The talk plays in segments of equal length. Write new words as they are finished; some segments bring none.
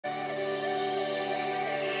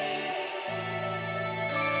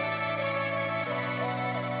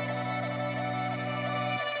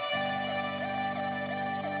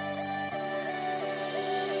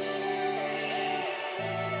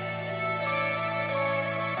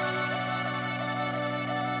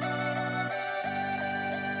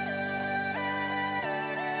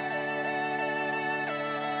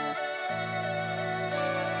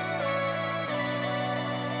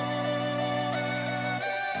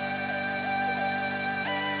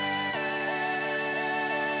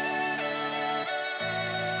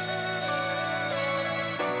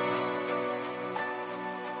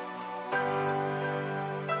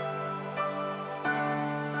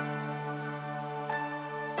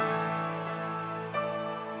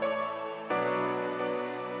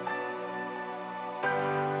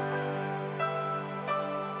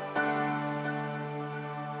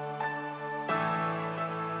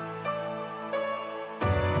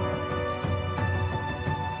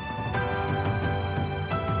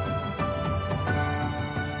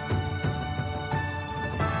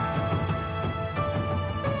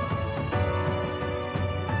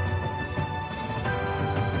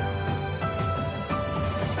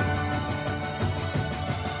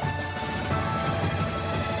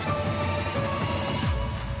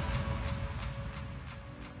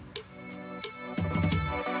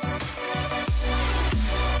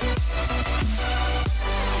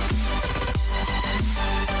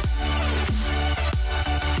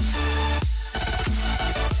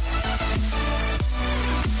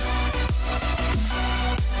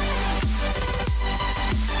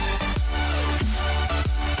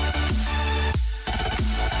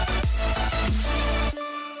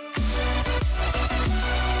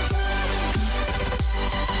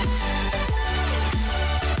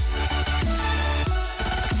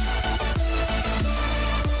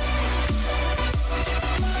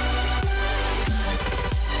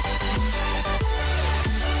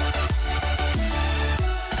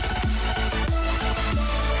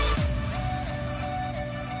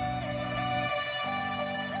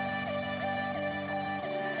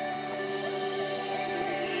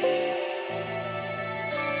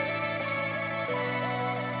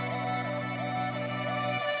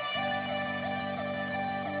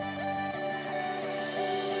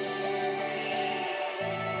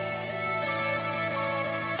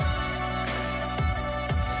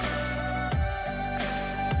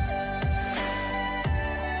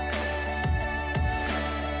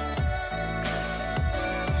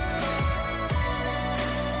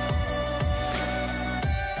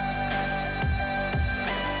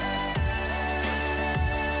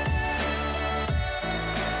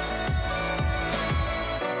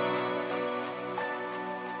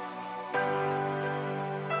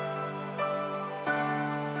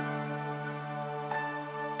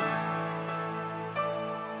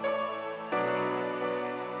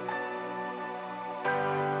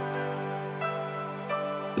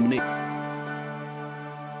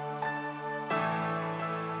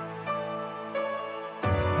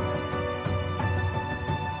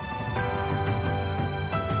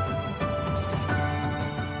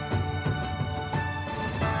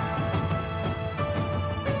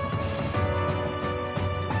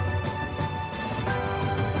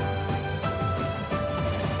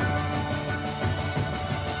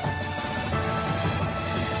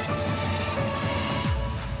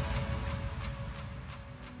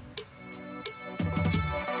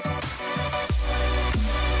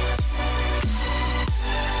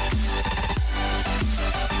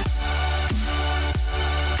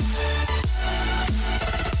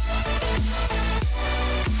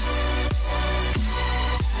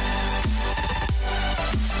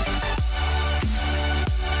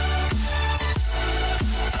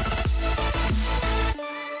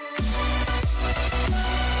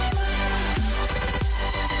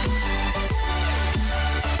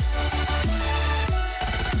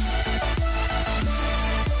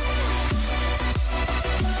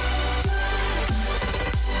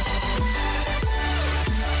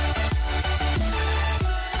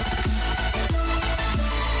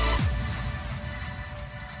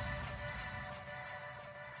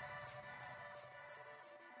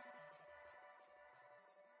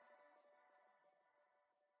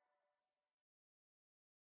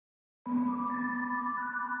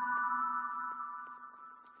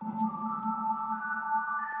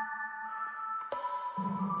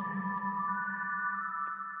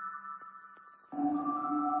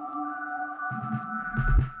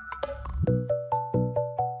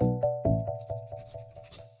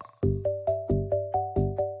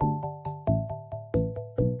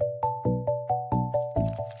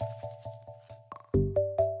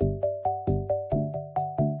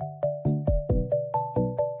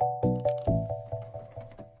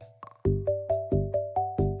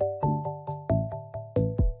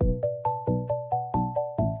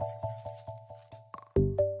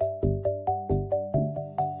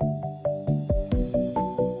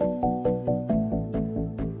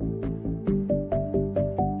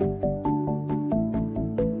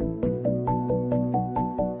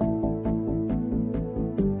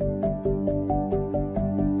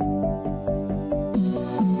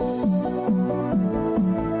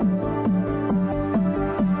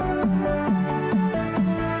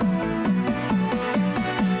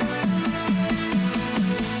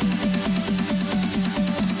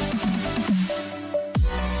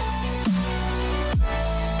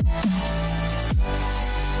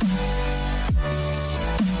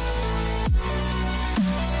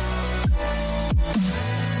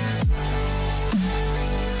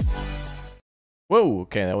Whoa,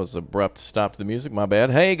 okay, that was abrupt stop to the music, my bad.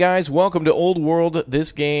 Hey guys, welcome to Old World.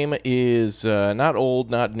 This game is not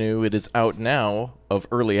old, not new. It is out now of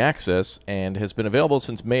early access and has been available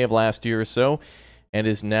since May of last year or so, and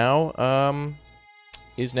is now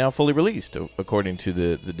fully released according to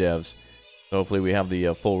the devs. So hopefully we have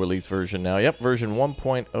the full release version now. Yep, version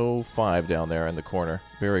 1.05 down there in the corner.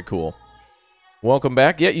 Very cool. Welcome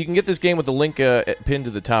back. Yeah, you can get this game with the link pinned to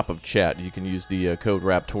the top of chat. You can use the code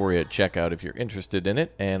Raptoria at checkout if you're interested in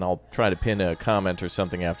it, and I'll try to pin a comment or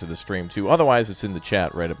something after the stream too. Otherwise, it's in the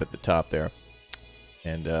chat right up at the top there.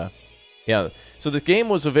 And yeah, so this game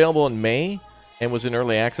was available in May and was in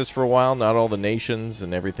early access for a while. Not all the nations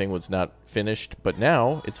and everything was not finished, but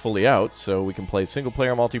now it's fully out, so we can play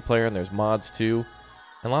single-player, multiplayer, and there's mods too,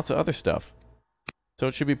 and lots of other stuff. So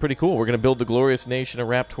it should be pretty cool. We're going to build the glorious nation of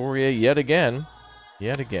Raptoria yet again.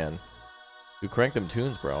 Yet again. You crank them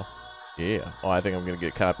tunes, bro. Yeah. Oh, I think I'm going to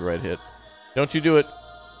get a copyright hit. Don't you do it.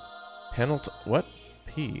 Penalty. What?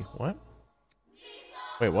 P. What?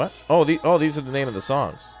 Wait, what? Oh, these are the name of the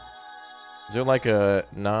songs. Is there like a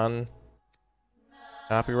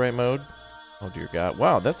non-copyright mode? Oh, dear God.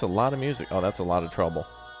 Wow, that's a lot of music. Oh, that's a lot of trouble.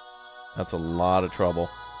 That's a lot of trouble.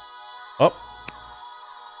 Oh.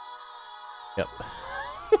 Yep.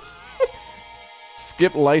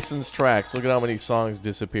 Skip licensed tracks. Look at how many songs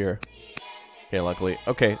disappear. Okay, luckily.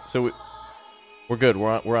 Okay, so we're good.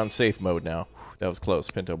 We're on safe mode now. That was close.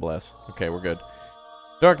 Pinto bless. Okay, we're good.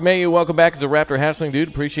 Dark Mayu, welcome back as a Raptor Hatchling dude.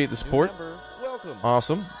 Appreciate the support. Welcome.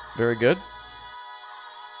 Awesome. Very good.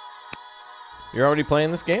 You're already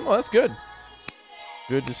playing this game? Well, that's good.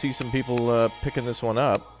 Good to see some people picking this one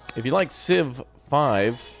up. If you like Civ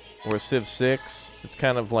 5 or Civ 6, it's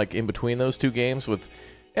kind of like in between those two games with...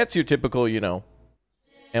 That's your typical, you know,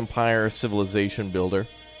 Empire civilization builder.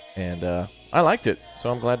 And I liked it, so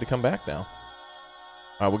I'm glad to come back now. All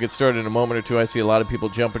right, we'll get started in a moment or two. I see a lot of people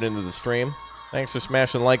jumping into the stream. Thanks for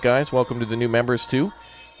smashing the like, guys. Welcome to the new members, too.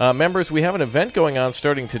 Members, we have an event going on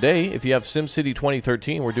starting today. If you have SimCity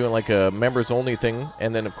 2013, we're doing like a members-only thing,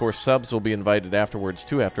 and then of course subs will be invited afterwards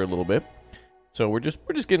too after a little bit. So we're just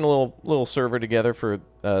getting a little server together for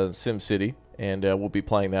SimCity, and we'll be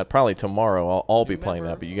playing that probably tomorrow. I'll be playing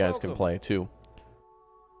that, but you guys can play too.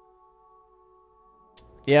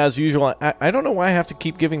 Yeah, as usual, I don't know why I have to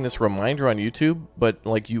keep giving this reminder on YouTube, but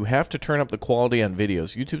like you have to turn up the quality on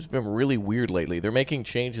videos. YouTube's been really weird lately. They're making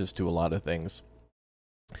changes to a lot of things.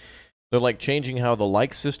 They're like changing how the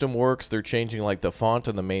like system works. They're changing like the font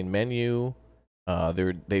on the main menu.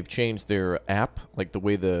 They've changed their app, like the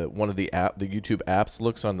way the YouTube apps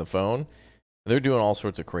looks on the phone. They're doing all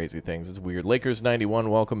sorts of crazy things. It's weird. Lakers91,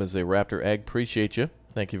 welcome as a Raptor Egg. Appreciate you.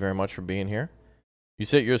 Thank you very much for being here. You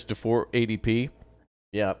set yours to 480p.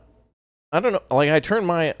 Yeah. I don't know. Like I turn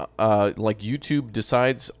my like YouTube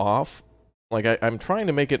decides off. Like, I'm trying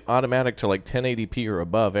to make it automatic to, like, 1080p or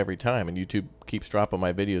above every time, and YouTube keeps dropping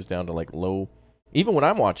my videos down to, like, low... Even when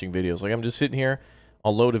I'm watching videos, like, I'm just sitting here,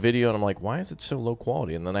 I'll load a video, and I'm like, why is it so low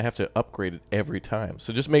quality? And then I have to upgrade it every time.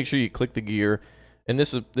 So just make sure you click the gear, and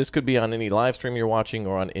this could be on any live stream you're watching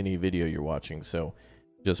or on any video you're watching. So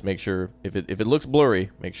just make sure, if it looks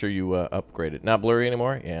blurry, make sure you upgrade it. Not blurry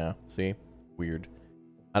anymore? Yeah, see? Weird.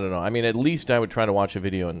 I don't know. I mean, at least I would try to watch a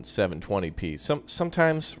video in 720p.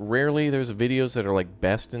 Sometimes, rarely, there's videos that are like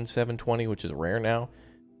best in 720, which is rare now.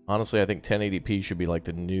 Honestly, I think 1080p should be like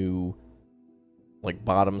the new, like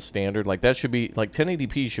bottom standard. Like that should be like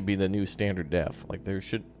 1080p should be the new standard def. Like that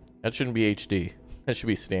shouldn't be HD. That should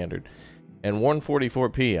be standard. And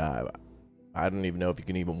 144p, I don't even know if you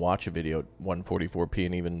can even watch a video at 144p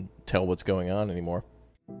and even tell what's going on anymore.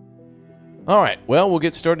 Alright, well, we'll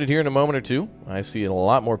get started here in a moment or two. I see a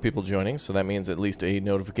lot more people joining, so that means at least a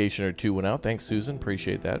notification or two went out. Thanks, Susan.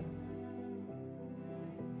 Appreciate that.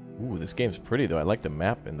 Ooh, this game's pretty, though. I like the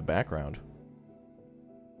map in the background.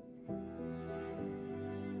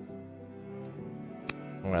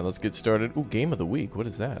 Alright, let's get started. Ooh, Game of the Week. What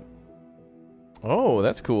is that? Oh,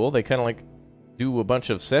 that's cool. They kind of, like, do a bunch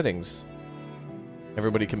of settings.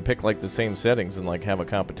 Everybody can pick, like, the same settings and, like, have a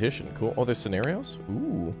competition. Cool. Oh, there's scenarios?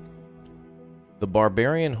 Ooh. The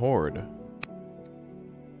Barbarian Horde.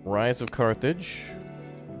 Rise of Carthage.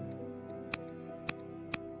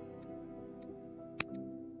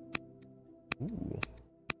 Ooh.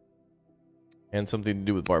 And something to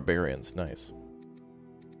do with barbarians. Nice.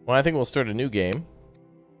 Well, I think we'll start a new game.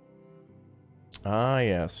 Ah,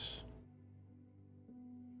 yes.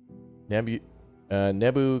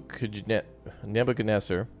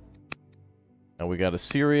 Nebuchadnezzar. Now we got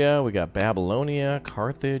Assyria, we got Babylonia,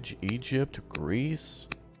 Carthage, Egypt, Greece,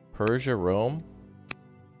 Persia, Rome.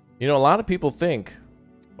 You know, a lot of people think,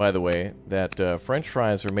 by the way, that French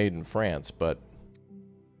fries are made in France, but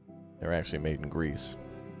they're actually made in Greece.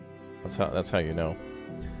 That's how you know.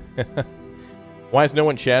 Why is no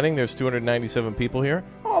one chatting? There's 297 people here.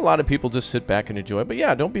 Oh, a lot of people just sit back and enjoy. But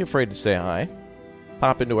yeah, don't be afraid to say hi.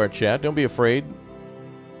 Pop into our chat. Don't be afraid.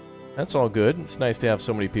 That's all good. It's nice to have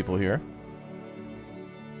so many people here.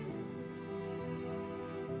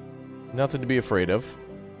 Nothing to be afraid of.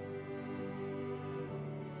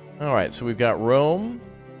 Alright, so we've got Rome.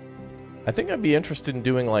 I think I'd be interested in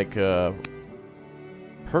doing, like,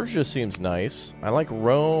 Persia seems nice. I like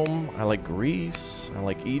Rome. I like Greece. I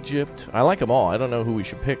like Egypt. I like them all. I don't know who we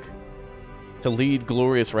should pick to lead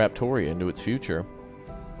glorious Raptoria into its future.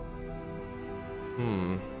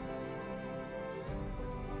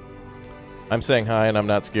 I'm saying hi and I'm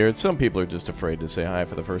not scared. Some people are just afraid to say hi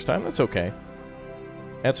for the first time. That's okay.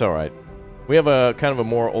 That's alright. We have a kind of a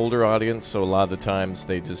more older audience, so a lot of the times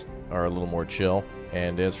they just are a little more chill.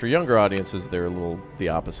 And as for younger audiences, they're a little the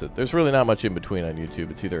opposite. There's really not much in between on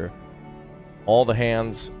YouTube. It's either all the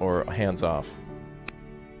hands or hands off.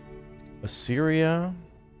 Assyria.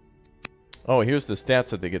 Oh, here's the stats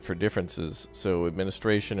that they get for differences. So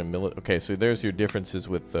administration and okay, so there's your differences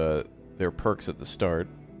with their perks at the start.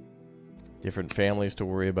 Different families to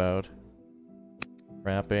worry about.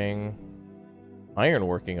 Wrapping.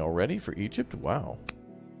 Ironworking already for Egypt? Wow.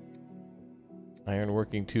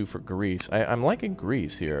 Ironworking 2 for Greece. I'm liking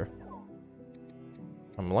Greece here.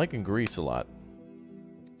 I'm liking Greece a lot.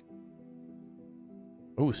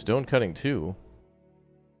 Ooh, stone cutting 2.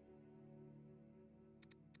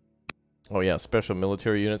 Oh yeah, special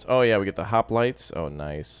military units. Oh yeah, we get the hoplites. Oh,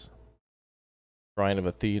 nice. Shrine of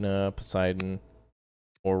Athena, Poseidon,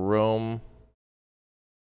 or Rome.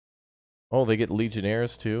 Oh, they get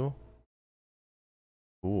legionnaires too.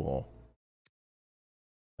 Cool.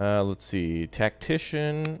 Let's see,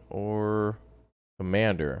 tactician or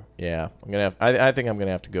commander. Yeah, I'm gonna have. I think I'm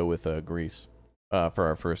gonna have to go with Greece for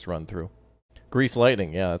our first run through. Grease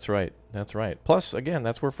lightning. Yeah, that's right. That's right. Plus, again,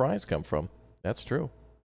 that's where fries come from. That's true.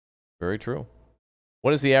 Very true.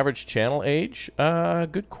 What is the average channel age?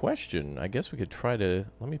 Good question. I guess we could try to...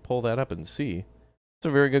 Let me pull that up and see. It's a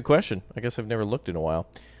very good question. I guess I've never looked in a while.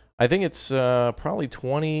 I think it's probably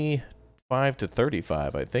 25 to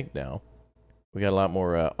 35, I think, now. We got a lot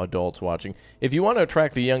more adults watching. If you want to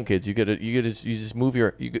attract the young kids, you just move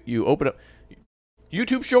your... You open up...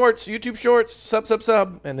 YouTube Shorts,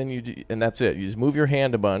 sub, and then and that's it. You just move your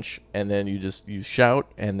hand a bunch, and then you shout,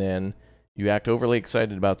 and then you act overly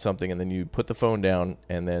excited about something, and then you put the phone down,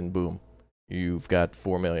 and then boom, you've got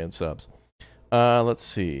 4 million subs. Let's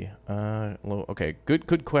see. Okay,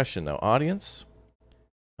 good question though. Audience.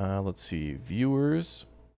 Let's see. Viewers.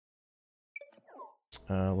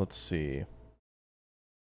 Let's see.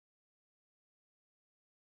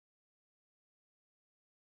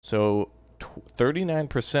 So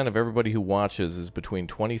 39% of everybody who watches is between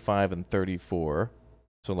 25 and 34.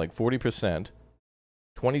 So like 40%.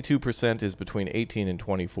 22% is between 18 and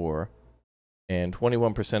 24. And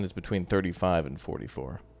 21% is between 35 and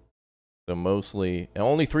 44. So mostly,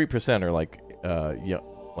 only 3% are like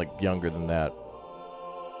younger than that.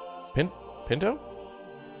 Pinto?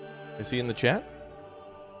 Is he in the chat?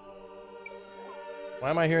 Why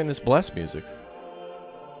am I hearing this bless music?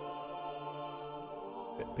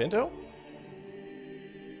 Pinto?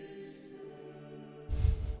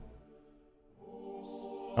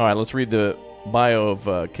 Alright, let's read the bio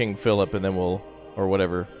of King Philip, and then we'll... or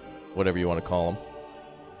whatever you want to call him.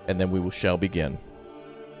 And then we shall begin.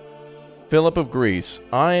 Philip of Greece.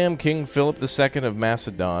 I am King Philip II of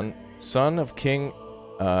Macedon, son of King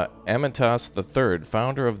Amyntas III,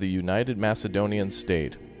 founder of the United Macedonian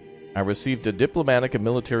State. I received a diplomatic and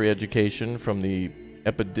military education from the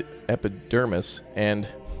epidermis and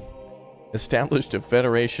established a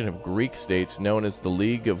federation of Greek states known as the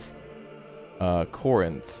League of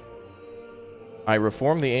Corinth. I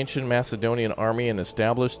reformed the ancient Macedonian army and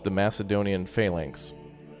established the Macedonian phalanx.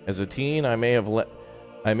 As a teen, I may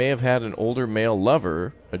have had an older male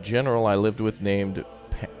lover, a general I lived with named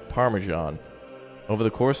Parmesan. Over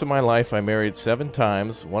the course of my life, I married 7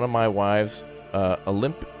 times. One of my wives,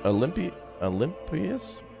 Olympias,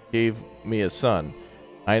 gave me a son.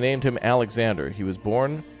 I named him Alexander. He was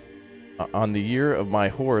born on the year of my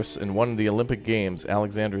horse and won the Olympic Games.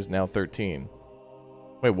 Alexander is now 13.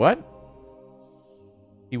 Wait, what?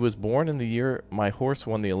 He was born in the year my horse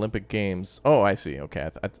won the Olympic Games. Oh, I see. Okay. I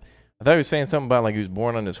thought he was saying something about like he was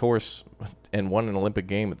born on his horse and won an Olympic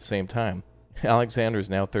game at the same time. Alexander is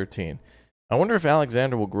now 13. I wonder if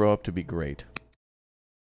Alexander will grow up to be great.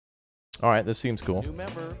 All right, this seems cool. New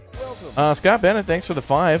member, welcome. Scott Bennett, thanks for the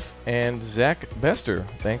 5. And Zach Bester,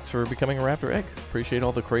 thanks for becoming a Raptor Egg. Appreciate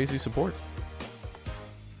all the crazy support.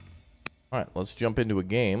 All right, let's jump into a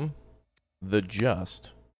game. The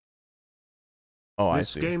Just. Oh, I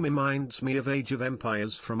see. This game reminds me of Age of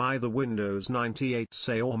Empires from either Windows 98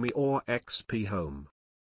 Xiaomi or XP Home.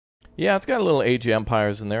 Yeah, it's got a little Age of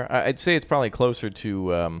Empires in there. I'd say it's probably closer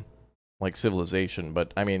to like Civilization,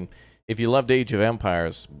 but I mean, if you loved Age of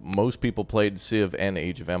Empires, most people played Civ and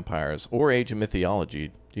Age of Empires, or Age of Mythology.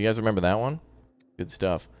 Do you guys remember that one? Good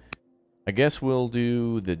stuff. I guess we'll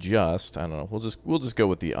do the Just. I don't know. We'll just go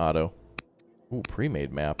with the auto. Ooh,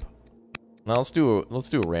 pre-made map. Now let's do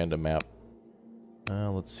a random map.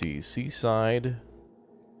 Let's see. Seaside,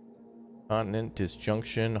 continent,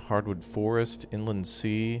 disjunction, hardwood forest, inland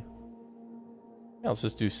sea. Yeah, let's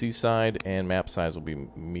just do seaside, and map size will be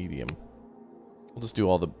medium. We'll just do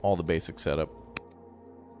all the basic setup.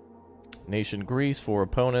 Nation Greece, 4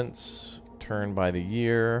 opponents. Turn by the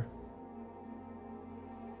year.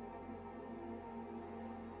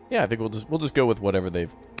 Yeah, I think we'll just go with whatever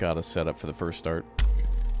they've got us set up for the first start.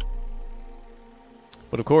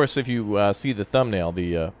 But of course, if you see the thumbnail,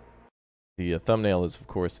 the thumbnail is of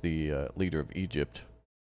course the leader of Egypt,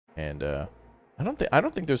 and I don't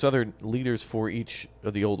think there's other leaders for each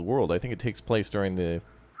of the old world. I think it takes place during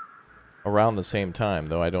around the same time,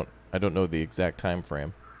 though I don't know the exact time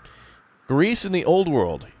frame. Greece in the Old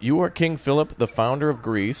World. You are King Philip, the founder of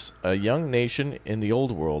Greece, a young nation in the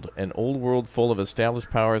Old World, an old world full of established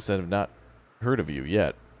powers that have not heard of you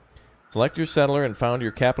yet. Select your settler and found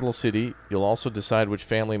your capital city. You'll also decide which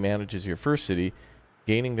family manages your first city,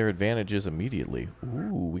 gaining their advantages immediately.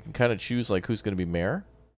 Ooh, we can kind of choose like who's going to be mayor,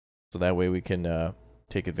 so that way we can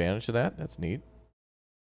take advantage of that. That's neat.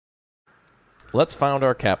 Let's found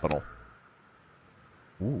our capital.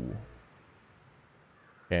 Ooh.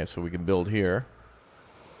 Okay, so we can build here.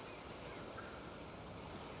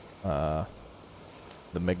 The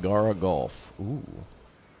Megara Gulf. Ooh.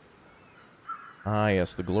 Ah,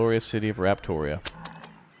 yes, the glorious city of Raptoria.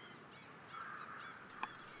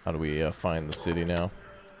 How do we find the city now?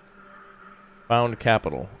 Found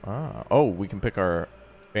capital. Ah. Oh, we can pick our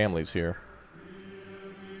families here.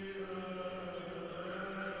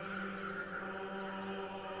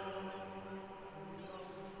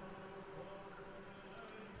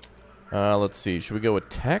 Let's see. Should we go with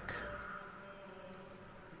tech?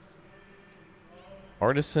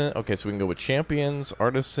 Artisan. Okay, so we can go with champions,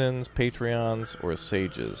 artisans, patreons, or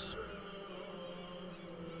sages.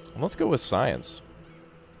 Let's go with science.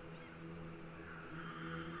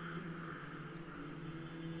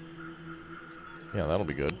 Yeah, that'll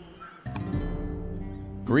be good.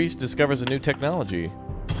 Greece discovers a new technology.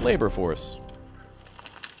 Labor force.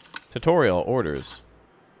 Tutorial. Orders.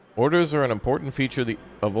 Orders are an important feature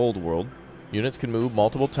of Old World. Units can move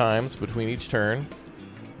multiple times between each turn,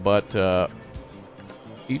 but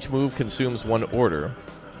each move consumes one order.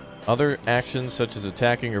 Other actions such as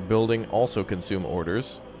attacking or building also consume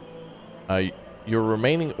orders. Your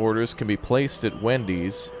remaining orders can be placed at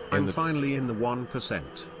Wendy's. I'm finally in the 1%.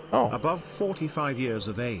 Oh. Above 45 years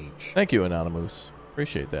of age. Thank you, Anonymous.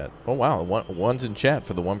 Appreciate that. Oh, wow. One's in chat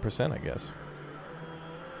for the 1%, I guess.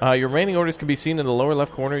 Your remaining orders can be seen in the lower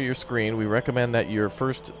left corner of your screen. We recommend that you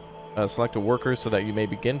first select a worker so that you may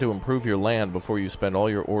begin to improve your land before you spend all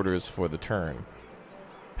your orders for the turn.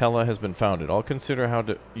 Pella has been founded. I'll consider how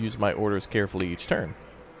to use my orders carefully each turn.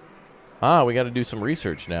 Ah, we got to do some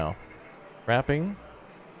research now. Wrapping,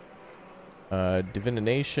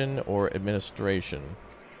 divination, or administration.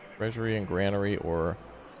 Treasury and granary, or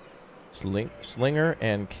slinger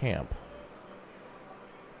and camp.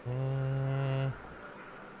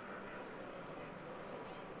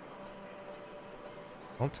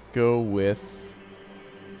 Let's go with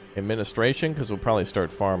administration, because we'll probably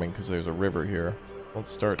start farming, because there's a river here.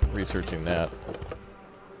 Let's start researching that.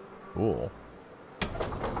 Cool.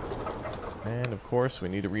 And, of course, we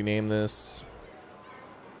need to rename this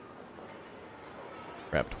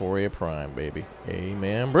Raptoria Prime, baby.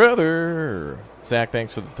 Amen, brother! Zach,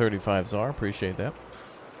 thanks for the 35 Czar. Appreciate that.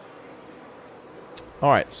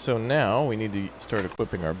 Alright, so now we need to start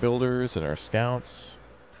equipping our builders and our scouts.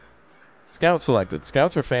 Scout selected.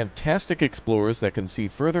 Scouts are fantastic explorers that can see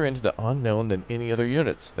further into the unknown than any other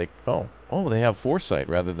units. They have foresight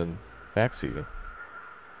rather than backseating.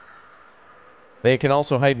 They can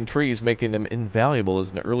also hide in trees, making them invaluable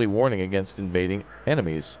as an early warning against invading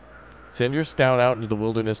enemies. Send your scout out into the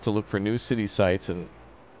wilderness to look for new city sites and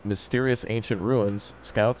mysterious ancient ruins.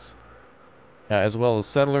 Scouts, as well as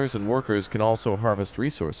settlers and workers, can also harvest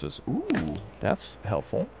resources. Ooh, that's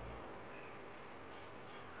helpful.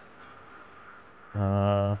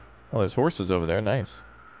 Oh, there's horses over there. Nice.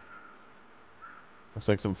 Looks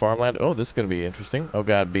like some farmland. Oh, this is going to be interesting. Oh,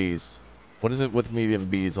 God, bees. What is it with me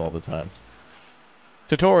and bees all the time?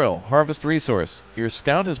 Tutorial. Harvest resource. Your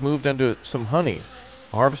scout has moved into some honey.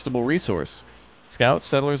 A harvestable resource. Scouts,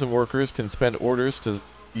 settlers, and workers can spend orders to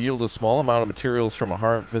yield a small amount of materials from a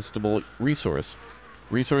harvestable resource.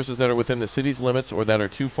 Resources that are within the city's limits or that are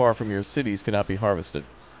too far from your cities cannot be harvested.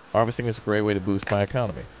 Harvesting is a great way to boost my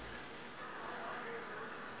economy.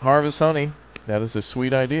 Harvest honey. That is a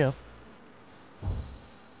sweet idea.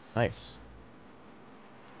 Nice.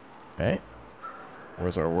 Okay.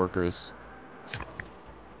 Where's our workers?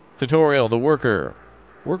 Tutorial. The worker.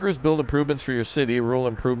 Workers build improvements for your city. Rural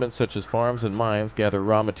improvements such as farms and mines gather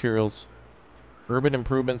raw materials. Urban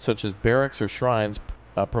improvements such as barracks or shrines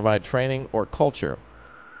provide training or culture.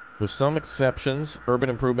 With some exceptions, urban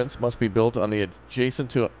improvements must be built on the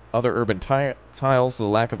adjacent to other urban tiles. The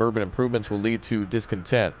lack of urban improvements will lead to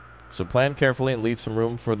discontent. So plan carefully and leave some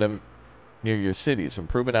room for them near your cities.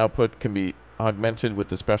 Improvement output can be augmented with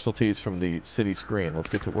the specialties from the city screen.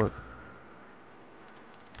 Let's get to work.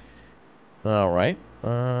 Alright.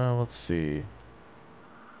 Let's see.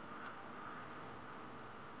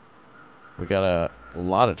 We got a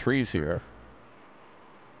lot of trees here.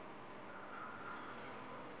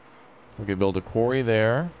 We could build a quarry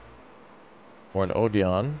there. Or an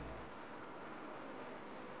Odeon.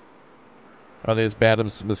 Are they as bad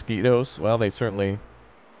as mosquitoes? Well, they certainly...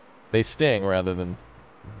 They sting rather than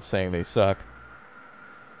saying they suck.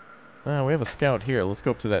 We have a scout here. Let's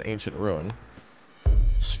go up to that ancient ruin.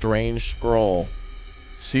 Strange scroll.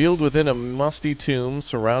 Sealed within a musty tomb,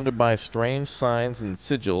 surrounded by strange signs and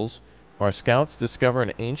sigils, our scouts discover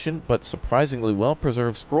an ancient but surprisingly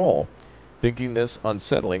well-preserved scroll. Thinking this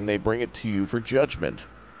unsettling, they bring it to you for judgment.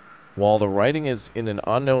 While the writing is in an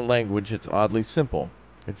unknown language, it's oddly simple.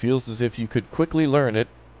 It feels as if you could quickly learn it,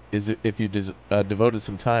 if you devoted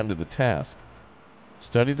some time to the task.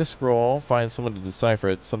 Study the scroll, find someone to decipher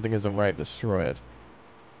it. Something isn't right, destroy it.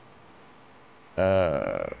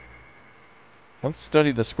 Let's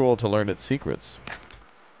study the scroll to learn its secrets.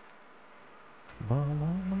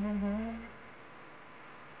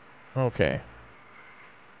 Okay.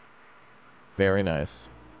 Very nice.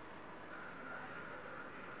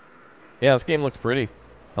 Yeah, this game looks pretty.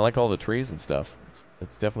 I like all the trees and stuff.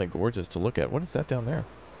 It's definitely gorgeous to look at. What is that down there?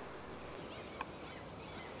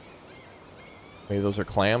 Maybe those are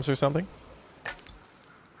clams or something?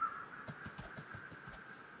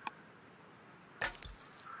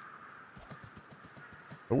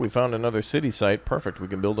 Oh, we found another city site. Perfect. We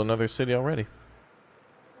can build another city already.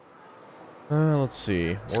 Let's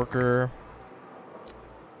see. Worker.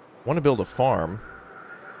 Want to build a farm.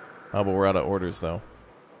 Oh, but we're out of orders, though.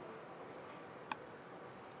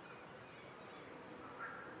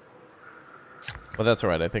 But that's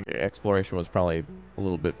alright. I think exploration was probably a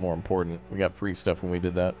little bit more important. We got free stuff when we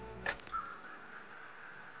did that.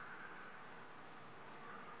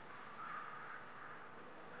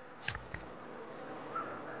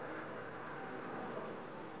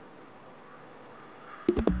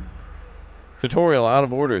 Tutorial out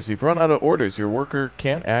of orders. You've run out of orders. Your worker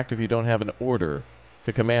can't act if you don't have an order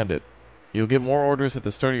to command it. You'll get more orders at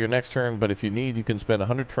the start of your next turn, but if you need, you can spend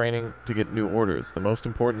 100 training to get new orders. The most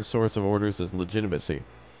important source of orders is legitimacy.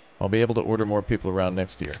 I'll be able to order more people around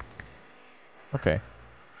next year. Okay.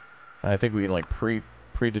 I think we can, like,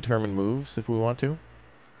 predetermine moves if we want to.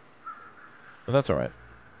 But that's alright.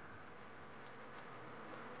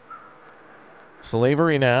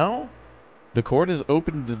 Slavery now? The court has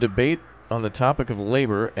opened the debate on the topic of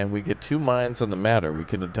labor, and we get two minds on the matter. We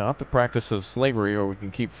can adopt the practice of slavery, or we can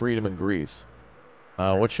keep freedom in Greece.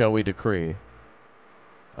 What shall we decree?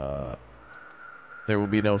 There will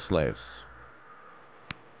be no slaves.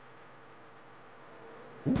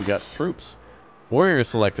 Ooh, we got troops. Warrior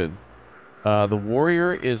selected. The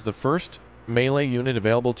warrior is the first melee unit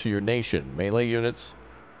available to your nation. Melee units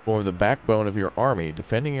form the backbone of your army,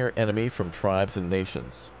 defending your enemy from tribes and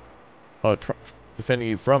nations. Defending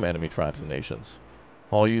you from enemy tribes and nations.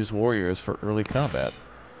 I'll use warriors for early combat.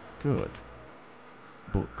 Good.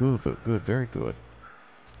 Good, very good.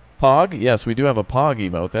 Pog? Yes, we do have a Pog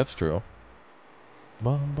emote, that's true.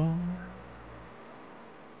 Bum, bum.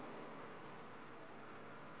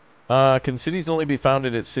 Can cities only be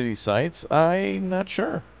founded at city sites? I'm not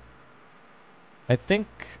sure. I think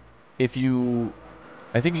if you...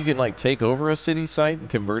 I think you can, like, take over a city site and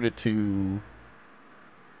convert it to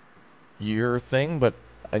your thing, but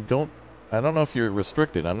I don't know if you're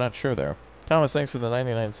restricted. I'm not sure there. Thomas, thanks for the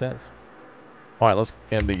 99 cents. Alright, let's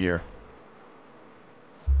end the year.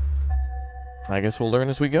 I guess we'll learn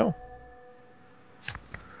as we go.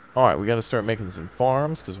 Alright, we gotta start making some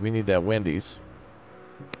farms, because we need that Wendy's.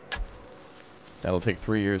 That'll take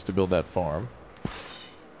 3 years to build that farm.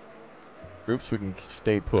 Groups, we can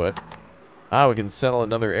stay put. Ah, we can settle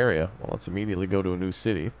another area. Well, let's immediately go to a new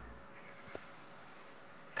city.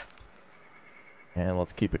 And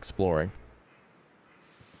let's keep exploring.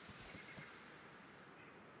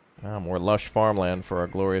 Ah, more lush farmland for our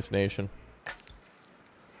glorious nation.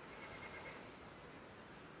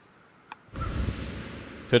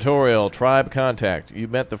 Tutorial, tribe contact. You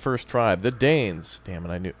met the first tribe, the Danes. Damn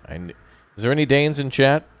it, I knew. Is there any Danes in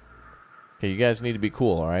chat? Okay, you guys need to be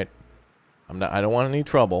cool, alright? I don't want any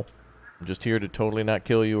trouble. I'm just here to totally not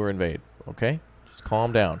kill you or invade, okay? Just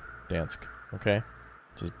calm down, Dansk, okay?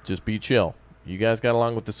 Just be chill. You guys got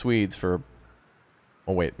along with the Swedes for...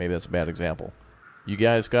 Oh, wait, maybe that's a bad example. You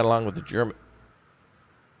guys got along with the German...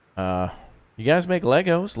 You guys make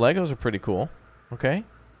Legos. Legos are pretty cool, okay?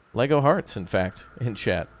 Lego hearts, in fact, in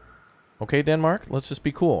chat. Okay, Denmark? Let's just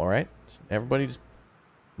be cool, alright? Everybody just...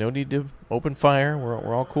 No need to open fire.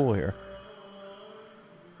 We're all cool here.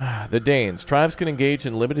 The Danes. Tribes can engage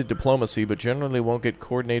in limited diplomacy, but generally won't get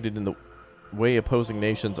coordinated in the way opposing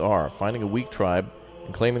nations are. Finding a weak tribe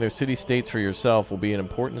and claiming their city-states for yourself will be an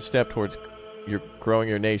important step towards growing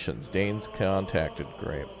your nations. Danes contacted.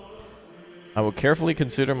 Great. I will carefully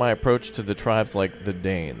consider my approach to the tribes like the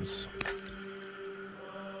Danes.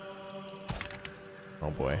 Oh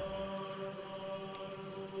boy.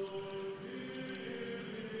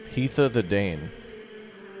 Heatha the Dane.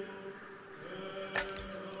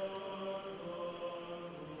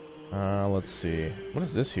 Let's see. What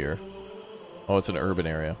is this here? Oh, it's an urban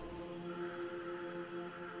area.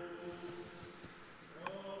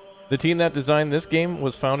 The team that designed this game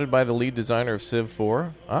was founded by the lead designer of Civ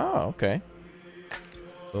 4. Ah, okay.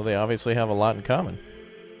 So they obviously have a lot in common.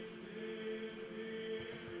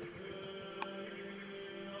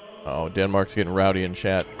 Oh, Denmark's getting rowdy in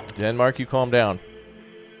chat. Denmark, you calm down.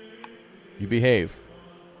 You behave.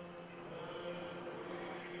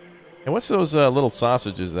 And what's those little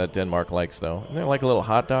sausages that Denmark likes, though? Isn't there like a little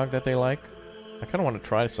hot dog that they like? I kind of want to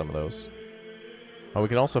try some of those. Oh, we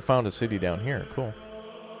can also found a city down here. Cool.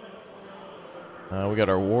 We got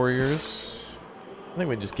our warriors. I think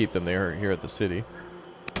we just keep them there here at the city.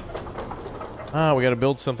 Ah, we got to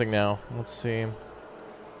build something now. Let's see.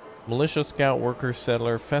 Militia, scout, worker,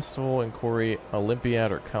 settler, festival, inquiry,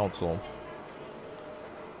 Olympiad, or council.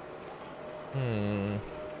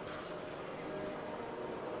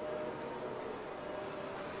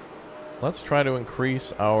 Let's try to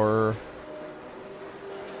increase our...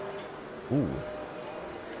 Ooh.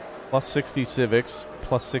 Plus 60 civics,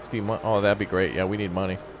 plus 60 money. Oh, that'd be great. Yeah, we need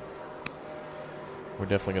money. We're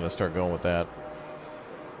definitely going to start going with that.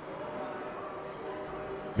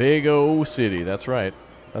 Big O City, that's right.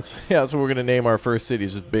 That's what we're going to name our first city,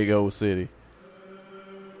 is just Big O City.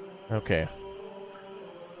 Okay.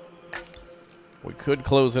 We could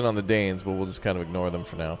close in on the Danes, but we'll just kind of ignore them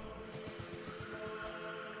for now.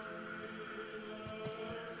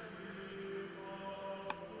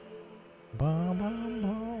 Bum, bum,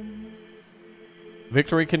 bum.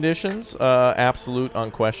 Victory conditions, absolute,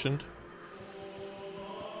 unquestioned.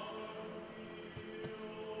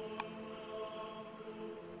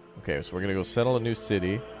 Okay, so we're gonna go settle a new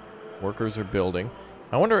city. Workers are building.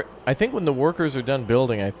 I wonder, I think when the workers are done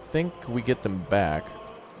building, I think we get them back.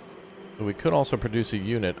 But we could also produce a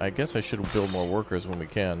unit. I guess I should build more workers when we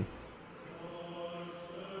can.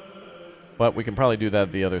 But we can probably do that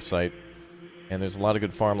at the other site. And there's a lot of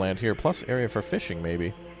good farmland here, plus area for fishing,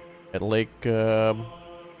 maybe. At Lake, Hubity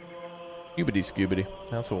Scubity.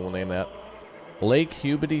 That's what we'll name that. Lake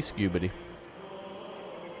Hubity Scubity.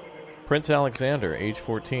 Prince Alexander, age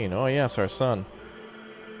 14. Oh, yes, our son.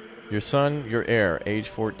 Your son, your heir, age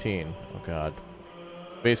 14. Oh, God.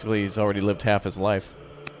 Basically, he's already lived half his life.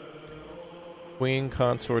 Queen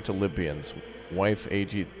consort Olympians. Wife,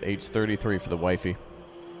 age 33 for the wifey.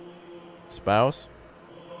 Spouse?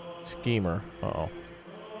 Schemer. Uh-oh.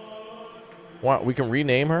 Wow, we can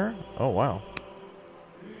rename her? Oh, wow.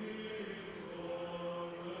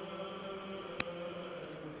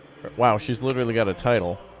 Wow, she's literally got a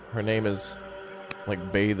title. Her name is,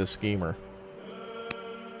 like, Bay the Schemer.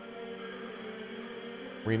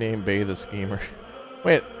 Rename Bay the Schemer.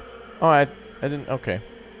 Wait. Oh, I didn't... Okay.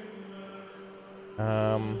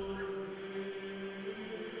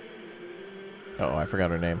 Oh, I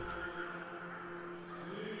forgot her name.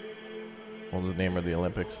 We'll just name her the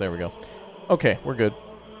Olympics. There we go. Okay, we're good.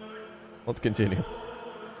 Let's continue.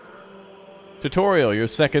 Tutorial, your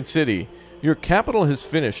second city. Your capital has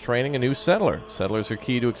finished training a new settler. Settlers are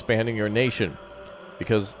key to expanding your nation,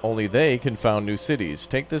 because only they can found new cities.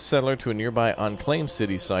 Take this settler to a nearby unclaimed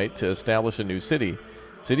city site to establish a new city.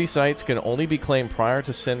 City sites can only be claimed prior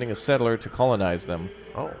to sending a settler to colonize them.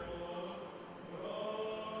 Oh.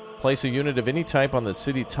 Place a unit of any type on the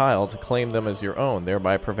city tile to claim them as your own,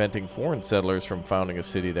 thereby preventing foreign settlers from founding a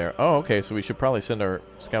city there. Oh, okay, so we should probably send our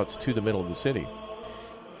scouts to the middle of the city.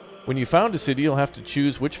 When you found a city, you'll have to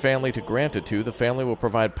choose which family to grant it to. The family will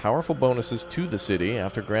provide powerful bonuses to the city.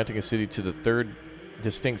 After granting a city to the third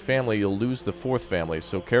distinct family, you'll lose the fourth family.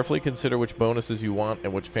 So carefully consider which bonuses you want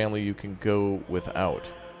and which family you can go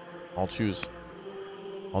without. I'll choose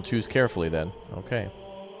carefully then. Okay.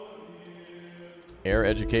 Heir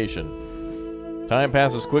education. Time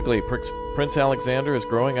passes quickly. Prince Alexander is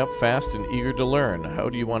growing up fast and eager to learn. How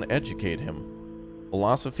do you want to educate him?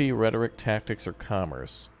 Philosophy, rhetoric, tactics, or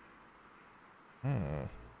commerce?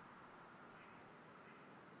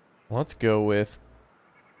 Let's go with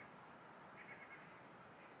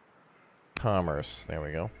commerce. There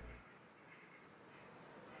we go.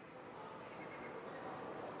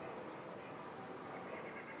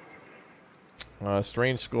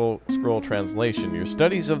 Strange scroll translation. Your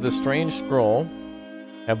studies of the strange scroll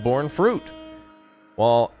have borne fruit.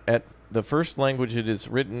 While at the first language it is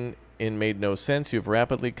written in made no sense, you have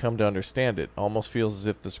rapidly come to understand it. Almost feels as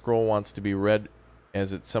if the scroll wants to be read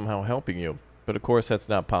as it's somehow helping you. But of course that's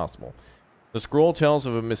not possible. The scroll tells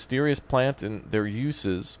of a mysterious plant and their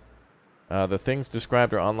uses. The things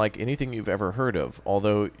described are unlike anything you've ever heard of.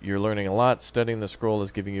 Although you're learning a lot, studying the scroll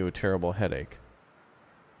is giving you a terrible headache.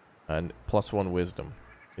 And +1 wisdom.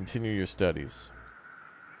 Continue your studies.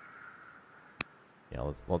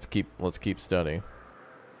 Yeah, let's keep studying.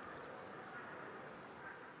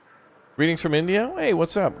 Greetings from India. Hey,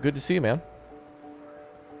 what's up? Good to see you, man.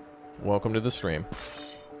 Welcome to the stream.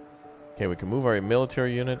 Okay, we can move our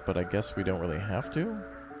military unit, but I guess we don't really have to.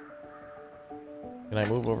 Can I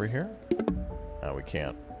move over here? No, we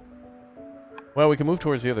can't. Well, we can move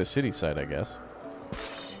towards the other city side, I guess.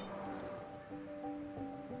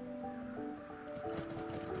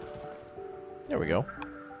 There we go.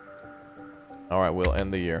 Alright, we'll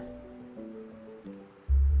end the year.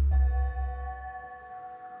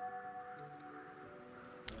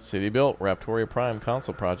 City built. Raptoria Prime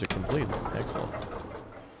console project completed. Excellent.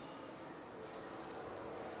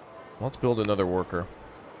 Let's build another worker.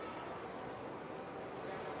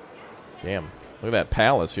 Damn. Look at that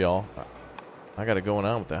palace, y'all. I got it going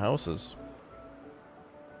on with the houses.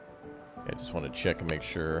 I just want to check and make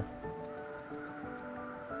sure.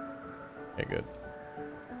 Okay, good.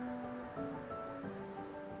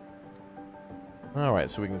 Alright,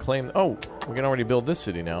 so we can claim... Oh! We can already build this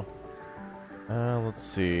city now. Let's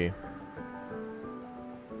see.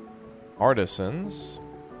 Artisans.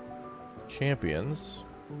 Champions.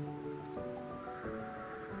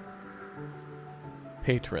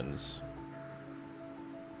 Patrons.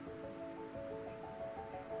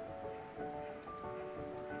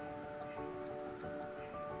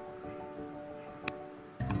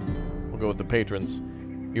 We'll go with the patrons.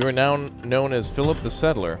 You are now known as Philip the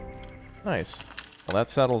Settler. Nice. Well, that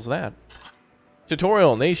settles that.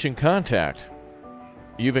 Tutorial Nation Contact.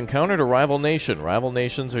 You've encountered a rival nation. Rival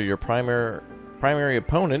nations are your primary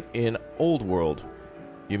opponent in Old World.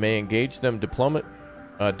 You may engage them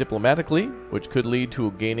diplomatically, which could lead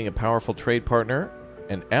to gaining a powerful trade partner,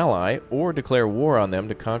 an ally, or declare war on them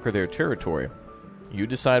to conquer their territory. You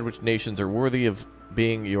decide which nations are worthy of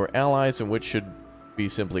being your allies and which should be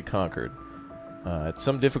simply conquered. At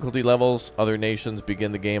some difficulty levels, other nations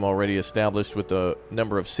begin the game already established with the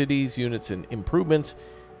number of cities, units, and improvements.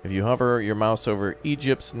 If you hover your mouse over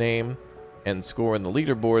Egypt's name and score in the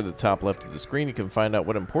leaderboard at the top left of the screen, you can find out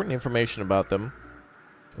what important information about them.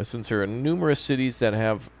 Since there are numerous cities that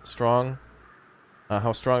have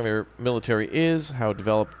how strong their military is, how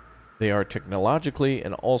developed they are technologically,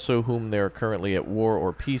 and also whom they are currently at war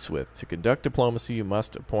or peace with. To conduct diplomacy, you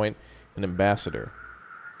must appoint an ambassador.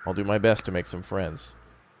 I'll do my best to make some friends.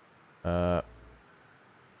 Achates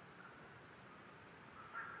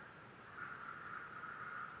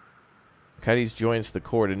joins the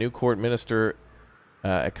court. A new court minister,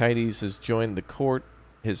 Achates, has joined the court.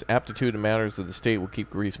 His aptitude in matters of the state will keep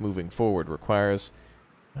Greece moving forward. Requires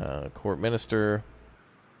court minister.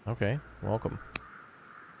 Okay, welcome.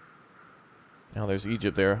 Now there's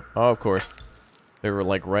Egypt there. Oh, of course. They were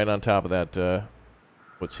like right on top of that,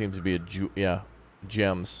 what seems to be a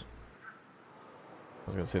gems. I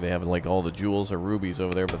was going to say they have like all the jewels or rubies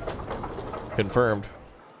over there, but confirmed.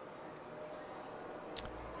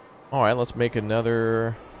 Alright, let's make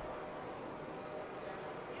another...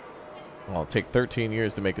 Well, it'll take 13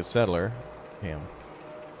 years to make a settler. Damn.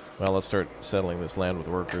 Well, let's start settling this land with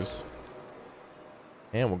workers.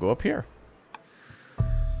 And we'll go up here.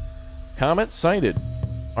 Comet sighted.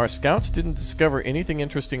 Our scouts didn't discover anything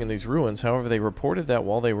interesting in these ruins. However, they reported that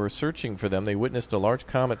while they were searching for them, they witnessed a large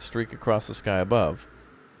comet streak across the sky above.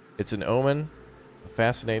 It's an omen, a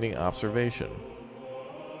fascinating observation.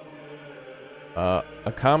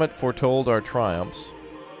 A comet foretold our triumphs,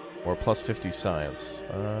 or plus 50 science.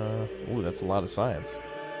 Ooh, that's a lot of science.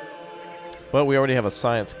 But we already have a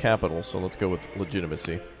science capital, so let's go with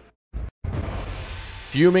legitimacy.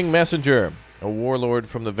 Fuming messenger. A warlord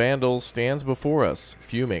from the Vandals stands before us,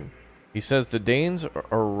 fuming. He says the Danes are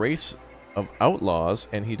a race of outlaws,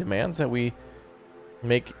 and he demands that we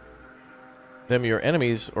make them your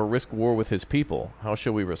enemies or risk war with his people. How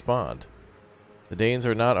shall we respond? The Danes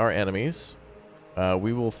are not our enemies.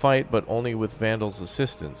 We will fight, but only with Vandals'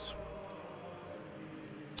 assistance.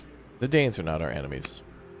 The Danes are not our enemies.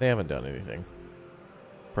 They haven't done anything.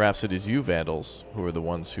 Perhaps it is you, Vandals, who are the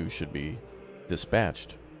ones who should be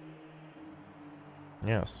dispatched.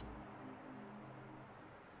 Yes.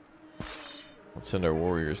 Let's send our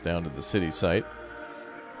warriors down to the city site.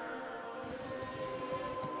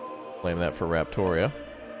 Claim that for Raptoria.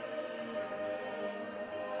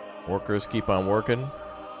 Workers keep on working.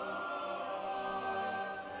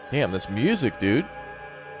 Damn, this music, dude.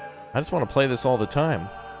 I just want to play this all the time.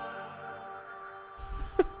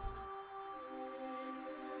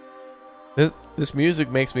 This music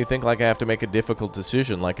makes me think like I have to make a difficult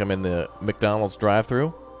decision, like I'm in the McDonald's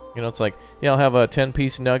drive-thru. You know, it's like, yeah, I'll have a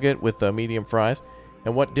 10-piece nugget with medium fries.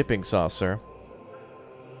 And what dipping sauce, sir?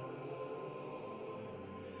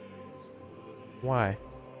 Why?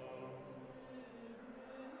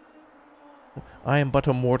 I am but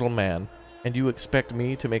a mortal man, and you expect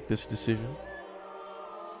me to make this decision?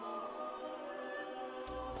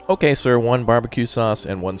 Okay, sir, 1 barbecue sauce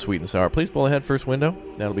and 1 sweet and sour. Please pull ahead first window.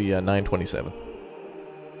 That'll be $9.27.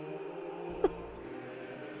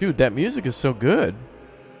 Dude, that music is so good.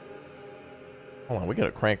 Hold on, we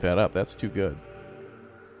gotta crank that up. That's too good.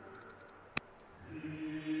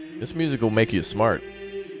 This music will make you smart.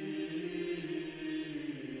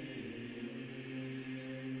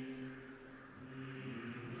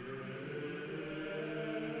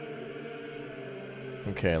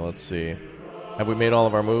 Okay, let's see. Have we made all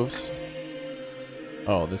of our moves?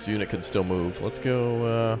 Oh, this unit can still move. Let's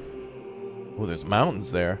go, oh, there's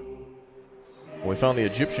mountains there. Well, we found the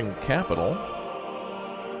Egyptian capital.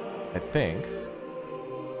 I think.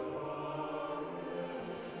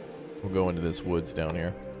 We'll go into this woods down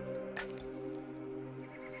here.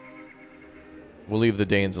 We'll leave the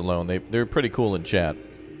Danes alone. They're pretty cool in chat.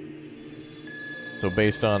 So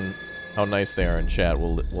based on how nice they are in chat,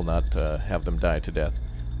 we'll not have them die to death.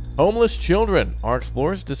 Homeless children. Our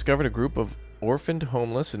explorers discovered a group of orphaned,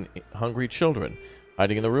 homeless, and hungry children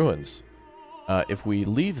hiding in the ruins. If we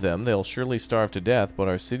leave them, they'll surely starve to death, but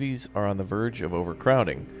our cities are on the verge of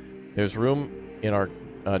overcrowding. There's room in our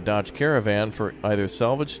Dodge Caravan for either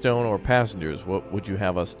salvage stone or passengers. What would you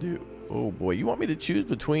have us do? Oh boy, you want me to choose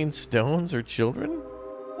between stones or children?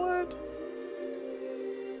 What?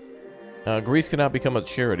 Greece cannot become a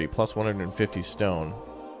charity, plus 150 stone.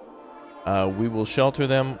 We will shelter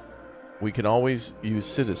them. We can always use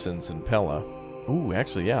citizens in Pella. Ooh,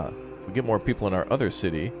 actually, yeah. If we get more people in our other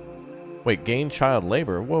city. Wait, gain child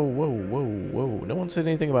labor? Whoa, whoa, whoa, whoa. No one said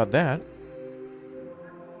anything about that.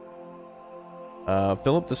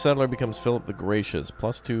 Philip the Settler becomes Philip the Gracious,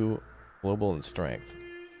 plus 2 global and strength.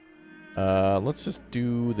 Let's just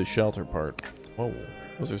do the shelter part. Whoa,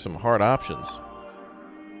 those are some hard options.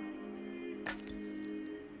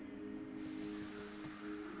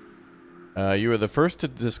 You are the first to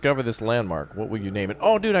discover this landmark. What will you name it?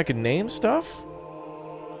 Oh, dude, I can name stuff?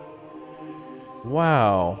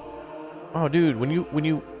 Wow. Oh, dude, when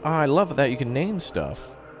you I love that you can name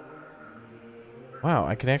stuff. Wow,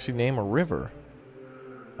 I can actually name a river.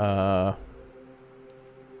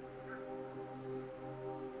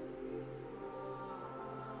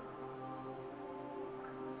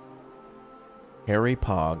 Harry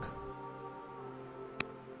Pog.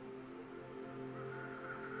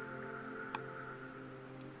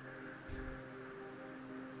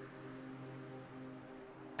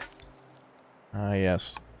 Ah,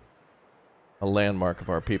 yes. A landmark of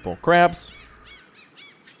our people. Crabs!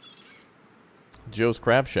 Joe's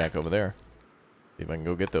Crab Shack over there. See if I can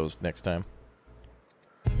go get those next time.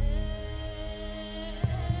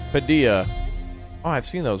 Padilla. Oh, I've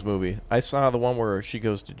seen those movies. I saw the one where she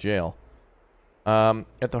goes to jail.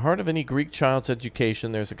 At the heart of any Greek child's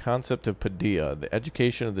education, there's a concept of paideia, the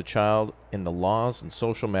education of the child in the laws and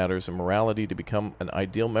social matters and morality to become an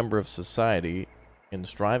ideal member of society. In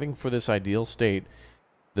striving for this ideal state,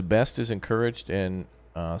 the best is encouraged and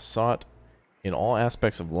sought in all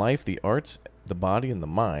aspects of life, the arts, the body, and the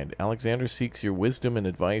mind. Alexander seeks your wisdom and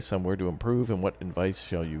advice on where to improve, and what advice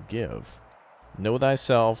shall you give? Know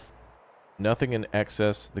thyself, nothing in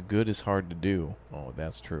excess, the good is hard to do. Oh,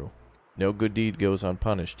 that's true. No good deed goes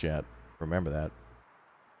unpunished, chat. Remember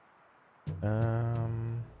that.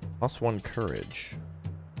 Plus 1 courage.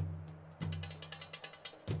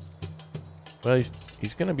 Well,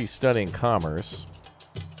 he's going to be studying commerce.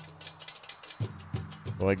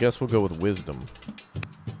 Well, I guess we'll go with wisdom.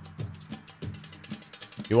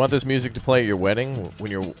 You want this music to play at your wedding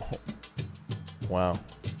when you're... Wow.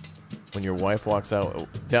 When your wife walks out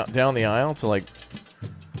down the aisle to like...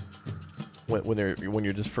 When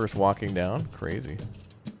you're just first walking down? Crazy.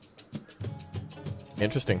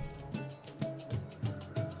 Interesting.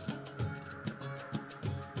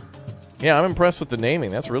 Yeah, I'm impressed with the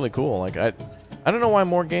naming. That's really cool. Like, I don't know why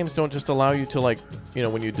more games don't just allow you to, like, you know,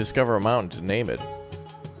 when you discover a mountain, to name it.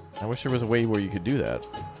 I wish there was a way where you could do that.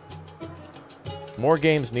 More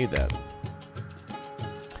games need that.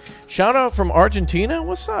 Shout out from Argentina?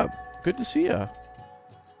 What's up? Good to see ya.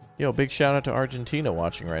 Yo, big shout out to Argentina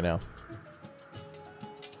watching right now.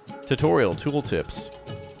 Tutorial tooltips.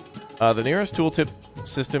 The nearest tooltip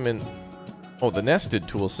system in... Oh, the nested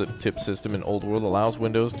tooltip system in Old World allows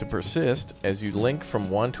windows to persist as you link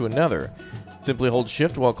from one to another. Simply hold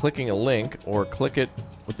shift while clicking a link, or click it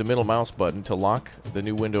with the middle mouse button to lock the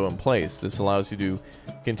new window in place. This allows you to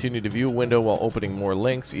continue to view a window while opening more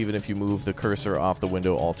links, even if you move the cursor off the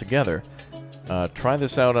window altogether. Try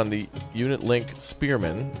this out on the Unit Link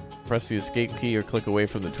Spearman. Press the escape key or click away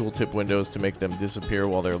from the tooltip windows to make them disappear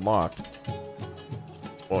while they're locked.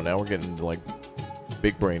 Oh, now we're getting into, like,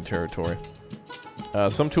 big brain territory.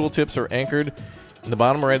 Some tooltips are anchored in the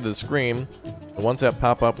bottom right of the screen. The ones that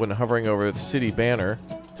pop up when hovering over the city banner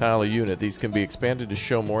tile a unit. These can be expanded to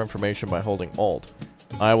show more information by holding Alt.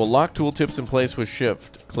 I will lock tooltips in place with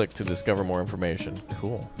Shift. Click to discover more information.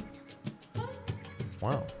 Cool.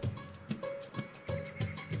 Wow.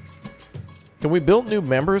 Can we build new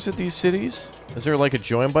members at these cities? Is there like a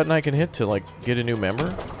join button I can hit to like get a new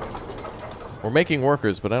member? We're making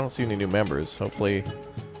workers, but I don't see any new members. Hopefully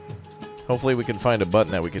Hopefully we can find a button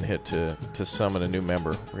that we can hit to summon a new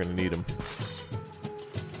member. We're going to need him.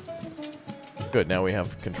 Good, now we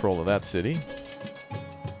have control of that city.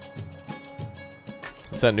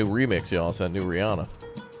 It's that new remix, y'all. It's that new Rihanna.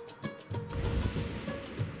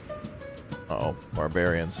 Uh-oh,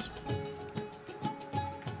 barbarians.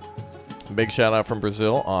 Big shout out from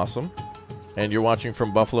Brazil. Awesome. And you're watching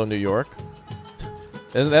from Buffalo, New York.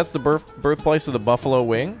 And that's the birthplace of the buffalo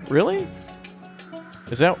wing? Really?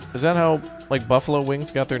 Is that how, like, buffalo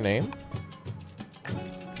wings got their name?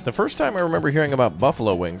 The first time I remember hearing about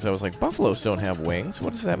buffalo wings, I was like, buffaloes don't have wings.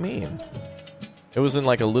 What does that mean? It was in,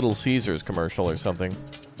 like, a Little Caesars commercial or something.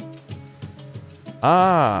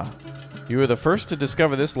 Ah! You were the first to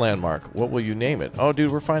discover this landmark. What will you name it? Oh,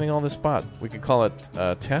 dude, we're finding all this spot. We could call it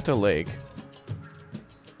Tata Lake.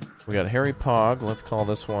 We got Harry Pog. Let's call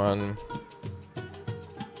this one...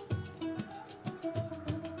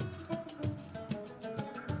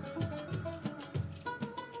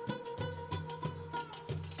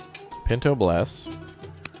 Pinto Bless.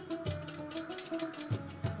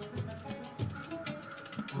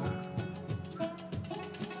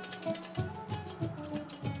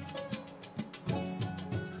 Well,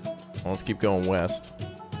 let's keep going west.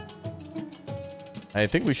 I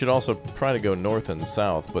think we should also try to go north and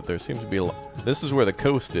south, but there seems to be a this is where the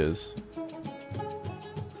coast is.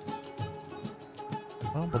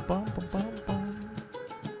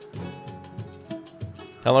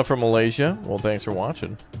 Hello from Malaysia. Well, thanks for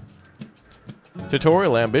watching.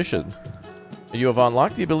 Tutorial ambition. You have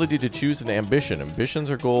unlocked the ability to choose an ambition.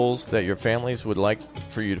 Ambitions are goals that your families would like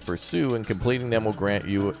for you to pursue, and completing them will grant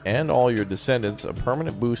you and all your descendants a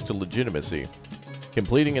permanent boost to legitimacy.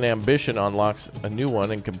 Completing an ambition unlocks a new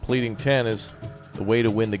one, and completing 10 is the way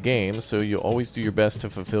to win the game, so you always do your best to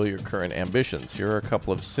fulfill your current ambitions. Here are a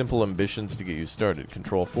couple of simple ambitions to get you started.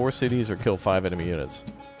 Control 4 cities or kill 5 enemy units.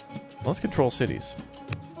 Let's control cities.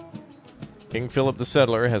 King Philip the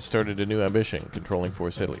Settler has started a new ambition, controlling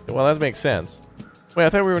 4 cities. Well, that makes sense. Wait, I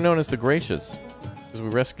thought we were known as the Gracious, because we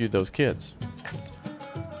rescued those kids.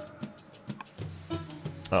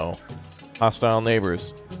 Uh-oh. Hostile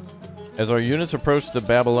neighbors. As our units approach the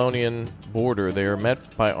Babylonian border, they are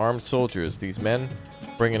met by armed soldiers. These men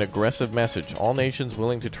bring an aggressive message. All nations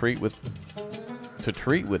willing to treat with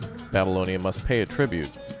Babylonia must pay a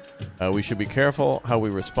tribute. We should be careful how we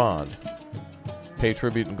respond. Pay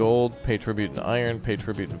tribute in gold, pay tribute in iron, pay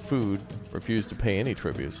tribute in food. Refuse to pay any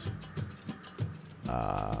tributes.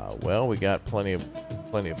 Well, we got plenty of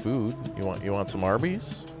food. You want some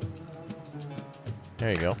Arby's?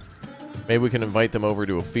 There you go. Maybe we can invite them over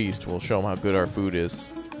to a feast. We'll show them how good our food is.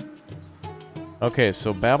 Okay,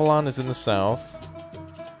 so Babylon is in the south.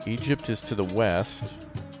 Egypt is to the west.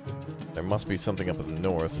 There must be something up in the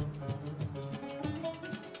north.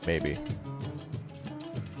 Maybe.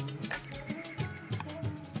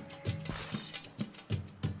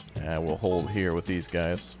 We'll hold here with these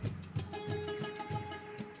guys.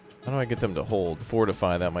 How do I get them to hold?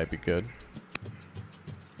 Fortify, that might be good.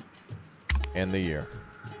 End the year.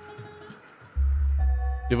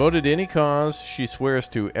 Devoted to any cause she swears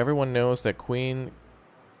to, everyone knows that Queen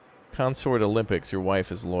Consort Olympics, your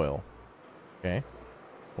wife, is loyal. Okay.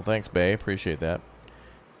 Well, thanks, Bae. Appreciate that.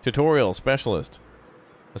 Tutorial Specialist.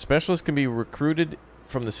 A specialist can be recruited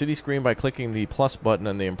from the city screen by clicking the plus button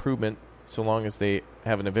on the improvement, so long as they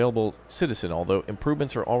have an available citizen. Although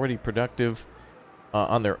improvements are already productive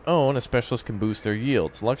on their own, a specialist can boost their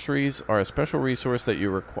yields. Luxuries are a special resource that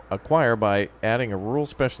you acquire by adding a rural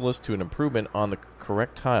specialist to an improvement on the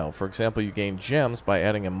correct tile. For example, you gain gems by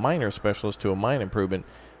adding a miner specialist to a mine improvement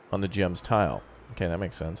on the gems tile. Okay, that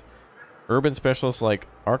makes sense. Urban specialists like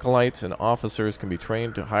acolytes and officers can be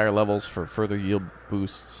trained to higher levels for further yield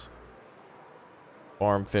boosts.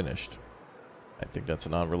 Farm finished. I think that's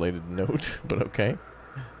an unrelated note, but okay.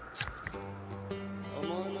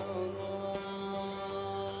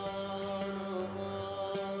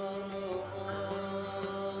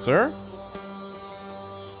 Sir?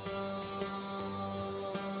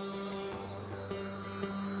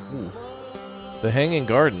 Ooh. The Hanging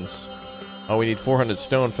Gardens. Oh, we need 400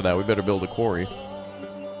 stone for that. We better build a quarry.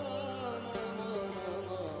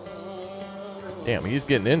 Damn, he's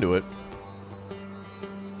getting into it.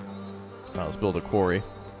 Now let's build a quarry.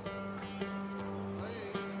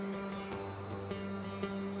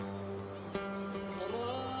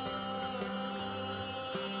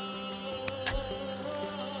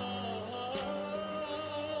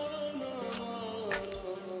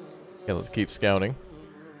 Okay, let's keep scouting.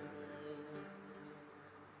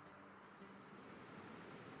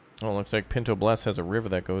 Oh, looks like Pinto Bless has a river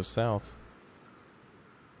that goes south.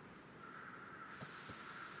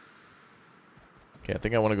 Okay, I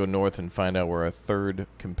think I want to go north and find out where our third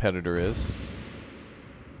competitor is.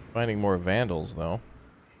 Finding more vandals, though.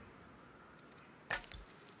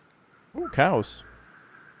 Ooh, cows.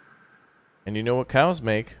 And you know what cows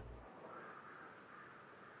make?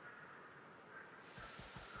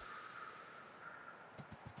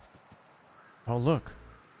 Oh, look.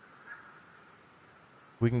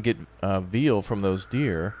 We can get veal from those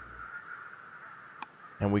deer.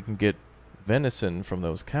 And we can get venison from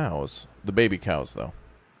those cows. The baby cows, though.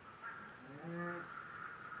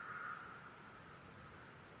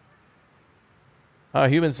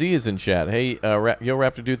 Human Z is in chat. Hey, Yo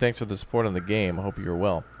Raptor Dude, thanks for the support on the game. I hope you're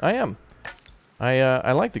well. I am.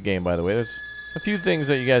 I like the game, by the way. There's a few things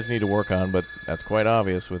that you guys need to work on, but that's quite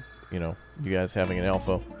obvious with, you know, you guys having an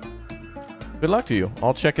alpha. Good luck to you.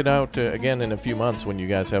 I'll check it out again in a few months when you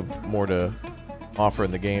guys have more to offer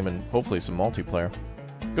in the game and hopefully some multiplayer.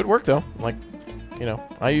 Good work, though. Like, you know,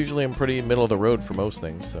 I usually am pretty middle of the road for most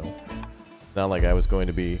things, so not like I was going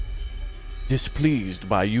to be displeased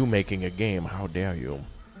by you making a game. How dare you?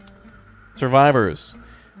 Survivors.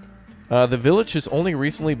 The village has only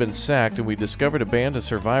recently been sacked, and we discovered a band of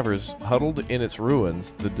survivors huddled in its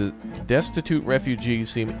ruins. The destitute refugees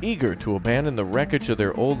seem eager to abandon the wreckage of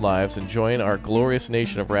their old lives and join our glorious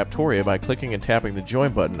nation of Raptoria by clicking and tapping the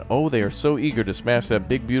join button. Oh, they are so eager to smash that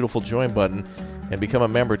big, beautiful join button and become a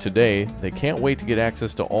member today. They can't wait to get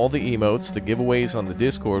access to all the emotes, the giveaways on the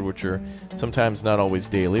Discord, which are sometimes not always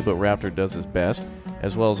daily, but Raptor does his best,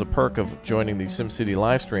 as well as a perk of joining the SimCity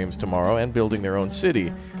live streams tomorrow and building their own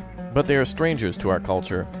city. But they are strangers to our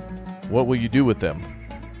culture. What will you do with them?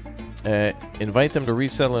 Invite them to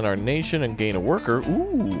resettle in our nation and gain a worker.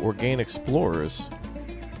 Ooh, or gain explorers.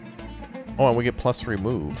 Oh, and we get +3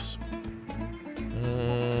 moves.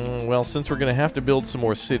 Well, since we're going to have to build some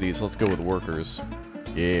more cities, let's go with workers.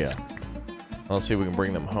 Yeah. Let's see if we can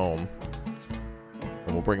bring them home.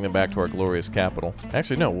 And we'll bring them back to our glorious capital.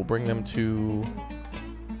 Actually, no, we'll bring them to...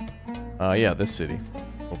 yeah, this city.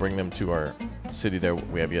 We'll bring them to our city there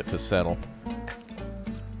we have yet to settle.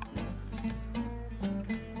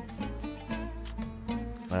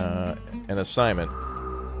 An assignment.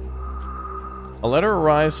 A letter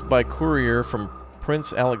arrives by courier from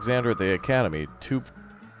Prince Alexander at the Academy to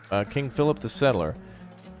King Philip the Settler.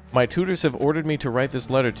 My tutors have ordered me to write this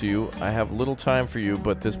letter to you. I have little time for you,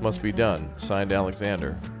 but this must be done. Signed,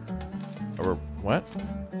 Alexander. Or what?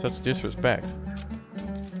 Such disrespect.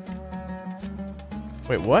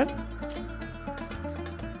 Wait, what?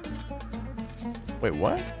 Wait,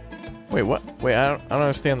 what? Wait, what? Wait, I don't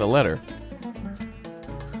understand the letter.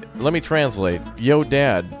 Let me translate. Yo,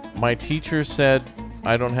 Dad, my teacher said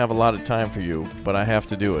I don't have a lot of time for you, but I have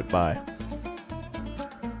to do it. Bye.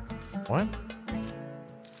 What?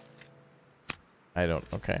 I don't...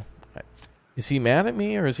 Okay. Is he mad at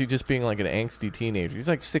me, or is he just being like an angsty teenager? He's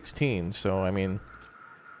like 16, so, I mean...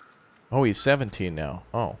 Oh, he's 17 now.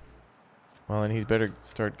 Oh. Well, then he'd better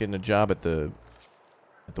start getting a job at the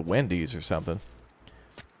Wendy's or something.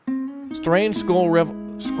 Strange Scroll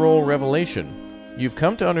Revelation. You've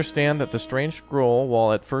come to understand that the strange scroll,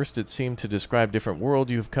 while at first it seemed to describe different world,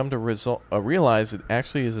 you've come to realize it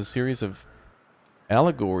actually is a series of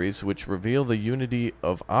allegories which reveal the unity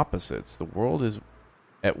of opposites. The world is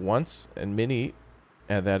at once and many,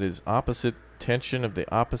 and that is opposite tension of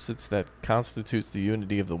the opposites that constitutes the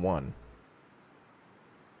unity of the one.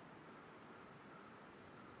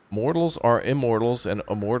 Mortals are immortals, and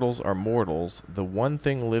immortals are mortals. The one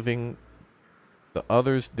thing living, the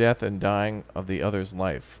other's death and dying of the other's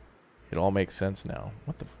life. It all makes sense now.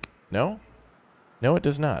 What the No? No, it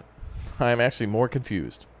does not. I'm actually more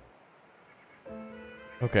confused.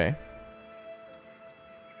 Okay.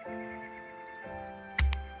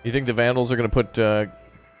 You think the Vandals are going to put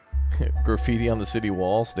graffiti on the city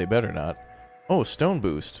walls? They better not. Oh, stone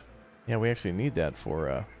boost. Yeah, we actually need that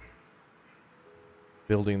for...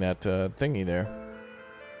 building that thingy there.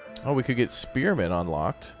 Oh, we could get spearmen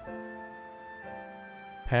unlocked.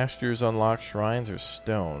 Pastures unlocked, shrines or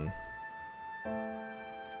stone.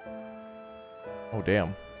 Oh,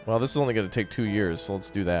 damn. Well, this is only going to take 2 years, so let's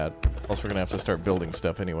do that. Else we're going to have to start building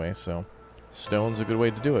stuff anyway, so... Stone's a good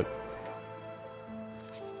way to do it.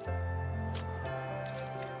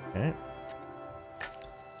 Okay.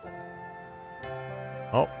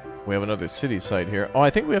 Oh. We have another city site here. Oh, I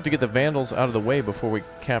think we have to get the Vandals out of the way before we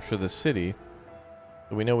capture the city.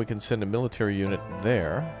 So we know we can send a military unit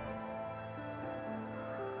there.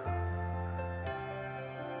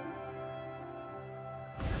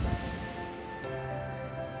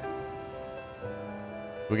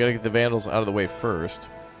 We gotta get the Vandals out of the way first.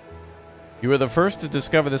 You were the first to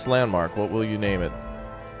discover this landmark. What will you name it?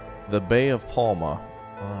 The Bay of Palma.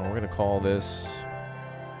 We're gonna call this...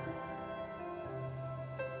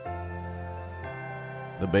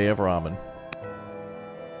 The Bay of Ramen.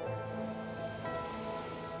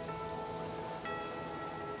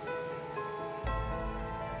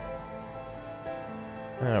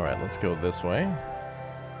 Alright, let's go this way.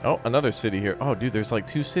 Oh, another city here. Oh, dude, there's like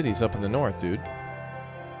 2 cities up in the north, dude.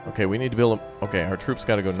 Okay, we need to build a... Okay, our troops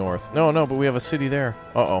gotta go north. No, but we have a city there.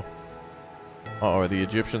 Uh-oh. Uh-oh, are the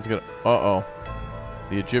Egyptians gonna... Uh-oh.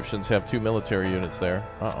 The Egyptians have 2 military units there.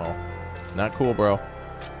 Uh-oh. Not cool, bro.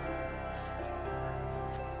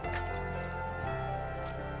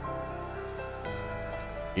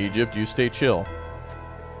 Egypt, you stay chill.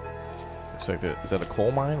 Looks like that... Is that a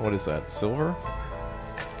coal mine? What is that? Silver?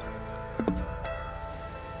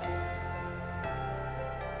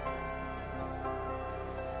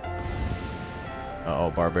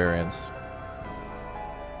 Uh-oh, barbarians.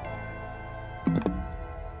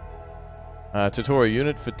 Tutorial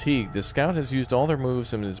unit fatigued. The scout has used all their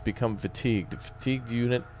moves and has become fatigued. The fatigued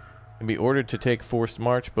unit can be ordered to take forced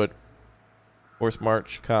march, but forced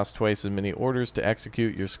march costs twice as many orders to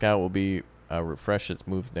execute. Your scout will be refresh its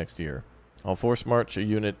moves next year. I'll force march a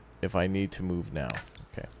unit if I need to move now.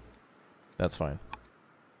 Okay, that's fine.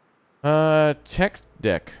 Tech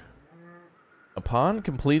deck. Upon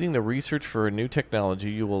completing the research for a new technology,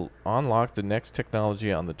 you will unlock the next technology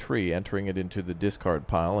on the tree, entering it into the discard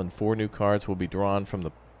pile, and 4 new cards will be drawn from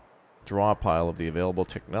the draw pile of the available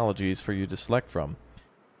technologies for you to select from.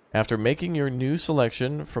 After making your new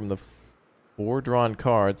selection from the 4 drawn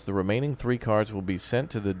cards, the remaining 3 cards will be sent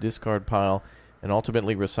to the discard pile and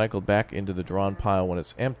ultimately recycled back into the drawn pile when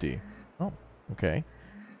it's empty. Oh, okay.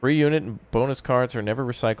 Free unit and bonus cards are never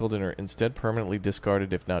recycled and are instead permanently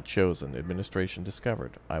discarded if not chosen. Administration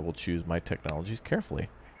discovered. I will choose my technologies carefully.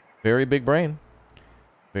 Very big brain.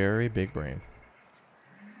 Very big brain.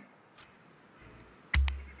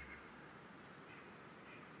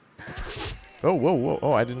 Oh, whoa, whoa.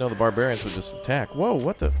 Oh, I didn't know the barbarians would just attack. Whoa,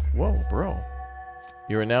 what the? Whoa, bro.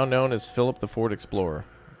 You are now known as Philip the Fort Explorer.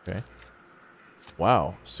 Okay.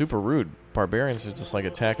 Wow, super rude. Barbarians are just like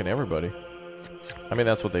attacking everybody. I mean,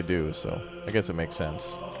 that's what they do, so I guess it makes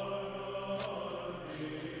sense.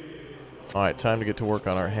 Alright, time to get to work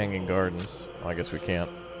on our hanging gardens. Well, I guess we can't.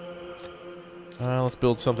 Let's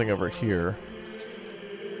build something over here.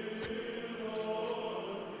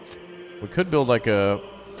 We could build like a...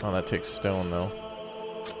 Oh, that takes stone, though.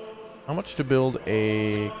 How much to build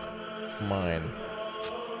a mine?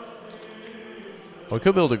 Well, we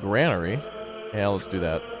could build a granary. Yeah, let's do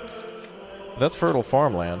that. That's fertile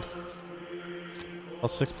farmland.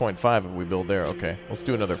 Plus 6.5 if we build there. Okay, let's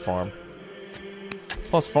do another farm.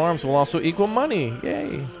 Plus farms will also equal money.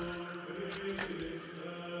 Yay!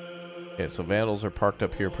 Okay, so vandals are parked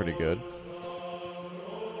up here pretty good.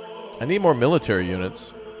 I need more military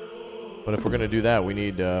units. But if we're going to do that, we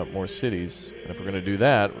need more cities. And if we're going to do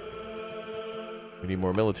that, we need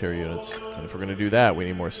more military units. And if we're going to do that, we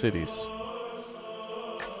need more cities.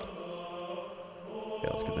 Yeah,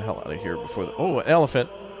 let's get the hell out of here before the... Oh, an elephant!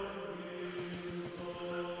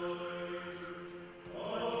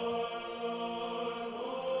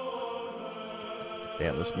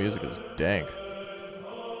 Damn, this music is dank.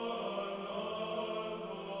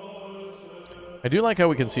 I do like how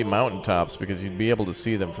we can see mountaintops because you'd be able to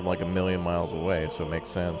see them from like 1,000,000 miles away, so it makes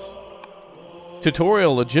sense.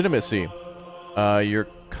 Tutorial legitimacy. Your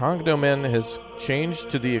cognomen has changed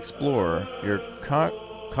to the Explorer. Your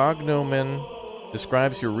cognomen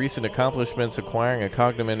describes your recent accomplishments. Acquiring a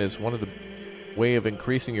cognomen is one of the way of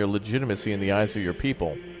increasing your legitimacy in the eyes of your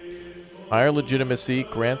people. Higher legitimacy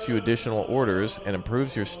grants you additional orders and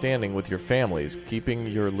improves your standing with your families. Keeping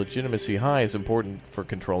your legitimacy high is important for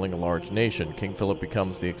controlling a large nation. King Philip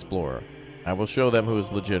becomes the Explorer. I will show them who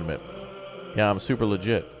is legitimate. Yeah, I'm super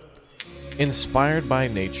legit. Inspired by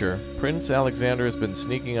nature. Prince Alexander has been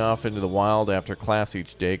sneaking off into the wild after class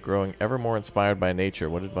each day, growing ever more inspired by nature.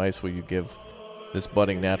 What advice will you give this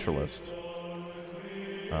budding naturalist?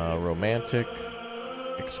 Romantic,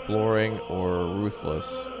 exploring, or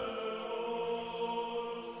ruthless?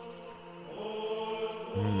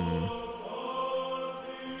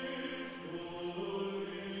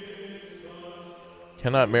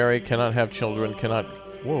 Cannot marry, cannot have children, cannot...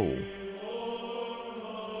 Whoa.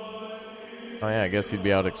 Oh yeah, I guess he'd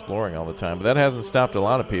be out exploring all the time, but that hasn't stopped a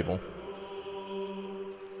lot of people.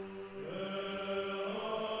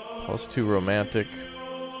 +2 romantic.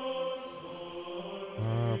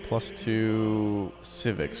 +2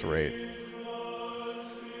 civics rate.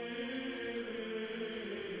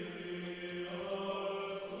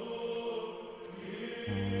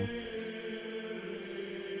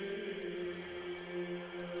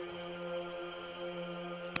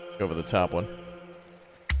 Go for the top one.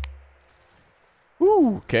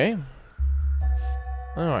 Woo, okay.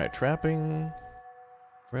 Alright, trapping,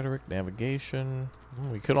 rhetoric, navigation.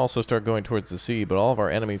 We could also start going towards the sea, but all of our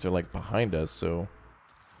enemies are like behind us, so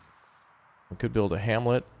we could build a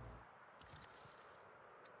hamlet.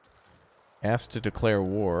 Asked to declare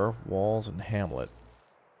war, walls and hamlet.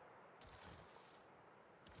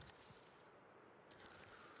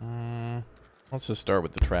 Let's just start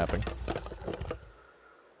with the trapping.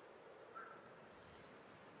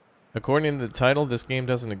 According to the title, this game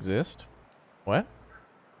doesn't exist. What?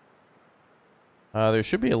 There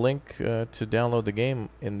should be a link to download the game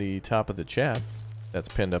in the top of the chat. That's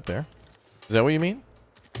pinned up there. Is that what you mean?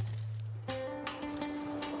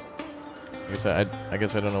 I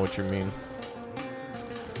guess I don't know what you mean.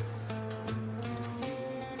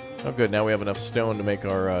 Oh good, now we have enough stone to make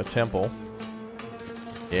our temple.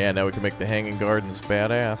 Yeah, now we can make the hanging gardens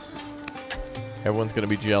badass. Everyone's gonna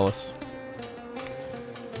be jealous.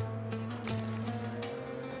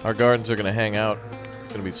 Our gardens are gonna hang out.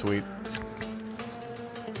 It's gonna be sweet.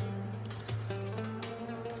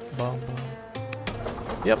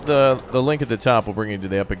 Yep, the link at the top will bring you to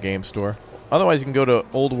the Epic Game Store. Otherwise, you can go to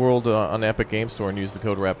Old World on Epic Game Store and use the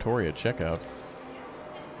code Raptoria at checkout.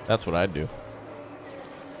 That's what I'd do.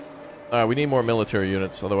 Alright, we need more military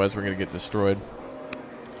units, otherwise we're going to get destroyed.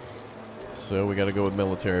 So we got to go with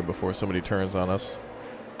military before somebody turns on us.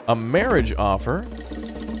 A marriage offer?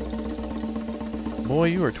 Boy,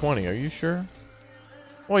 you are 20, are you sure?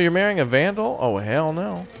 Oh, you're marrying a vandal? Oh, hell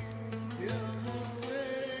no.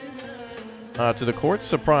 To the court's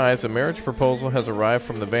surprise, a marriage proposal has arrived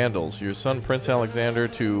from the Vandals. Your son, Prince Alexander,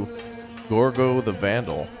 to Gorgo the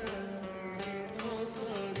Vandal.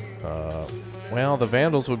 Well, the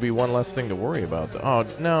Vandals would be one less thing to worry about. Oh,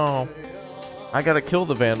 no. I gotta kill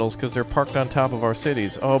the Vandals because they're parked on top of our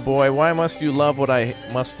cities. Oh, boy, why must you love what I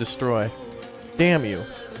must destroy? Damn you.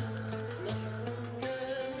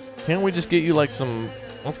 Can't we just get you, like, some...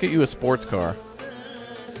 Let's get you a sports car.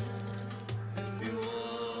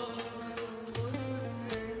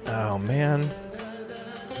 Oh, man.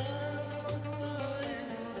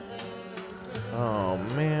 Oh,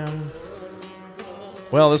 man.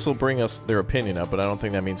 Well, this will bring us their opinion up, but I don't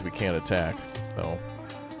think that means we can't attack. So,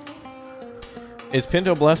 is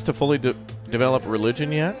Pinto blessed to fully develop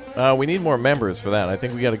religion yet? We need more members for that. I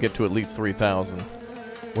think we got to get to at least 3,000.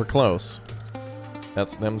 We're close.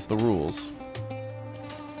 Them's the rules.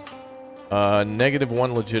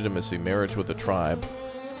 -1 legitimacy, marriage with the tribe.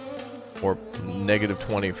 Or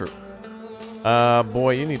 -20 for...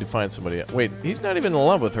 boy, you need to find somebody. Wait, he's not even in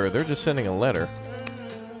love with her. They're just sending a letter.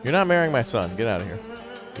 You're not marrying my son. Get out of here.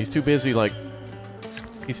 He's too busy, like...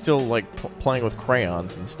 He's still, like, playing with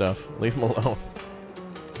crayons and stuff. Leave him alone.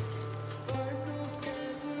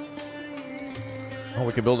 Oh,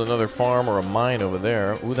 we could build another farm or a mine over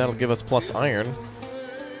there. Ooh, that'll give us plus iron.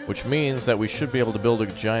 Which means that we should be able to build a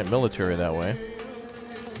giant military that way.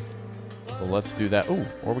 So let's do that. Ooh,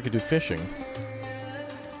 or we could do fishing.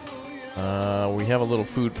 We have a little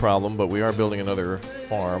food problem, but we are building another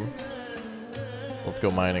farm. Let's go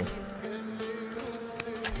mining.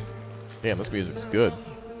 Damn, this music's good.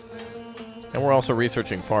 And we're also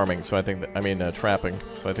researching farming, so I think that, trapping.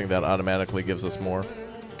 So I think that automatically gives us more.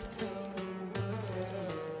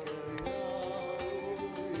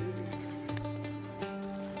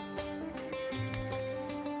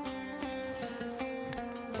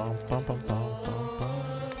 Bum, bum, bum, bum, bum, bum.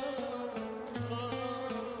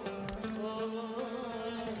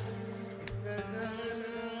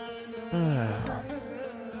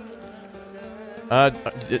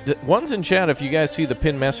 One's in chat if you guys see the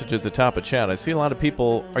pinned message at the top of chat. I see a lot of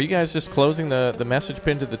people... Are you guys just closing the message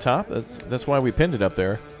pinned at the top? That's why we pinned it up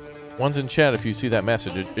there. One's in chat if you see that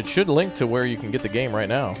message. It should link to where you can get the game right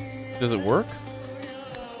now. Does it work?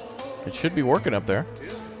 It should be working up there.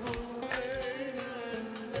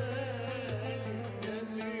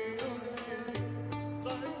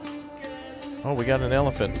 Oh, we got an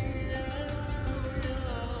elephant.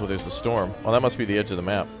 Oh, there's a storm. Oh, that must be the edge of the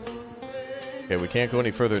map. Okay, we can't go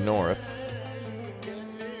any further north.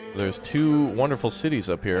 There's 2 wonderful cities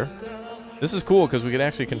up here. This is cool because we can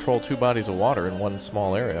actually control 2 bodies of water in one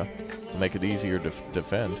small area to make it easier to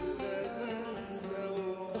defend.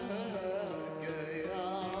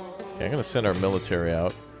 Okay, I'm going to send our military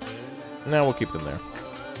out. No, we'll keep them there.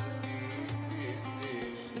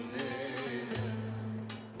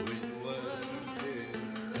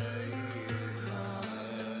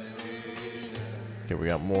 Okay, we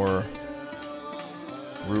got more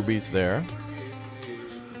rubies there.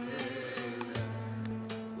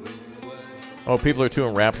 Oh, people are too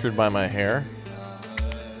enraptured by my hair.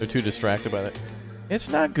 They're too distracted by that. It's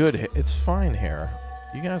not good. It's fine hair.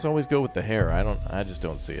 You guys always go with the hair. I just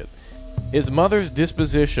don't see it. His mother's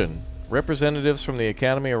disposition. Representatives from the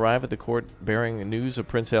Academy arrive at the court bearing news of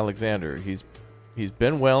Prince Alexander. He's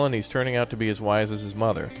been well and he's turning out to be as wise as his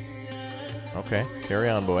mother. Okay, carry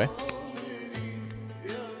on, boy.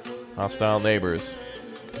 Hostile neighbors.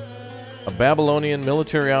 A Babylonian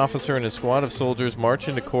military officer and a squad of soldiers march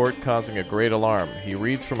into court, causing a great alarm. He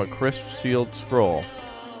reads from a crisp sealed scroll.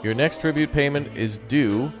 Your next tribute payment is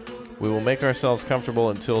due. We will make ourselves comfortable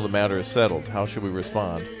until the matter is settled. How should we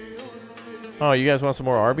respond? Oh, you guys want some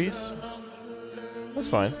more Arby's? That's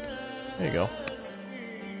fine. There you go.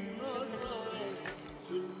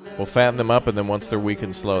 We'll fatten them up, and then once they're weak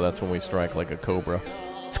and slow, that's when we strike like a cobra.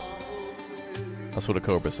 That's what a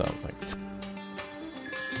cobra sounds like.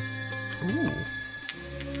 Ooh.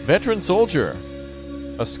 Veteran soldier.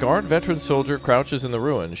 A scarred veteran soldier crouches in the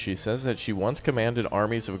ruins. She says that she once commanded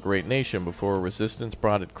armies of a great nation before resistance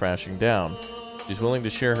brought it crashing down. She's willing to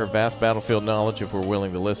share her vast battlefield knowledge if we're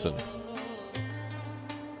willing to listen.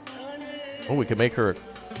 Oh, we can make her...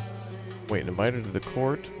 Wait, invite her to the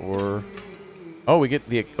court, or... Oh, we get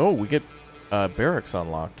the... Oh, we get barracks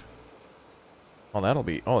unlocked. Oh, that'll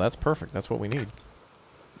be... Oh, that's perfect. That's what we need.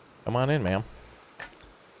 Come on in, ma'am.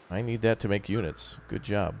 I need that to make units. Good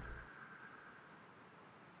job.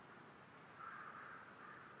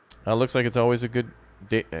 Looks like it's always a good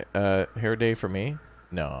day, hair day for me.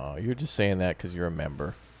 No, you're just saying that because you're a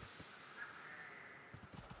member.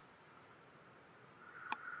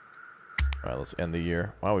 Alright, let's end the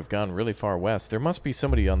year. Wow, we've gone really far west. There must be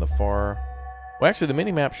somebody on the far... Well, actually, the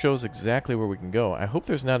mini-map shows exactly where we can go. I hope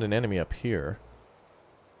there's not an enemy up here.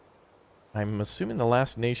 I'm assuming the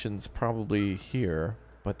last nation's probably here,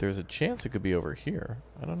 but there's a chance it could be over here.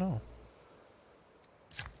 I don't know.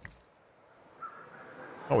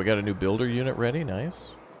 Oh, we got a new builder unit ready. Nice.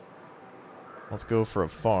 Let's go for a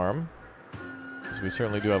farm, because we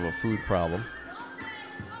certainly do have a food problem.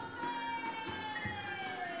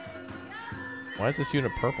 Why is this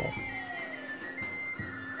unit purple?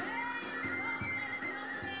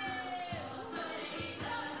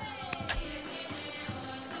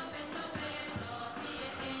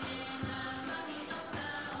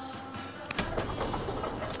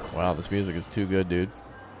 Wow, this music is too good, dude.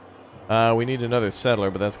 We need another settler,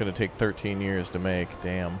 but that's going to take 13 years to make.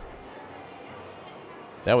 Damn.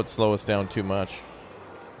 That would slow us down too much.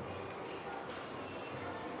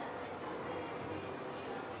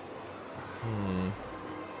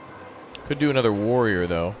 Could do another warrior,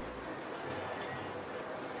 though.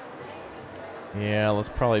 Yeah, let's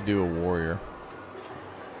probably do a warrior.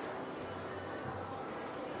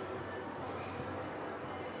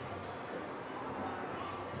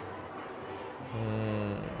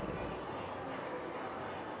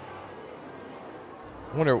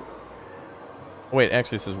 I wonder... Wait,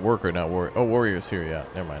 actually it says worker, not warrior. Oh, warrior's here, yeah.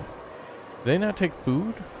 Never mind. Do they not take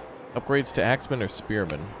food? Upgrades to axeman or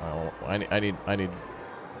spearman? Oh, I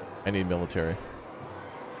need military.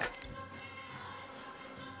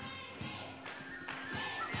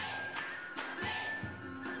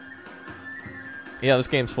 Yeah, this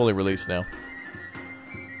game's fully released now.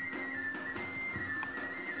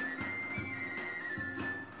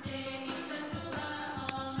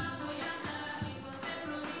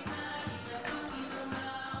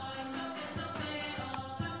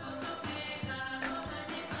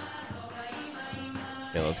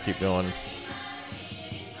 Yeah, let's keep going.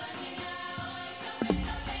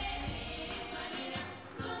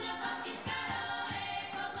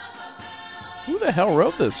 Who the hell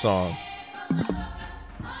wrote this song?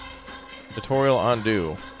 Tutorial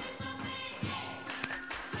undo.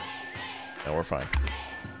 No, we're fine.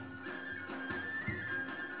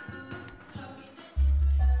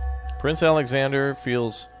 Prince Alexander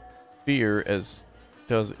feels fear as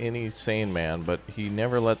does any sane man, but he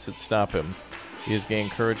never lets it stop him. He has gained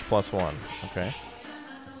courage +1. Okay.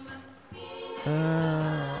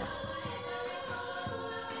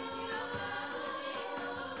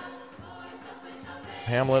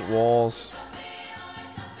 Hamlet walls.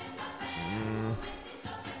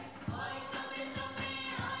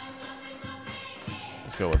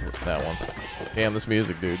 Let's go with that one. Damn, this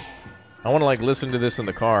music, dude. I want to like listen to this in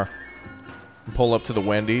the car. And pull up to the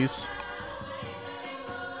Wendy's.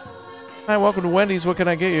 Hi, welcome to Wendy's. What can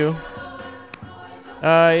I get you?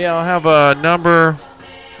 Yeah, I'll have a number.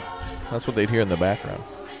 That's what they'd hear in the background.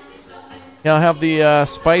 Yeah, I'll have the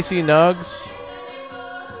spicy nugs.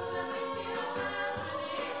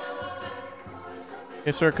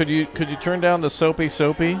 Hey, sir, could you turn down the soapy?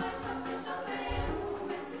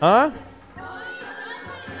 Huh?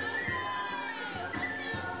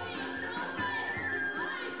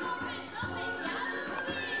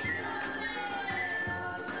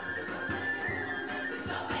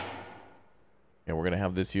 Yeah, we're going to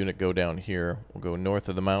have this unit go down here. We'll go north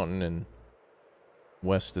of the mountain and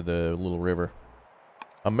west of the little river.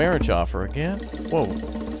 A marriage offer again? Whoa.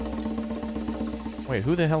 Wait,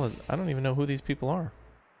 who the hell is... I don't even know who these people are.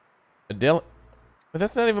 But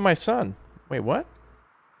that's not even my son. Wait, what?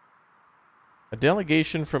 A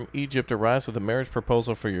delegation from Egypt arrives with a marriage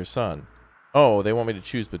proposal for your son. Oh, they want me to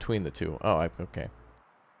choose between the two. Oh, okay.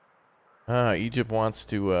 Egypt wants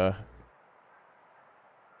to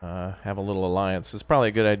have a little alliance. It's probably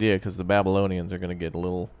a good idea because the Babylonians are going to get a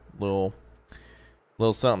little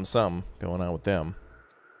something going on with them.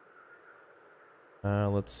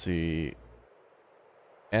 Let's see.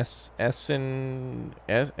 Essenchibus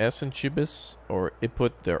or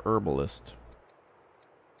Iput the herbalist.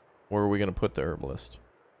 Where are we going to put the herbalist?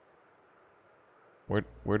 Where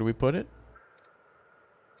do we put it?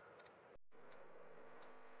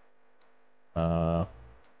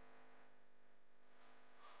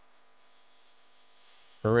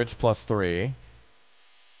 Courage +3.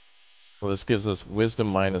 Well, this gives us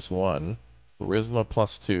wisdom -1. Charisma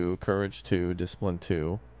 +2. Courage 2. Discipline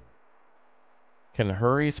 2. Can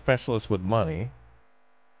hurry specialist with money.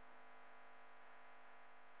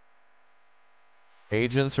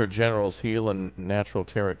 Agents or generals heal in natural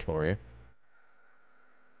territory.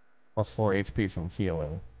 +4 HP from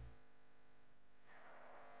healing.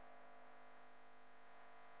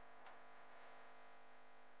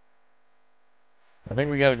 I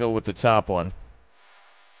think we gotta go with the top one.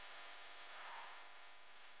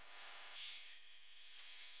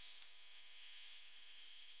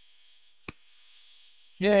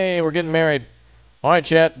 Yay, we're getting married. Alright,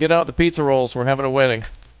 chat, get out the pizza rolls. We're having a wedding.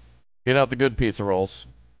 Get out the good pizza rolls.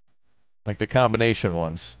 Like the combination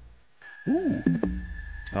ones. Ooh.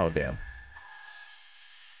 Oh, damn.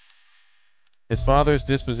 His father's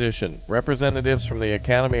disposition. Representatives from the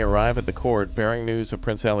academy arrive at the court bearing news of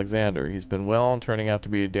Prince Alexander. He's been well and turning out to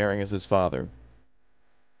be as daring as his father.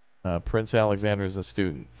 Prince Alexander is a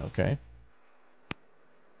student. Okay.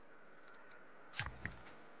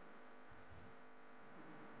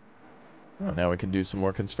 Oh, now we can do some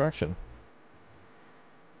more construction.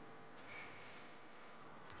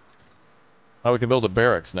 Oh, we can build a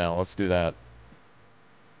barracks now. Let's do that.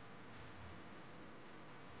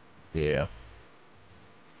 Yeah.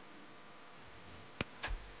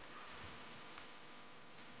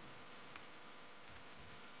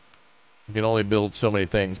 You can only build so many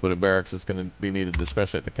things, but a barracks is going to be needed,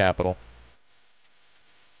 especially at the capital.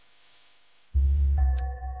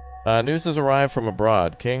 News has arrived from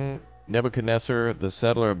abroad. King Nebuchadnezzar, the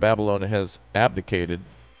settler of Babylon, has abdicated.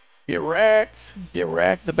 Get wrecked! Get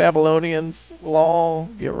wrecked, the Babylonians! Lol,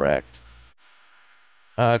 get wrecked.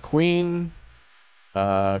 Queen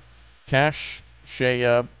Kashshaya,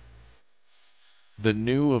 the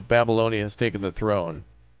new of Babylonia, has taken the throne.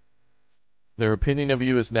 Their opinion of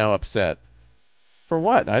you is now upset. For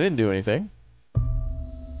what? I didn't do anything.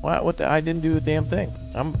 What the? I didn't do a damn thing.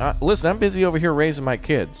 Listen, I'm busy over here raising my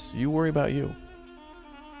kids. You worry about you.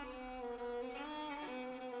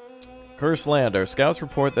 Cursed land. Our scouts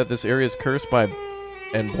report that this area is cursed by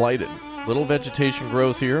and blighted. Little vegetation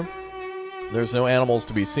grows here. There's no animals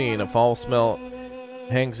to be seen. A foul smell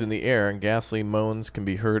hangs in the air, and ghastly moans can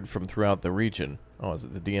be heard from throughout the region. Oh, is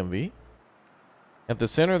it the DMV? At the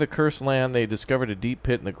center of the cursed land, they discovered a deep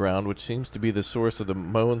pit in the ground, which seems to be the source of the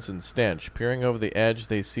moans and stench. Peering over the edge,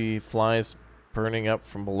 they see flies burning up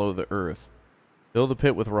from below the earth. Fill the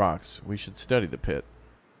pit with rocks. We should study the pit.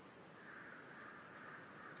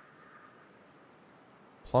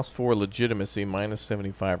 +4 legitimacy,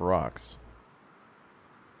 -75 rocks.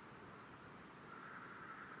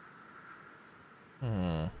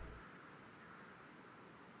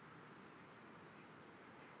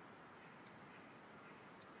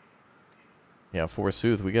 Yeah,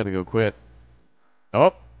 forsooth, we gotta go quit.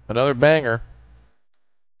 Oh, another banger.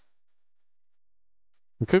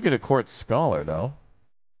 We could get a court scholar, though.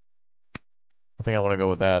 I think I want to go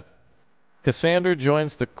with that. Cassander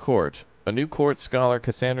joins the court. A new court scholar,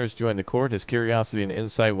 Cassander has joined the court. His curiosity and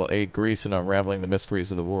insight will aid Greece in unraveling the mysteries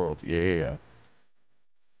of the world. Yeah.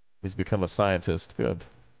 He's become a scientist. Good.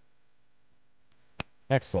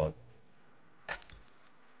 Excellent.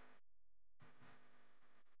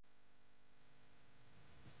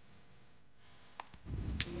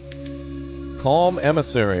 Calm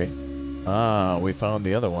emissary. Ah, we found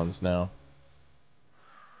the other ones now.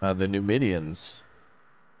 The Numidians.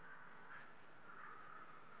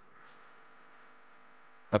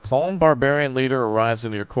 A calm barbarian leader arrives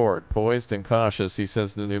in your court. Poised and cautious, he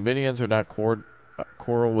says the Numidians are not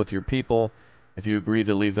quarrel with your people if you agree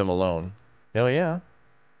to leave them alone. Hell yeah.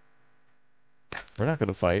 We're not going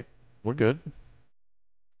to fight. We're good.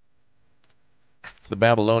 the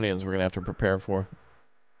Babylonians we're going to have to prepare for.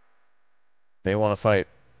 They want to fight.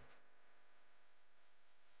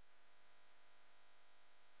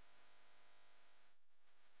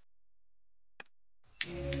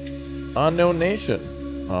 Unknown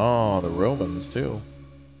nation. Oh, the Romans, too.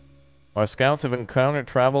 Our scouts have encountered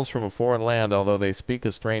travelers from a foreign land, although they speak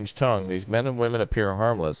a strange tongue. These men and women appear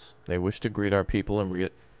harmless. They wish to greet our people and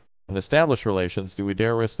establish relations. Do we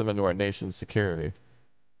dare risk them into our nation's security?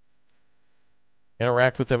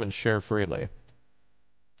 Interact with them and share freely.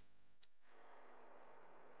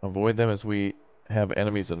 Avoid them as we have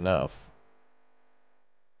enemies enough.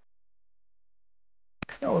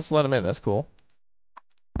 Oh, let's let them in. That's cool.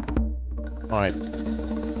 Alright.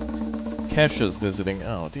 Kesha's visiting.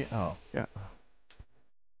 Oh, yeah.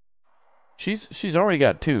 She's already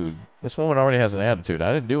got 2. This woman already has an attitude.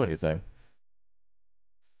 I didn't do anything.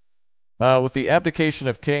 With the abdication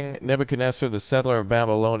of King Nebuchadnezzar, the settler of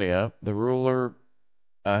Babylonia, the ruler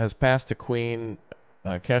has passed to Queen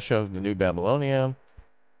Kesha of the New Babylonia.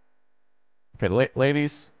 Okay,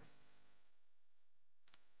 ladies.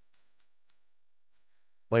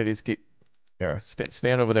 Ladies, keep... There,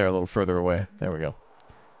 stand over there a little further away. There we go.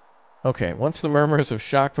 Okay, once the murmurs of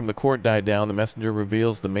shock from the court died down, the messenger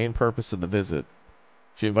reveals the main purpose of the visit.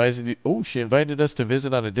 She invited us to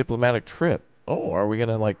visit on a diplomatic trip. Oh, are we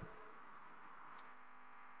gonna, like...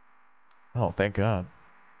 Oh, thank God.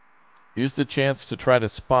 Use the chance to try to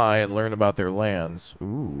spy and learn about their lands.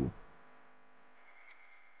 Ooh.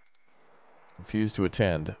 Refuse to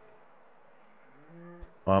attend.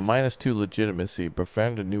 -2 legitimacy.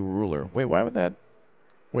 Befriend a new ruler. Wait, why would that...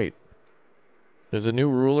 Wait. There's a new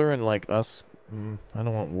ruler and, like, us... I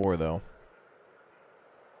don't want war, though.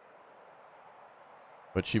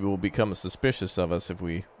 But she will become suspicious of us if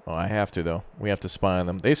we... Oh, I have to, though. We have to spy on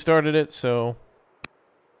them. They started it, so...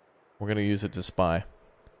 We're going to use it to spy.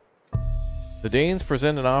 The Danes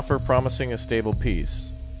present an offer promising a stable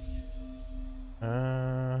peace.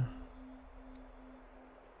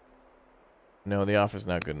 No, the offer's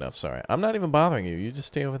not good enough, sorry. I'm not even bothering you. You just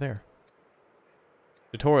stay over there.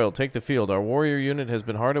 Tutorial, take the field. Our warrior unit has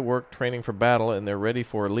been hard at work training for battle, and they're ready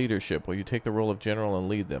for leadership. Will you take the role of general and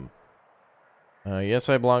lead them? Yes,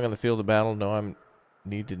 I belong on the field of battle. No, I'm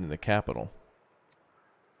needed in the capital.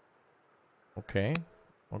 Okay.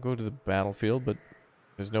 I'll go to the battlefield, but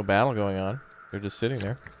there's no battle going on. They're just sitting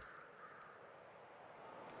there.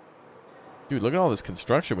 Dude, look at all this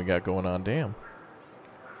construction we got going on. Damn.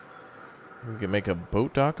 We can make a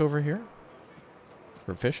boat dock over here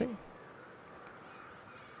for fishing.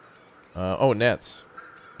 Oh, nets.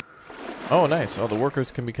 Oh, nice. Oh, the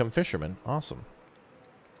workers can become fishermen. Awesome.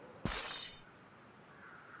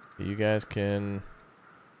 You guys can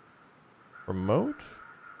promote.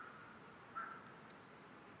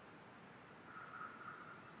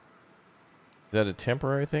 Is that a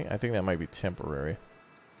temporary thing? I think that might be temporary.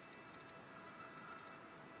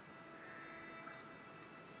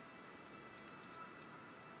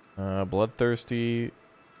 Bloodthirsty.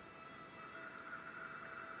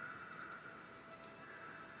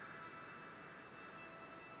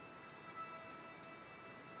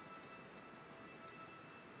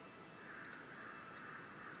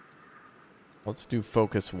 Let's do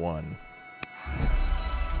focus 1.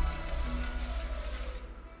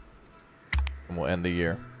 And we'll end the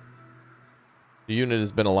year. The unit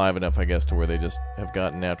has been alive enough, I guess, to where they just have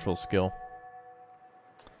gotten natural skill.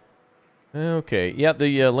 Okay, yeah,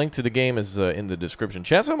 the link to the game is in the description.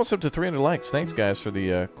 Chat's almost up to 300 likes. Thanks, guys, for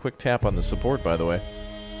the quick tap on the support, by the way.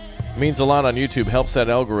 It means a lot on YouTube. Helps that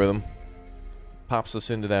algorithm. Pops us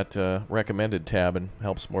into that recommended tab and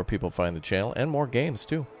helps more people find the channel. And more games,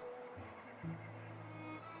 too.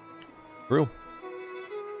 True.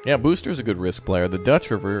 Yeah, Booster's a good Risk player. The Dutch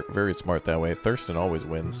are very smart that way. Thurston always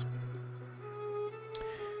wins.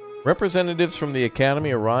 Representatives from the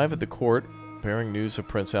Academy arrive at the court bearing news of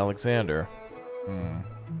Prince Alexander.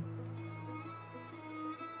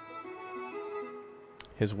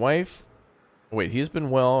 His wife... Wait, he's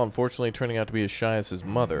been well, unfortunately turning out to be as shy as his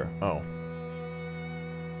mother. Oh.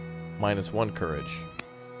 -1 courage.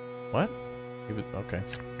 What? He was... Okay.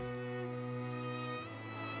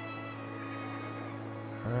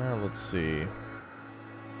 Let's see.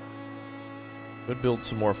 Could build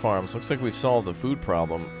some more farms. Looks like we've solved the food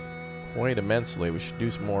problem quite immensely. We should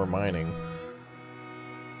do some more mining.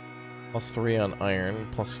 +3 on iron,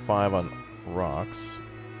 +5 on rocks.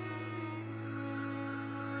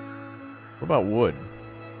 What about wood?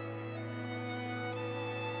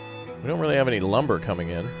 We don't really have any lumber coming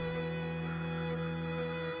in.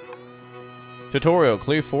 Tutorial,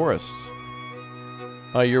 clear forests.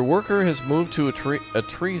 Your worker has moved to a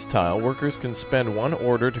trees tile. Workers can spend 1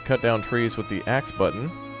 order to cut down trees with the axe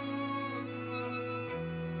button.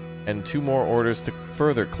 And 2 more orders to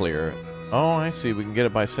further clear. Oh, I see. We can get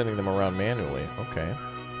it by sending them around manually. Okay.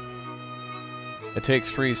 It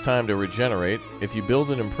takes trees time to regenerate. If you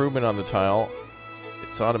build an improvement on the tile,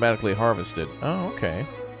 it's automatically harvested. Oh, okay.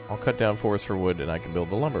 I'll cut down forests for wood and I can build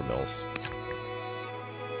the lumber mills.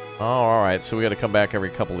 Oh, alright. So we gotta come back every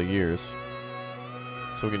couple of years.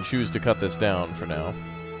 So we can choose to cut this down for now.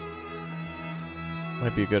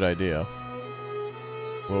 Might be a good idea.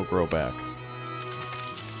 We'll grow back.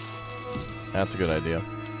 That's a good idea.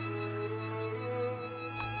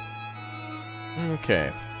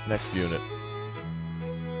 Okay, next unit.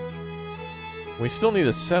 We still need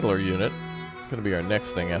a settler unit. It's going to be our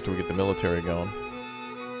next thing after we get the military going.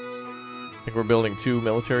 I think we're building 2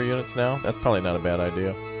 military units now. That's probably not a bad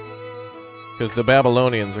idea. Because the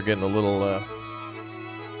Babylonians are getting a little,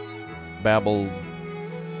 Babylonians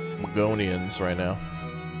right now.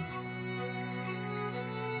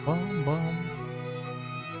 Bum, bum.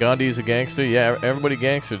 Gandhi's a gangster? Yeah, everybody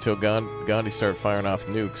gangster till Gandhi started firing off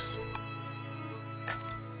nukes.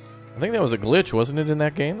 I think that was a glitch, wasn't it, in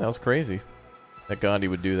that game? That was crazy. That Gandhi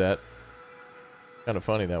would do that. Kind of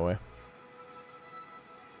funny that way.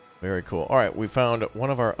 Very cool. Alright, we found one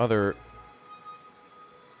of our other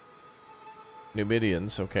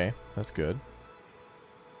Numidians. Okay, that's good.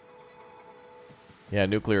 Yeah,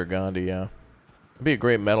 Nuclear Gandhi, yeah. It'd be a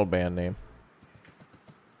great metal band name.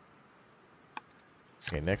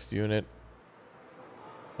 Okay, next unit.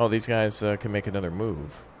 Oh, these guys can make another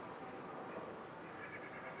move.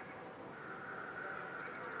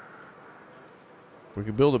 We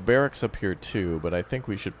could build a barracks up here too, but I think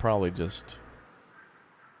we should probably just...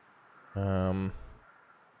 Oh,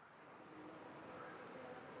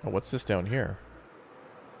 what's this down here?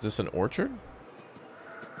 Is this an orchard?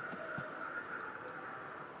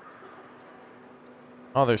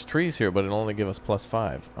 Oh, there's trees here, but it'll only give us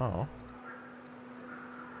 +5. Oh.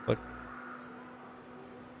 Look.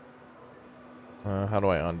 How do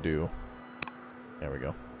I undo? There we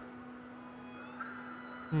go.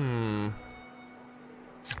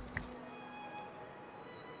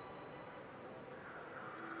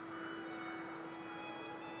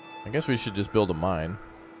 I guess we should just build a mine.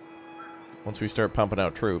 Once we start pumping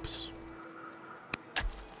out troops.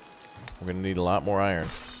 We're gonna need a lot more iron.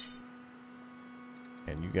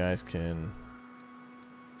 And you guys can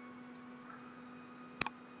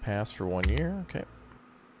pass for 1 year. Okay.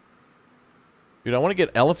 Dude, I want to get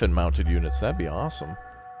elephant mounted units. That'd be awesome.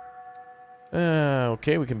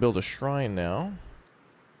 Okay, we can build a shrine now.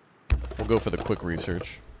 We'll go for the quick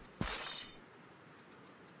research.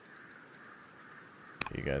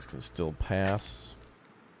 You guys can still pass.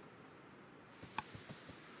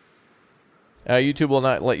 YouTube will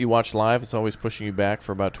not let you watch live. It's always pushing you back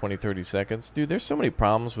for about 20-30 seconds. Dude, there's so many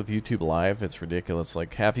problems with YouTube Live. It's ridiculous.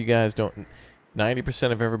 Like, half you guys don't...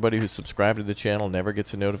 90% of everybody who's subscribed to the channel never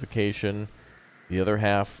gets a notification. The other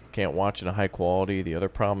half can't watch in a high quality. The other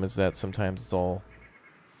problem is that sometimes it's all,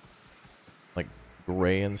 like,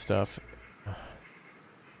 gray and stuff.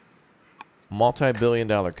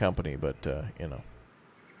 Multi-billion-dollar company, but, you know.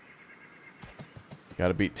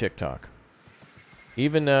 Gotta beat TikTok.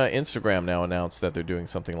 Even Instagram now announced that they're doing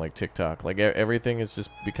something like TikTok. Like, everything has just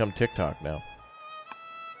become TikTok now.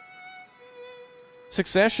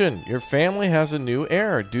 Succession. Your family has a new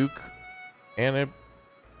heir, Duke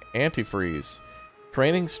Antifreeze.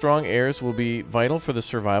 Training strong heirs will be vital for the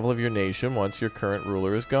survival of your nation once your current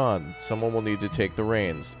ruler is gone. Someone will need to take the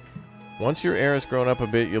reins. Once your heir has grown up a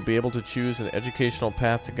bit, you'll be able to choose an educational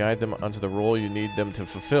path to guide them onto the role you need them to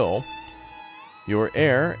fulfill. Your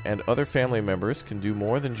heir and other family members can do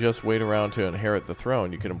more than just wait around to inherit the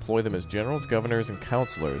throne. You can employ them as generals, governors, and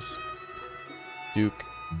counselors. Duke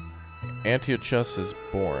Antiochus is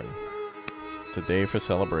born. It's a day for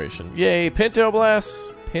celebration. Yay! Pinto bless!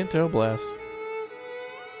 Pinto bless.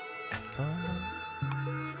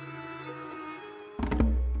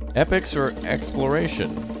 Epics or exploration?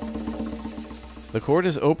 The court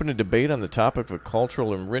is open to debate on the topic of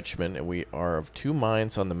cultural enrichment, and we are of 2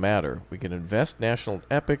 minds on the matter. We can invest national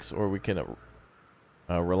epics, or we can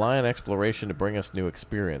rely on exploration to bring us new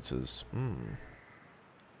experiences.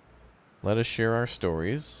 Let us share our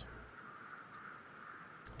stories.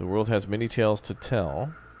 The world has many tales to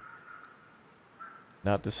tell.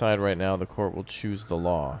 Not decide right now. The court will choose the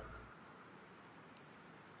law.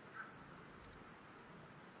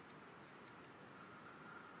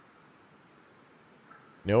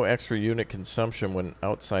 No extra unit consumption when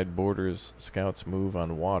outside borders scouts move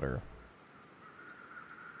on water.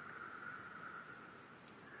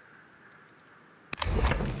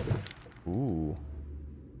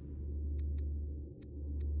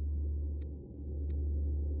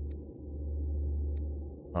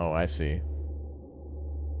 Oh, I see.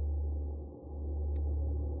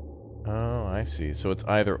 Oh, I see. So it's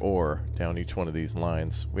either or down each one of these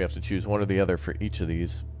lines. We have to choose one or the other for each of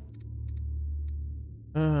these.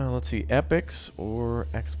 Let's see. Epics or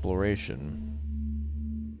exploration?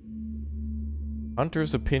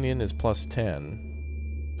 Hunter's opinion is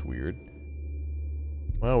 +10. It's weird.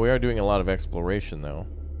 Well, we are doing a lot of exploration, though.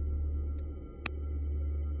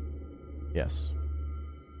 Yes.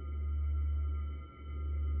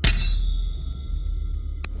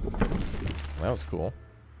 That was cool.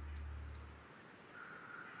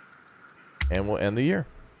 And we'll end the year.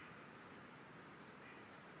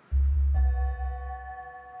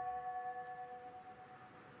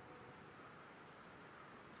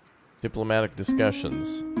 Diplomatic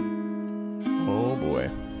discussions. Oh boy.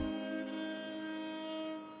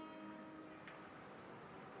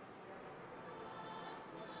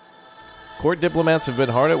 Court diplomats have been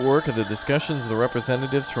hard at work at the discussions of the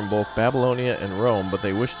representatives from both Babylonia and Rome, but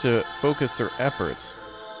they wish to focus their efforts.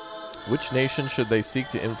 Which nation should they seek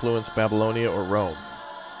to influence, Babylonia or Rome?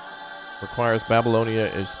 Requires Babylonia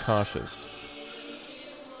is cautious.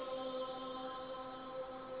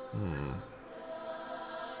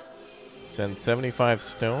 Send 75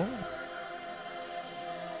 stone?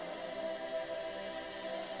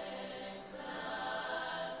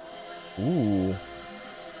 Ooh.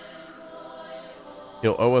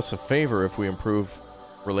 He'll owe us a favor if we improve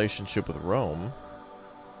relationship with Rome.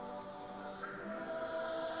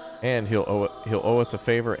 And he'll owe us a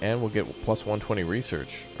favor, and we'll get +120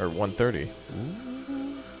 research, or 130.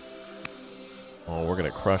 Ooh. Oh, we're gonna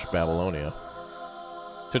crush Babylonia.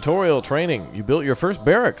 Tutorial training. You built your first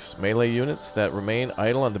barracks. Melee units that remain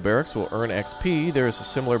idle on the barracks will earn XP. There is a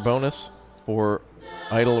similar bonus for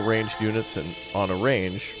idle ranged units and on a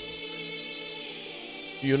range.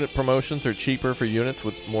 Unit promotions are cheaper for units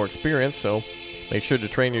with more experience, so make sure to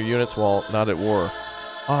train your units while not at war.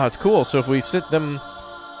 Ah, it's cool. So if we sit them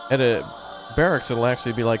at a barracks, it'll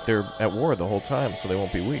actually be like they're at war the whole time, so they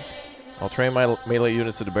won't be weak. I'll train my melee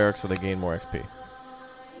units at the barracks so they gain more XP.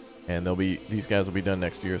 And these guys will be done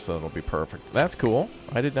next year, so it'll be perfect. That's cool.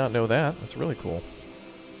 I did not know that. That's really cool.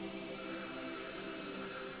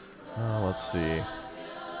 Let's see.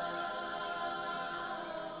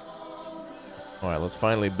 Alright, let's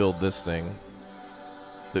finally build this thing.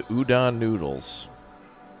 The udon noodles.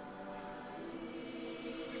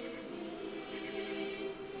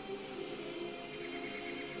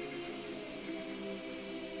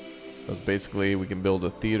 So basically, we can build a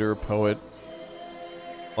theater, poet,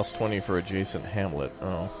 +20 for adjacent hamlet.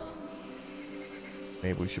 Oh.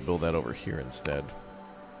 Maybe we should build that over here instead.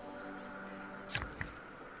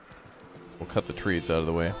 We'll cut the trees out of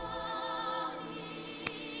the way.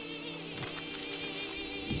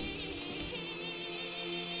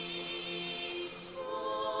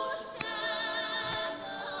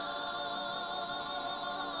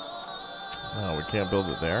 Oh, we can't build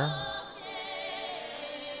it there?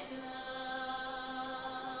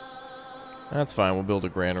 That's fine, we'll build a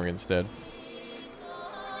granary instead.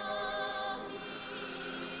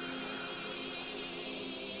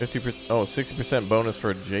 Oh, 60% bonus for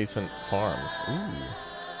adjacent farms. Ooh.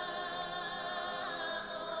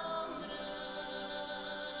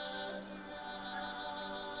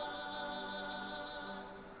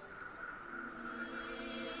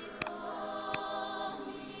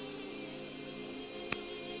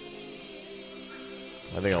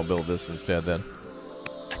 I think I'll build this instead then.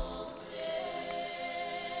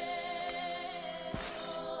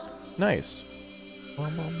 Nice. I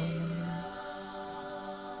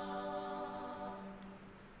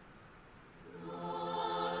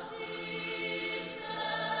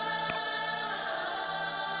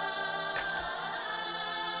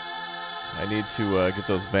need to get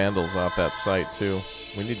those vandals off that site too.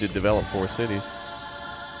 We need to develop 4 cities.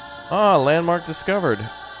 Ah, landmark discovered.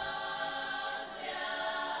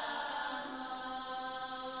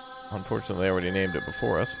 Unfortunately, I already named it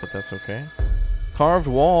before us, but that's okay. Carved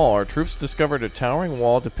wall. Our troops discovered a towering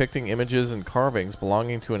wall depicting images and carvings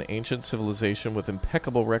belonging to an ancient civilization with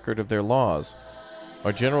impeccable record of their laws.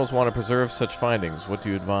 Our generals want to preserve such findings. What do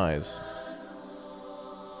you advise?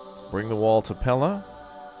 Bring the wall to Pella.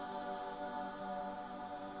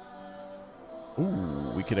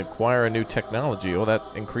 Ooh, we can acquire a new technology. Oh, that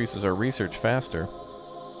increases our research faster.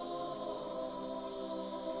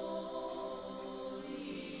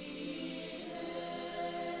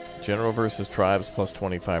 General versus tribes plus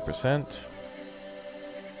 25%.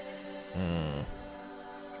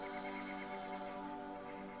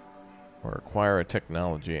 Or acquire a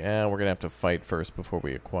technology. We're going to have to fight first before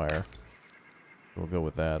we acquire. We'll go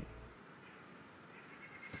with that.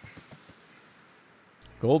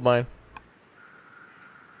 Gold mine.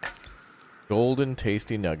 Golden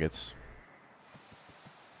tasty nuggets.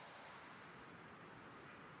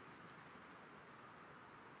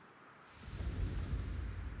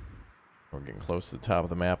 We're getting close to the top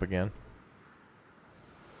of the map again.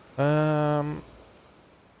 We're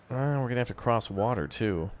gonna have to cross water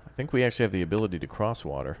too. I think we actually have the ability to cross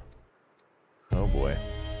water. Oh boy.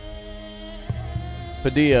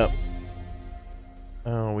 Padilla.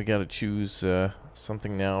 Oh, we gotta choose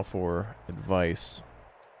something now for advice.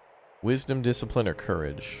 Wisdom, discipline, or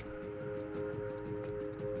courage?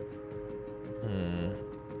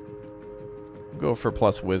 Go for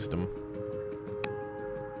plus wisdom.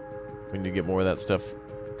 We need to get more of that stuff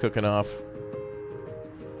cooking off.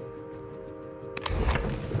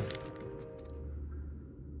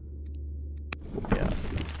 Yeah.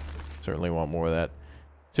 Certainly want more of that.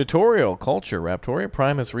 Tutorial culture. Raptoria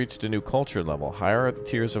Prime has reached a new culture level. Higher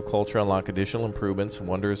tiers of culture unlock additional improvements and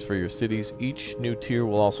wonders for your cities. Each new tier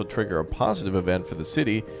will also trigger a positive event for the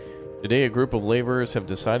city. Today, a group of laborers have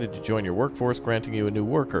decided to join your workforce, granting you a new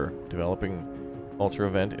worker. Developing culture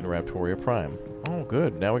event in Raptoria Prime. Oh,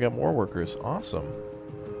 good. Now we got more workers. Awesome.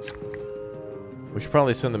 We should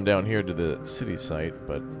probably send them down here to the city site,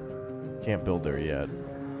 but can't build there yet.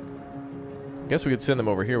 I guess we could send them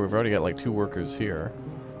over here. We've already got like 2 workers here.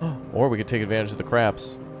 Or we could take advantage of the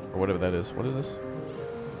craps. Or whatever that is. What is this?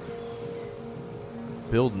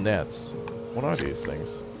 Build nets. What are these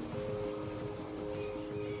things?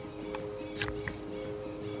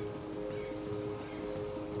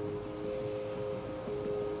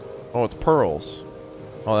 Oh, it's pearls.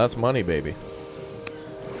 Oh, that's money, baby.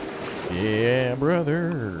 Yeah,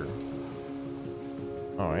 brother.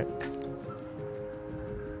 Alright.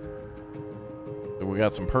 So we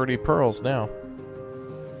got some pretty pearls now.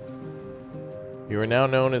 You are now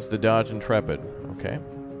known as the Dodge Intrepid. Okay.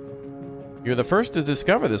 You're the first to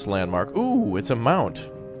discover this landmark. Ooh, it's a mount.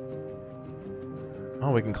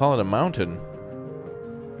 Oh, we can call it a mountain.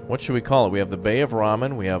 What should we call it? We have the Bay of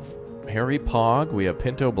Ramen. We have Harry Pog. We have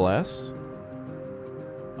Pinto Bless.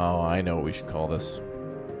 Oh, I know what we should call this.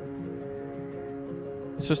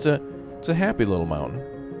 It's just it's a happy little mountain.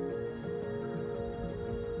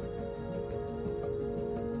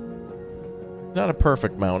 Not a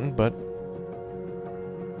perfect mountain, but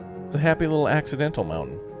it's a happy little accidental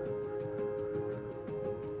mountain.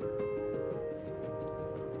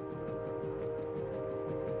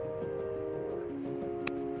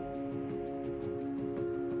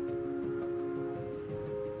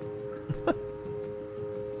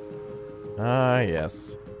 Ah,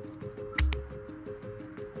 yes.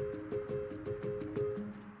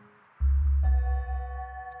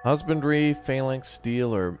 Husbandry, phalanx,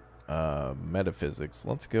 steel, or metaphysics.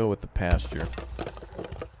 Let's go with the pasture.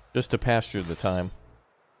 Just to pasture the time.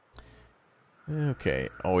 Okay.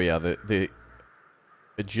 Oh yeah, the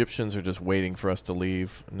Egyptians are just waiting for us to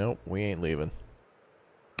leave. Nope, we ain't leaving.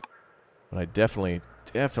 But I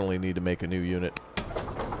definitely need to make a new unit.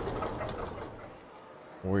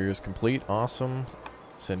 Warriors complete. Awesome.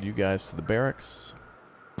 Send you guys to the barracks.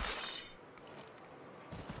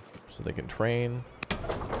 So they can train.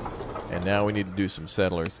 And now we need to do some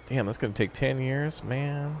settlers. Damn, that's going to take 10 years,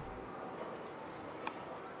 man.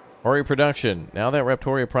 Hurry production. Now that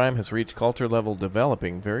Raptoria Prime has reached culture level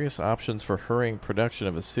developing, various options for hurrying production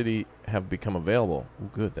of a city have become available.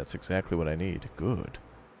 Ooh, good. That's exactly what I need. Good.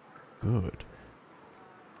 Good.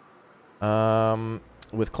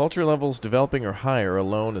 With culture levels developing or higher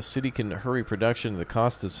alone, a city can hurry production at the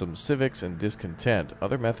cost of some civics and discontent.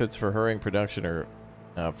 Other methods for hurrying production are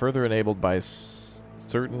further enabled by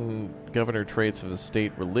certain governor traits of the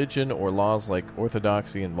state religion or laws like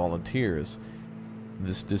orthodoxy and volunteers.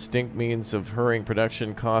 This distinct means of hurrying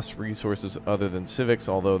production costs resources other than civics,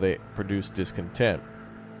 although they produce discontent.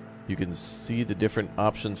 You can see the different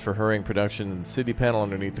options for hurrying production in the city panel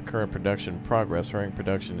underneath the current production progress. Hurrying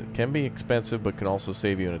production can be expensive, but can also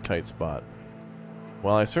save you in a tight spot.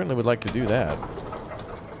 Well, I certainly would like to do that.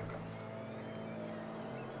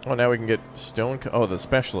 Oh, now we can get stone... Oh, the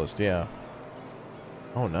specialist, yeah.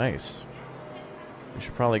 Oh, nice. We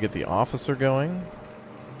should probably get the officer going.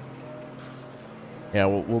 Yeah,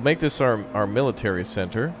 we'll make this our military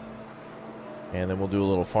center. And then we'll do a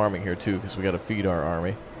little farming here, too, because we got to feed our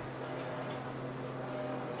army.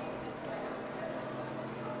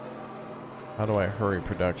 How do I hurry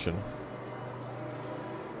production?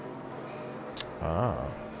 Ah.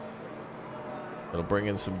 It'll bring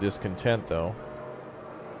in some discontent, though.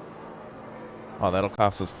 Oh, that'll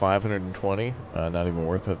cost us 520. Not even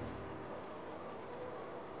worth it.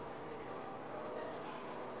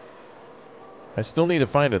 I still need to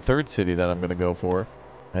find a third city that I'm going to go for.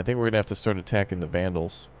 I think we're going to have to start attacking the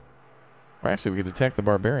Vandals. Or actually, we could attack the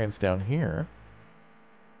Barbarians down here.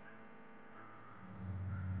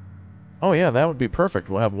 Oh yeah, that would be perfect.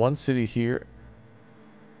 We'll have one city here.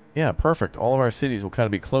 Yeah, perfect. All of our cities will kind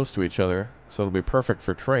of be close to each other, so it'll be perfect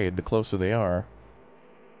for trade the closer they are.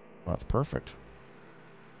 Well, that's perfect.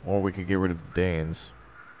 Or we could get rid of the Danes.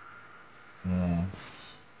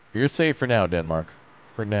 You're safe for now, Denmark.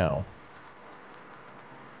 For now.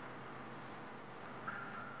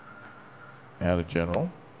 Add a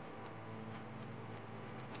general.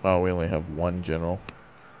 Oh, we only have one general.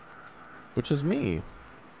 Which is me.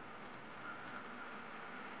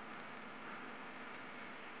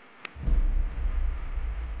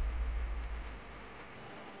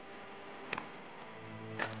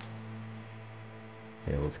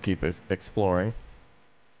 Okay, let's keep exploring.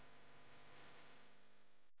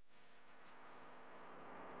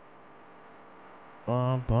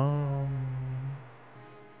 Bum, bum.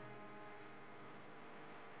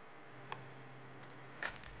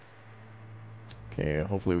 Okay,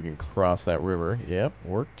 hopefully we can cross that river. Yep,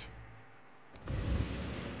 worked.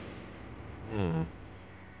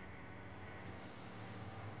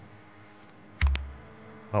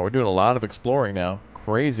 Oh, we're doing a lot of exploring now.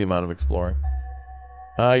 Crazy amount of exploring.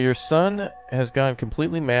 Your son has gone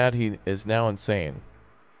completely mad. He is now insane.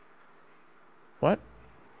 What?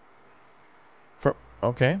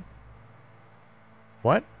 Okay.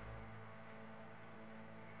 What?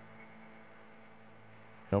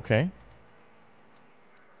 Okay.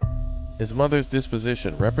 His mother's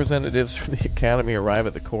disposition. Representatives from the academy arrive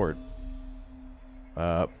at the court.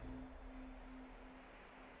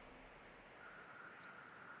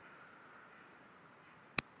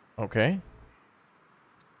 Okay.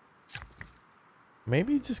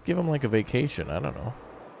 Maybe just give him like a vacation. I don't know.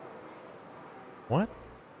 What?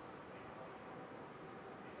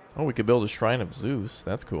 Oh, we could build a shrine of Zeus.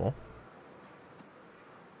 That's cool.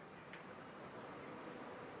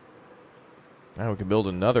 Now we can build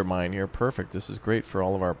another mine here. Perfect. This is great for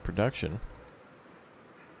all of our production.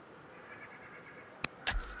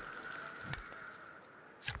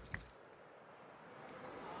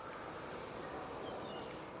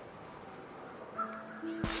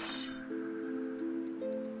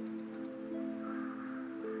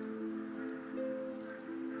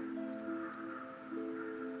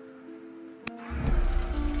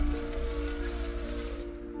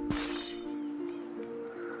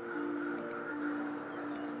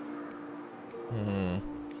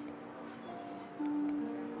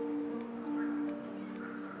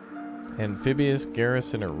 Amphibious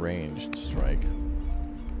garrison or ranged strike.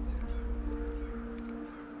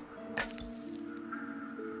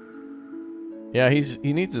 Yeah,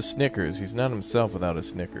 he needs a Snickers. He's not himself without a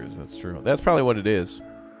Snickers. That's true. That's probably what it is.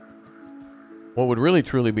 What would really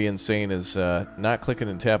truly be insane is not clicking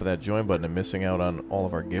and tapping that join button and missing out on all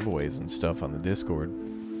of our giveaways and stuff on the Discord.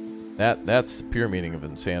 That's the pure meaning of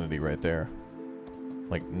insanity right there.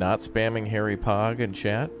 Like not spamming Harry Pog in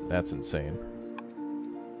chat. That's insane.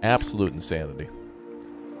 Absolute insanity.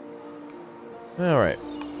 Alright.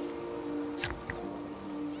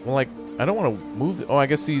 Well, like, I don't want to move... Oh, I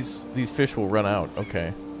guess these fish will run out.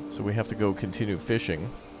 Okay. So we have to go continue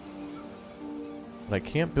fishing. But I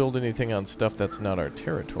can't build anything on stuff that's not our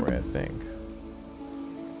territory, I think.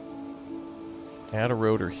 Add a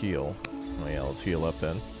road or heal. Oh yeah, let's heal up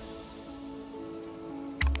then.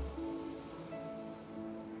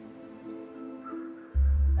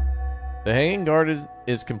 The Hanging Guard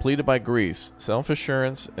is completed by Greece.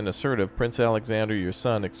 Self-assurance and assertive, Prince Alexander, your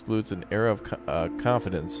son, excludes an era of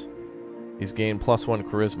confidence. He's gained +1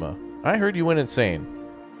 charisma. I heard you went insane.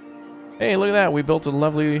 Hey, look at that. We built a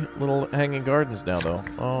lovely little hanging gardens now, though.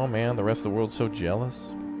 Oh, man, the rest of the world's so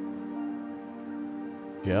jealous.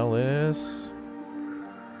 Jealous.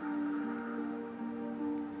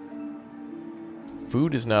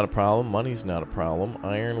 Food is not a problem. Money's not a problem.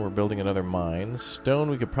 Iron, we're building another mine. Stone,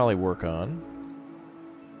 we could probably work on.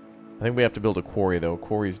 I think we have to build a quarry, though.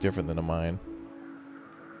 Quarry's different than a mine.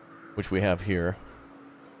 Which we have here.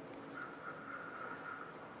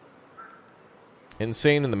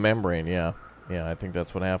 Insane in the membrane, yeah. Yeah, I think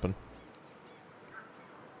that's what happened.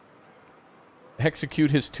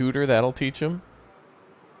 Execute his tutor, that'll teach him.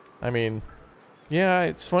 I mean, yeah,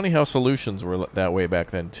 it's funny how solutions were that way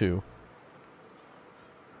back then, too.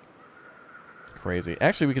 Crazy.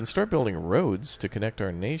 Actually, we can start building roads to connect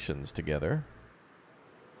our nations together.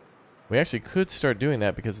 We actually could start doing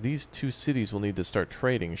that because these two cities will need to start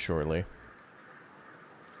trading shortly.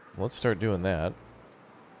 Let's start doing that.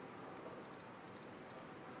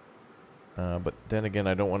 But then again,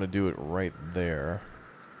 I don't want to do it right there.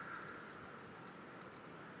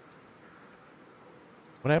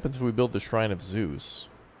 What happens if we build the Shrine of Zeus?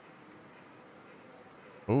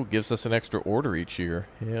 Oh, gives us an extra order each year.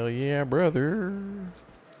 Hell yeah, brother.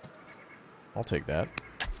 I'll take that.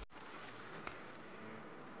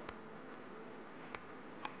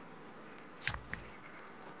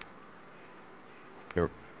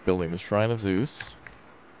 We're building the Shrine of Zeus.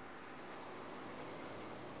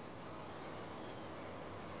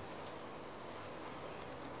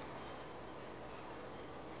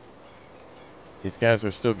 These guys are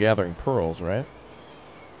still gathering pearls, right?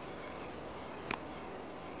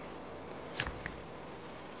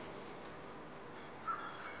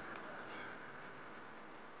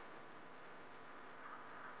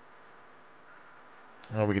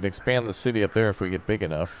 Oh, we can expand the city up there if we get big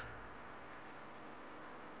enough.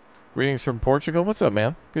 Greetings from Portugal. What's up,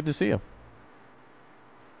 man? Good to see you.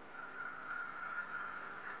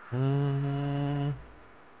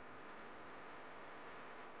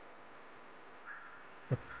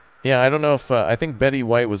 Yeah, I don't know if... I think Betty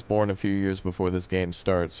White was born a few years before this game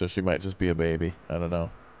starts, so she might just be a baby. I don't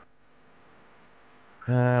know.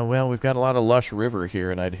 Well, we've got a lot of lush river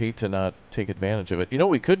here, and I'd hate to not take advantage of it. You know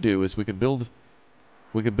what we could do is we could build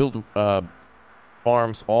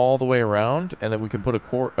farms all the way around, and then we can put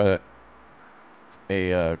what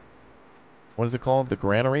is it called? The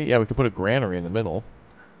granary? Yeah, we could put a granary in the middle.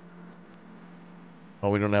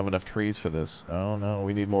 Oh, we don't have enough trees for this. Oh, no,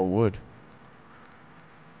 we need more wood.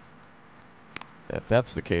 If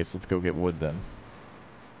that's the case, let's go get wood then.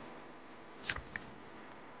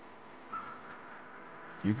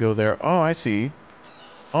 You go there. Oh, I see.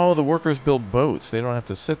 Oh, the workers build boats. They don't have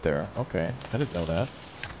to sit there. Okay, I didn't know that.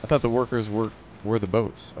 I thought the workers were the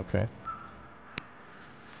boats. Okay.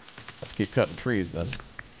 Let's keep cutting trees then.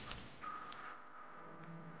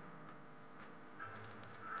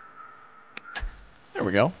 There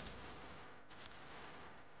we go.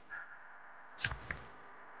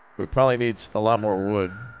 We probably need a lot more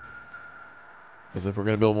wood. Because if we're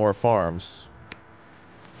going to build more farms...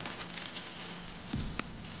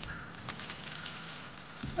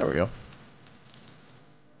 There we go.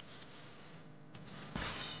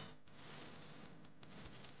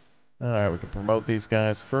 Alright, we can promote these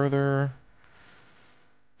guys further.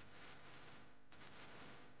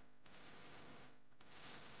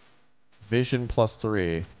 Vision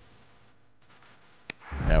 +3.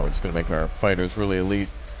 Now we're just going to make our fighters really elite.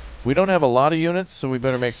 We don't have a lot of units, so we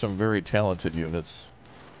better make some very talented units.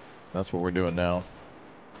 That's what we're doing now.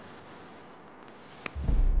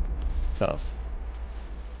 Tough.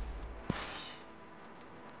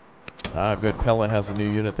 Ah, good. Pella has a new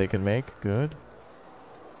unit they can make. Good.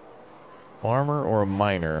 Farmer or a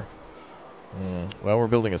miner? Well, we're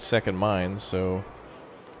building a second mine, so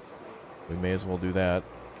we may as well do that.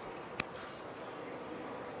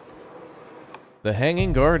 The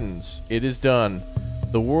Hanging Gardens. It is done.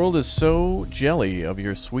 The world is so jelly of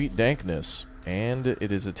your sweet dankness, and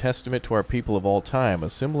it is a testament to our people of all time, a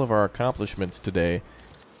symbol of our accomplishments today,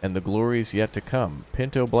 and the glories yet to come.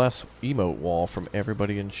 Pinto bless emote wall from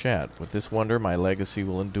everybody in chat. With this wonder, my legacy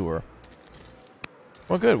will endure.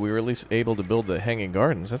 Well, good. We were at least able to build the Hanging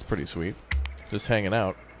Gardens. That's pretty sweet. Just hanging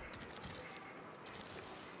out.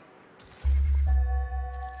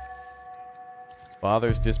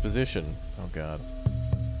 Father's disposition. Oh, God.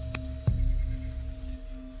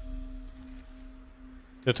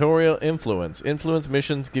 Tutorial influence. Influence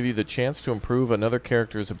missions give you the chance to improve another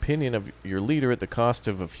character's opinion of your leader at the cost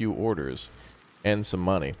of a few orders and some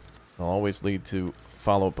money. They'll always lead to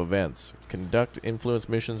follow-up events. Conduct influence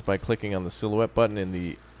missions by clicking on the silhouette button in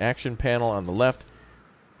the action panel on the left.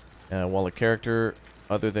 While a character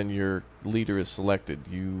other than your leader is selected,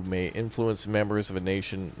 you may influence members of a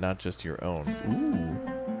nation, not just your own. Ooh.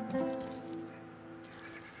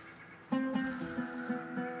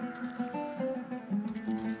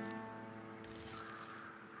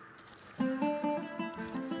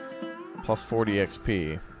 Plus 40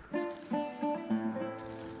 XP.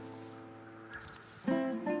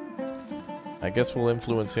 I guess we'll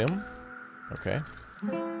influence him. Okay.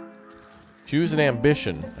 Choose an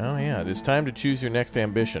ambition. Oh yeah, it is time to choose your next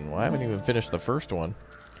ambition. Well, I haven't even finished the first one.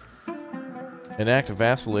 Enact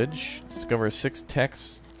vassalage. Discover 6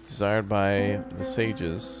 texts desired by the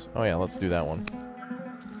sages. Oh yeah, let's do that one.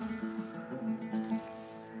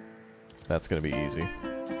 That's gonna be easy.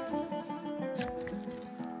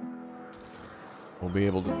 We'll be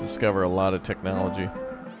able to discover a lot of technology.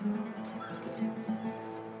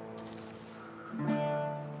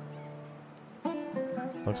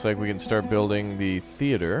 Looks like we can start building the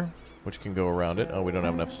theater, which can go around it. Oh, we don't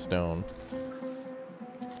have enough stone.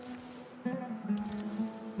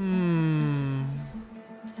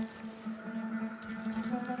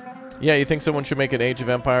 Yeah, you think someone should make an Age of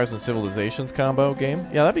Empires and Civilizations combo game?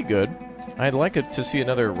 Yeah, that'd be good. I'd like it to see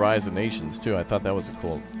another Rise of Nations, too. I thought that was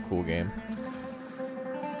a cool game.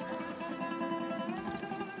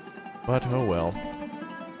 But, oh well.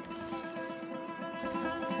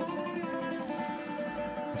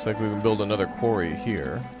 Looks like we can build another quarry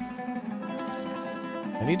here.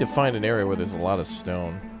 I need to find an area where there's a lot of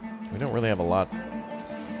stone. We don't really have a lot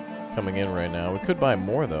coming in right now. We could buy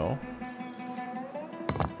more, though.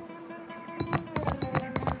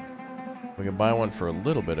 We can buy one for a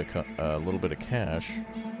little bit of cash.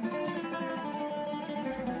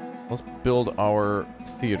 Let's build our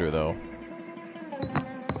theater, though.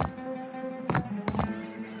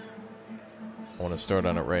 I want to start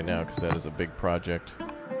on it right now because that is a big project.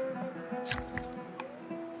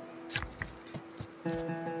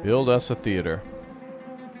 Build us a theater.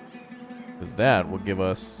 Because that will give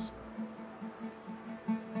us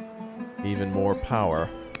even more power.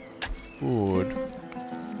 Good.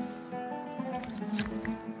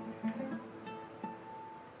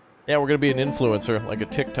 Yeah, we're going to be an influencer, like a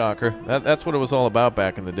TikToker. That's what it was all about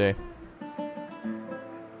back in the day.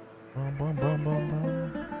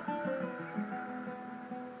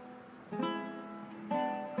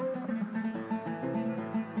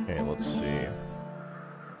 Okay, let's see.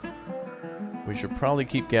 We should probably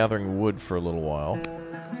keep gathering wood for a little while.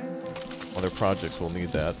 Other projects will need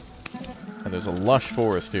that. And there's a lush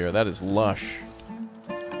forest here. That is lush.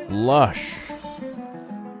 Lush.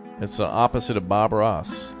 It's the opposite of Bob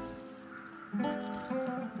Ross.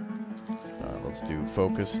 Let's do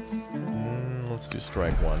focused. Let's do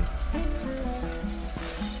strike one.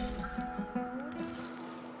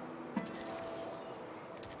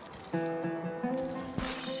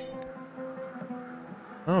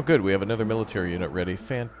 Oh, good. We have another military unit ready.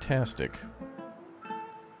 Fantastic.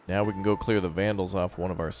 Now we can go clear the Vandals off one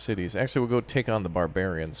of our cities. Actually, we'll go take on the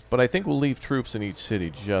Barbarians. But I think we'll leave troops in each city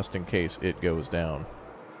just in case it goes down.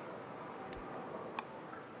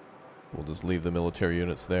 We'll just leave the military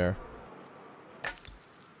units there.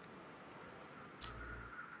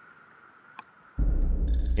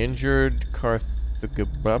 Injured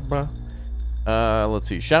Carthagababa. Let's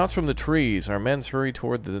see. Shouts from the trees. Our men hurried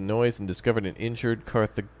toward the noise and discovered an injured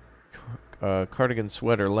cardigan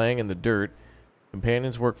sweater laying in the dirt.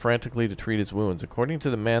 Companions worked frantically to treat his wounds. According to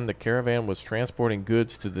the men, the caravan was transporting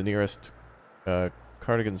goods to the nearest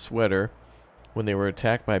cardigan sweater when they were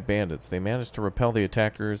attacked by bandits. They managed to repel the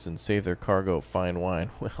attackers and save their cargo of fine wine.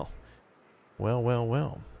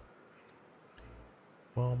 Well.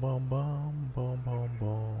 Bum, bum, bum, bum, bum,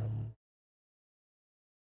 bum.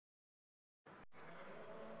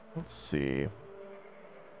 Let's see.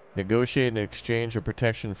 Negotiate an exchange of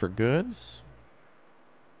protection for goods.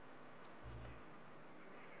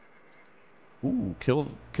 Ooh, kill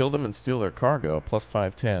them and steal their cargo. Plus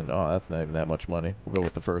 510. Oh, that's not even that much money. We'll go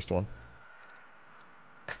with the first one.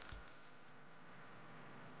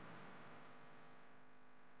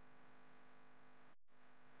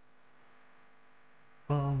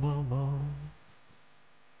 Bum, bum, bum.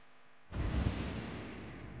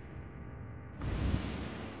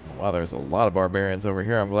 Wow, there's a lot of barbarians over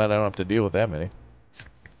here. I'm glad I don't have to deal with that many.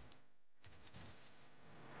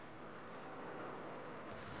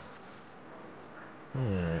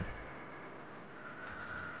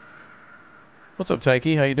 What's up,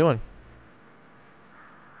 Taiki? How you doing?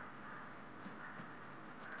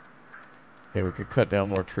 Okay, we could cut down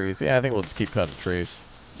more trees. Yeah, I think we'll just keep cutting trees.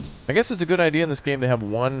 I guess it's a good idea in this game to have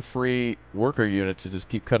one free worker unit to just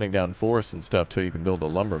keep cutting down forests and stuff till you can build a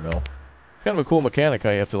lumber mill. It's kind of a cool mechanic how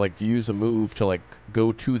you have to, like, use a move to, like,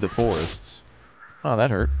 go to the forests. Oh, that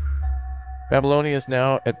hurt. Babylonia is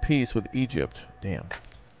now at peace with Egypt. Damn.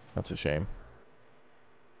 That's a shame.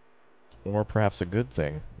 Or perhaps a good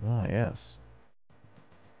thing. Ah, yes.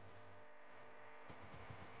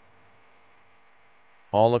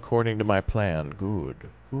 All according to my plan. Good.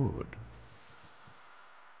 Good.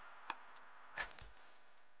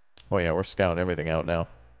 Oh yeah, we're scouting everything out now.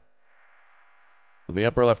 So the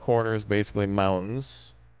upper left corner is basically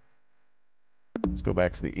mountains. Let's go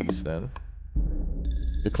back to the east then.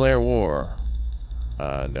 Declare war.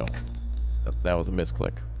 No. That was a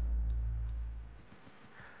misclick.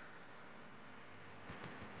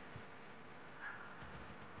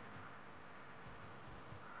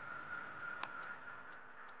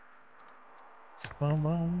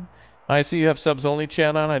 I see you have subs only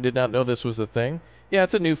chat on. I did not know this was a thing. Yeah,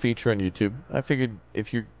 it's a new feature on YouTube. I figured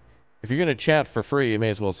if you're gonna chat for free, you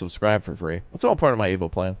may as well subscribe for free. It's all part of my evil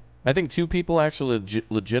plan. I think 2 people actually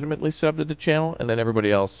legitimately subbed to the channel, and then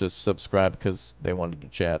everybody else just subscribed because they wanted to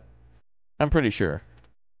chat. I'm pretty sure.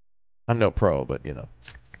 I'm no pro, but you know.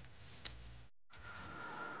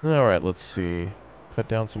 Alright, let's see. Cut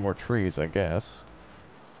down some more trees, I guess.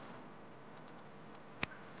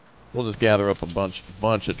 We'll just gather up a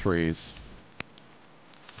bunch of trees.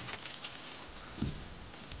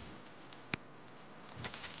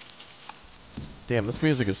 Damn, this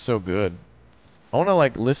music is so good. I want to,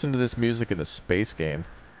 like, listen to this music in a space game.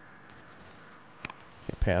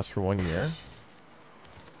 Okay, pass for 1 year.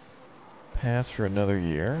 Pass for another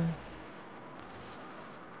year.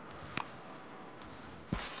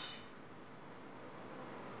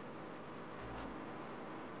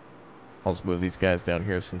 I'll just move these guys down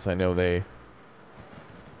here since I know they...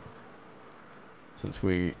 Since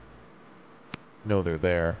we know they're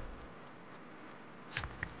there.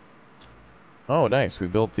 Oh, nice. We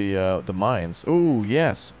built the mines. Oh,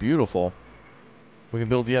 yes. Beautiful. We can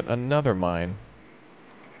build yet another mine.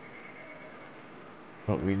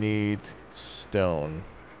 But we need stone.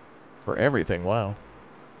 For everything. Wow. I'm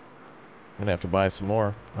gonna have to buy some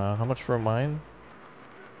more. How much for a mine?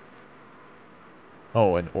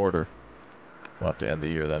 Oh, an order. We'll have to end the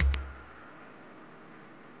year then.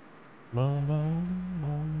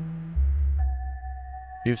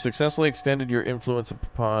 You've successfully extended your influence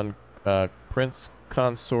upon Prince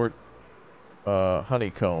Consort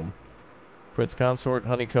Honeycomb. Prince Consort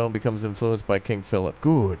Honeycomb becomes influenced by King Philip.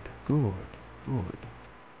 Good, good, good.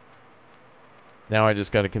 Now I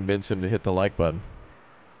just got to convince him to hit the like button.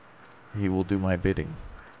 He will do my bidding.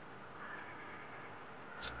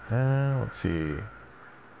 Let's see.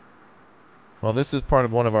 Well, this is part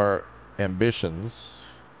of one of our ambitions.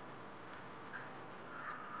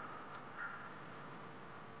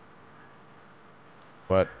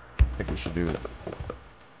 But I think we should do that.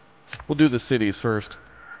 We'll do the cities first.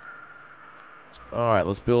 Alright,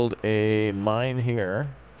 let's build a mine here.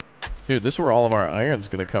 Dude, this is where all of our iron's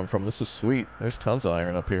gonna come from. This is sweet. There's tons of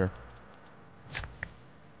iron up here.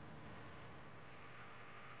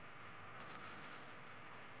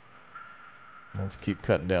 Let's keep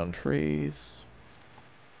cutting down trees.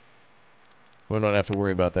 We don't have to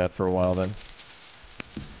worry about that for a while then.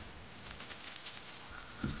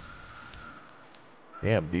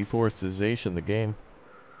 Damn, deforestation, the game.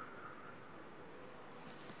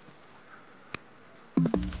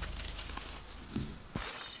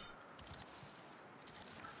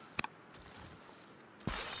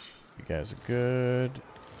 You guys are good.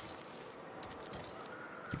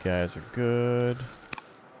 You guys are good.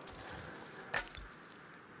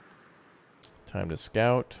 Time to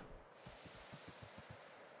scout.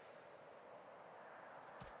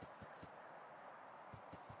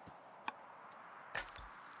 I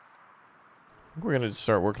think we're going to just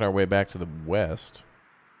start working our way back to the west.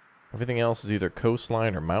 Everything else is either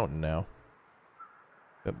coastline or mountain now.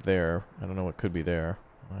 Up there. I don't know what could be there.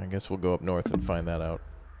 I guess we'll go up north and find that out.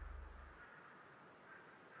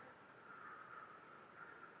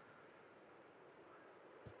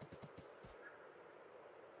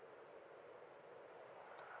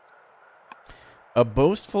 A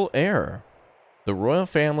boastful heir. The royal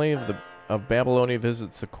family of Babylonia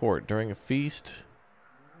visits the court. During a feast,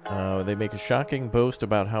 they make a shocking boast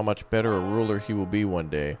about how much better a ruler he will be one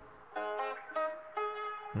day.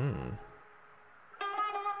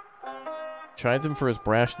 Chides him for his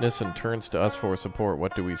brashness and turns to us for support.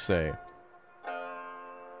 What do we say?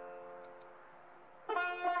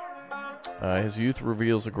 His youth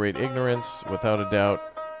reveals a great ignorance, without a doubt.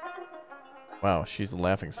 Wow, she's a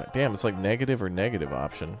laughing stock. Damn, it's like negative or negative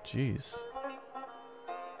option. Jeez.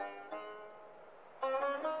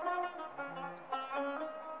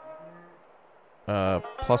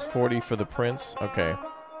 Plus 40 for the prince. Okay.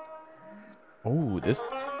 Oh, this...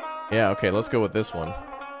 Yeah, okay, let's go with this one.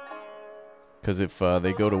 Because if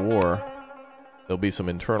they go to war, there'll be some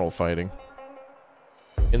internal fighting.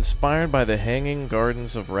 Inspired by the Hanging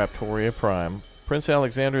Gardens of Raptoria Prime, Prince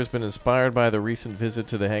Alexander has been inspired by the recent visit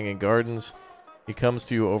to the Hanging Gardens. He comes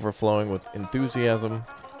to you overflowing with enthusiasm.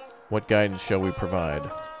 What guidance shall we provide?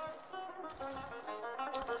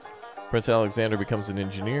 Prince Alexander becomes an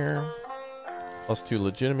engineer. +2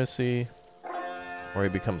 legitimacy. Or he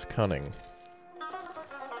becomes cunning.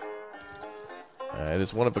 It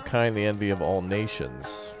is one of a kind, the envy of all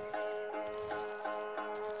nations.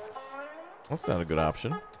 That's not a good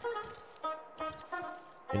option.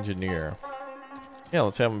 Engineer. Yeah,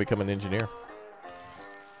 let's have him become an engineer.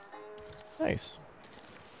 Nice.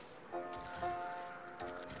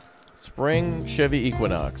 Spring Chevy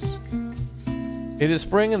Equinox. It is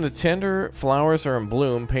spring and the tender flowers are in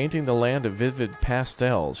bloom, painting the land of vivid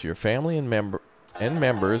pastels. Your family and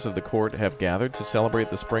members of the court have gathered to celebrate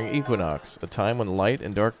the spring equinox, a time when light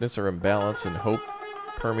and darkness are in balance and hope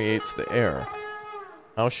permeates the air.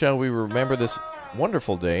 How shall we remember this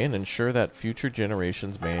wonderful day and ensure that future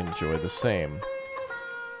generations may enjoy the same.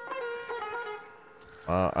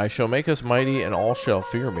 I shall make us mighty and all shall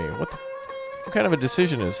fear me. What kind of a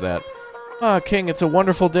decision is that? Ah, King, it's a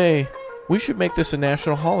wonderful day. We should make this a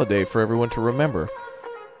national holiday for everyone to remember.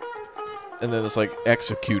 And then it's like,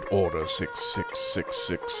 execute order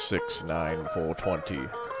 666669420.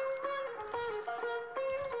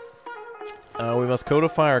 We must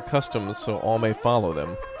codify our customs so all may follow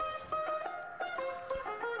them.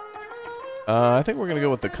 I think we're going to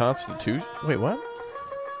go with the Constitution. Wait, what?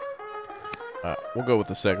 We'll go with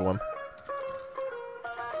the second one.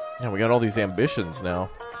 Yeah, we got all these ambitions now.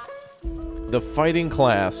 The fighting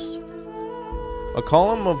class. A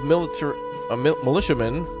column of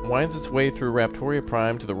militiamen winds its way through Raptoria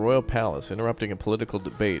Prime to the royal palace, interrupting a political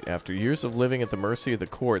debate. After years of living at the mercy of the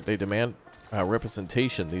court, they demand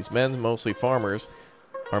representation. These men, mostly farmers,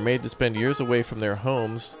 are made to spend years away from their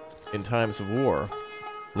homes in times of war,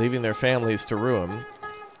 leaving their families to ruin,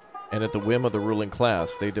 and at the whim of the ruling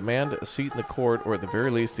class. They demand a seat in the court, or at the very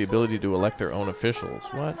least the ability to elect their own officials.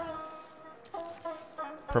 What?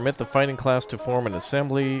 Permit the fighting class to form an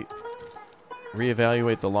assembly,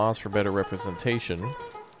 reevaluate the laws for better representation,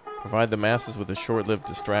 provide the masses with a short-lived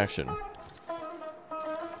distraction.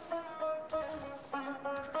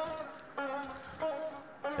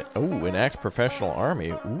 Oh, enact professional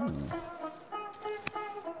army. Ooh.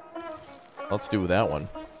 Let's do that one.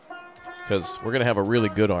 Because we're going to have a really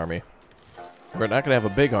good army. We're not going to have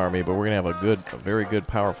a big army, but we're going to have a very good,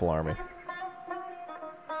 powerful army.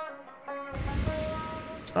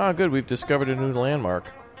 Ah, good. We've discovered a new landmark.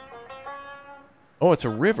 Oh, it's a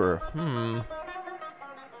river.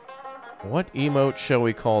 What emote shall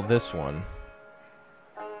we call this one?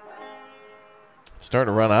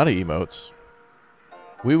 Starting to run out of emotes.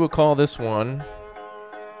 We will call this one...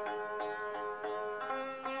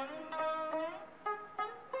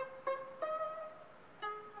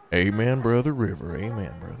 Amen, brother river.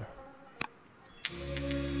 Amen, brother.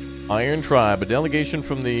 Iron Tribe. A delegation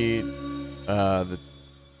from the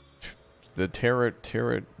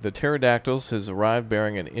pterodactyls has arrived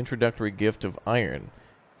bearing an introductory gift of iron.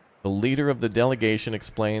 The leader of the delegation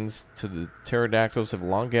explains to the pterodactyls have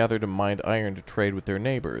long gathered to mine iron to trade with their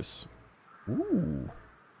neighbors. Ooh.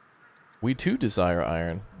 We too desire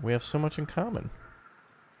iron. We have so much in common.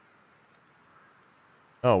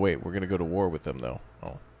 Oh, wait. We're going to go to war with them, though.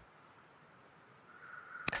 Oh.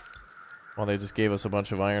 Well, they just gave us a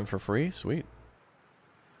bunch of iron for free? Sweet.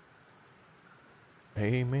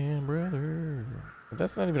 Amen, brother. But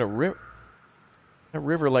that's not even a river. That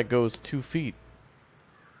river, like, goes 2 feet.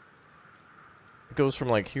 It goes from,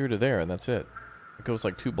 like, here to there, and that's it. It goes,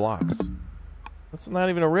 like, 2 blocks. That's not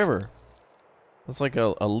even a river. That's like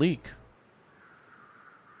a leak.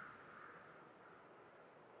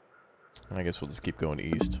 I guess we'll just keep going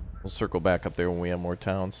east. We'll circle back up there when we have more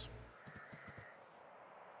towns.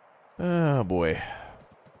 Oh, boy.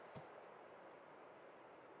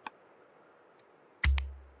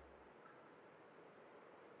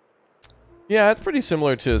 Yeah, it's pretty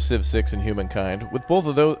similar to Civ 6 and Humankind. With both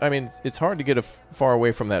of those, I mean, it's hard to get far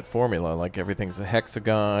away from that formula. Like, everything's a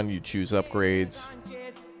hexagon, you choose upgrades.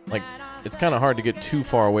 Like, it's kind of hard to get too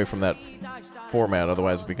far away from that format,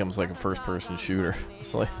 otherwise it becomes like a first-person shooter.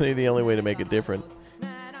 It's like the only way to make it different.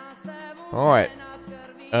 Alright.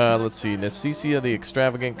 Let's see. Necessia the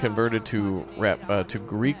Extravagant converted to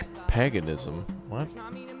Greek paganism. What?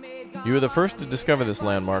 You were the first to discover this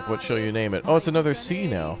landmark. What shall you name it? Oh, it's another C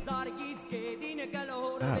now.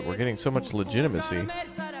 God, we're getting so much legitimacy.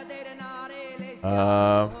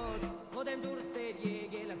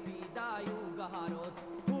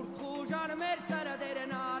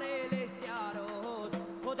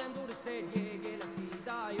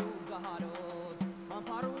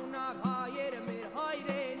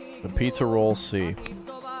 The pizza roll C.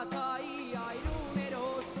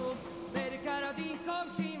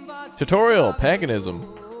 Tutorial, paganism.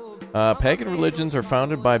 Pagan religions are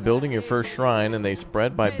founded by building your first shrine, and they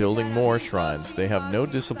spread by building more shrines. They have no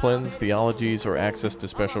disciplines, theologies, or access to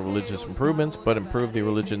special religious improvements, but improve the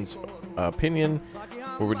religion's opinion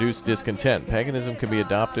will reduce discontent. Paganism can be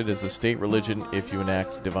adopted as a state religion if you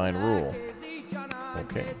enact divine rule.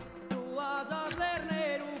 Okay.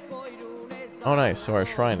 Oh, nice. So our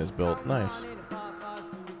shrine is built. Nice.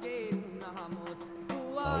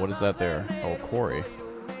 What is that there? Oh, quarry.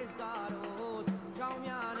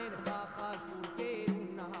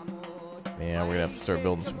 Yeah, we're gonna have to start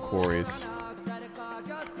building some quarries.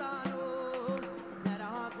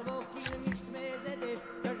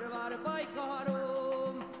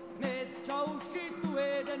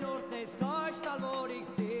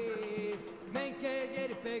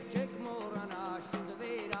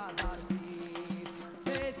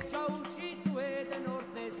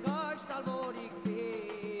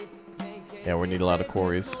 Yeah, we need a lot of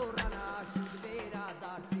quarries.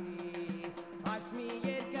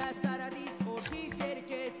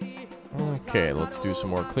 Okay, let's do some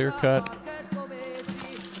more clear cut.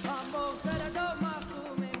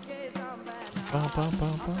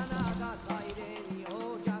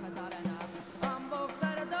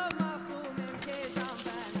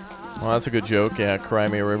 Well, that's a good joke. Yeah, Cry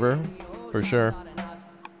Me a River, for sure.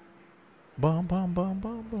 Bum, bum, bum,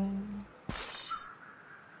 bum, bum.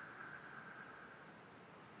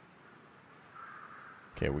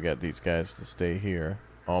 Okay, we got these guys to stay here.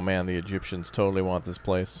 Oh man, the Egyptians totally want this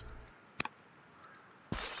place.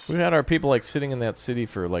 We've had our people like sitting in that city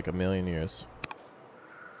for like 1,000,000 years.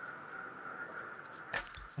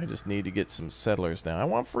 I just need to get some settlers now. I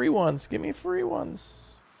want free ones. Give me free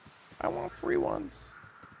ones. I want free ones.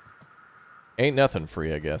 Ain't nothing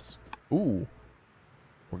free, I guess. Ooh.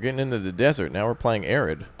 We're getting into the desert. Now we're playing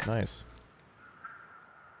arid. Nice.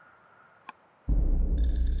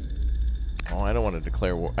 Oh, I don't want to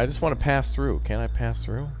declare war. I just want to pass through. Can I pass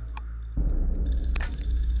through?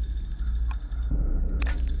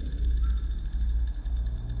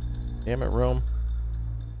 Damn it, Rome.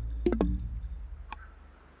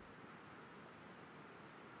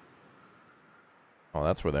 Oh,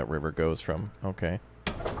 that's where that river goes from. Okay.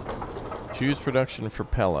 Choose production for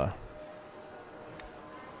Pella.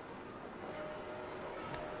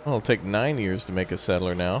 Well, it'll take 9 years to make a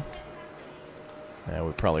settler now. Yeah,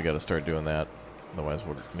 we probably got to start doing that. Otherwise,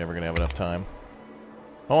 we're never going to have enough time.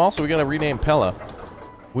 Oh, also, we got to rename Pella.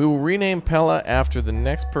 We will rename Pella after the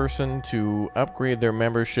next person to upgrade their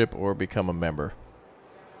membership or become a member.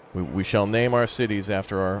 We shall name our cities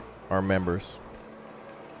after our members.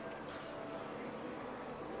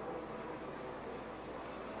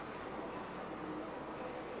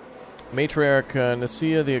 Matriarch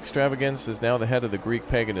Nicaea the Extravagance is now the head of the Greek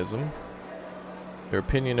paganism. Their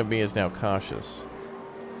opinion of me is now cautious.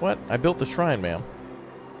 What? I built the shrine, ma'am.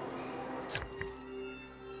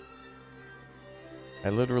 I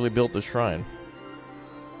literally built the shrine.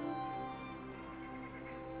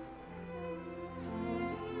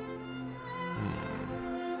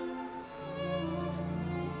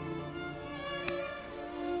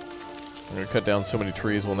 I'm gonna cut down so many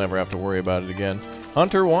trees we'll never have to worry about it again.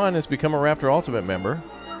 Hunter 1 has become a Raptor Ultimate member.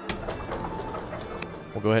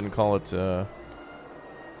 We'll go ahead and call it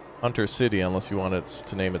Hunter City, unless you want it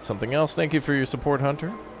to name it something else. Thank you for your support,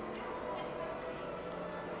 Hunter.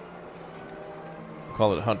 We'll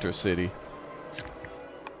call it Hunter City.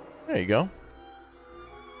 There you go.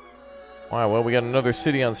 Wow, well, we got another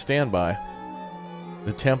city on standby.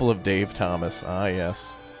 The Temple of Dave Thomas. Ah,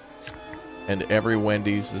 yes. And every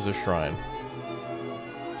Wendy's is a shrine.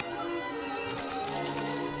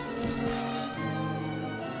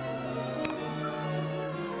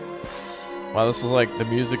 Wow, this is like the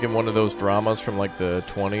music in one of those dramas from like the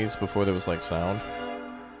 20s before there was like sound.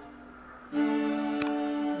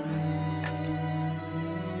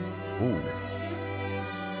 Ooh.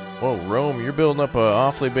 Whoa, Rome, you're building up an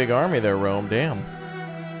awfully big army there, Rome. Damn.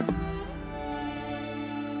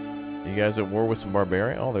 You guys at war with some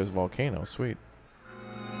barbarian? Oh, there's a volcano. Sweet.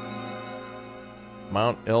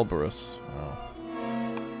 Mount Elbrus. Oh.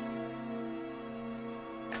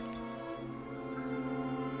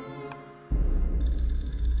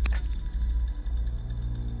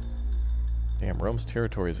 Damn, Rome's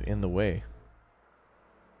territory is in the way.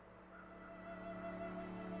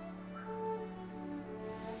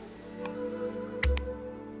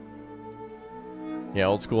 Yeah,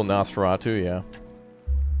 old school Nosferatu, yeah.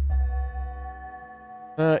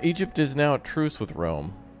 Egypt is now at truce with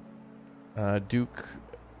Rome. Duke,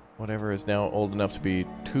 whatever, is now old enough to be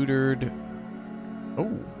tutored.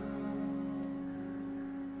 Oh.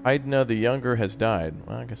 Idna the Younger has died.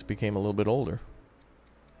 Well, I guess became a little bit older.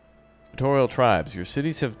 Tutorial tribes. Your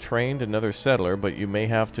cities have trained another settler, but you may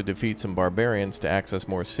have to defeat some barbarians to access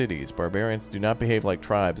more cities. Barbarians do not behave like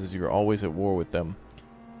tribes, as you are always at war with them.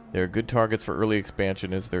 They are good targets for early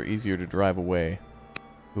expansion, as they're easier to drive away.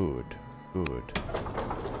 Good. Good.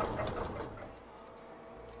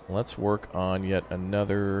 Let's work on yet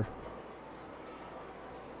another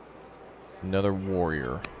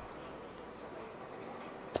warrior.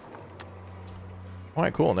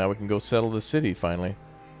 Alright, cool. Now we can go settle the city, finally.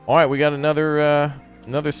 Alright, we got another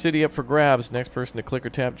city up for grabs. Next person to click or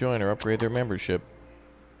tap join or upgrade their membership.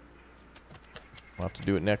 We'll have to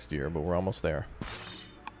do it next year, but we're almost there.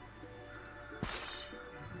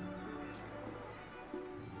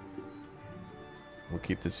 We'll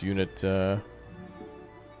keep this unit,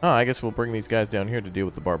 Oh, I guess we'll bring these guys down here to deal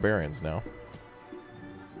with the barbarians now.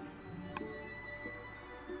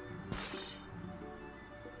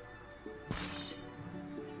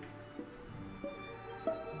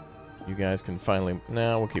 You guys can finally...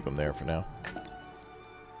 No, we'll keep them there for now.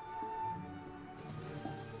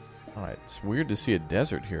 Alright, it's weird to see a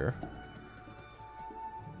desert here.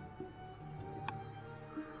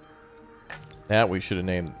 That we should have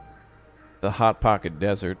named the Hot Pocket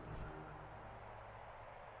Desert.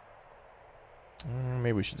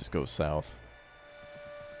 Maybe we should just go south.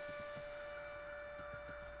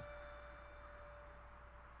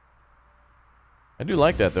 I do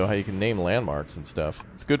like that, though, how you can name landmarks and stuff.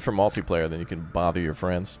 It's good for multiplayer, then you can bother your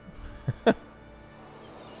friends. Bum,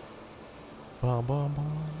 bum,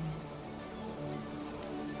 bum.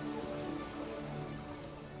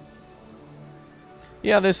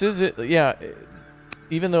 Yeah, this is it. Yeah,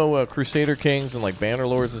 even though Crusader Kings and like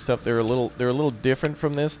Bannerlords and stuff, they're a little different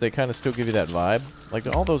from this. They kind of still give you that vibe. Like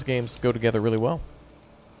all those games go together really well.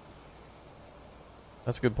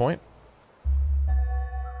 That's a good point.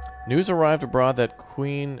 News arrived abroad that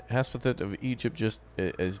Queen Hatshepsut of Egypt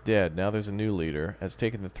is dead. Now there's a new leader has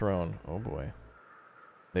taken the throne. Oh boy.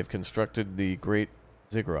 They've constructed the Great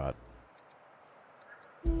Ziggurat.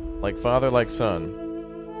 Like father, like son.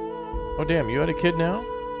 Oh damn, you had a kid now?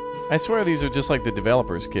 I swear these are just like the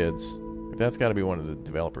developers' kids. That's got to be one of the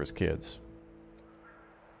developers' kids.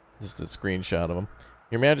 Just a screenshot of them.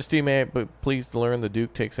 Your Majesty, may I be pleased to learn the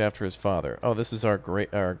Duke takes after his father. Oh, this is our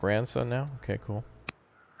grandson now? Okay, cool.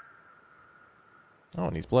 Oh,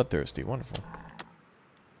 and he's bloodthirsty. Wonderful.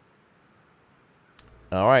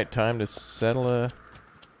 Alright, time to settle a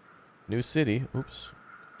new city. Oops.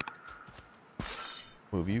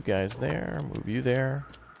 Move you guys there. Move you there.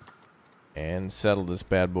 And settle this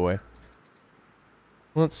bad boy.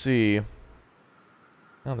 Let's see.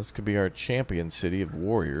 Now this could be our champion city of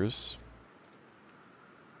warriors.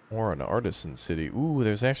 Or an artisan city. Ooh,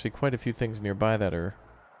 there's actually quite a few things nearby that are...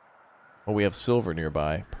 Oh, we have silver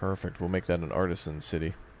nearby. Perfect. We'll make that an artisan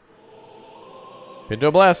city.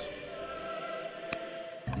 Pinto blast!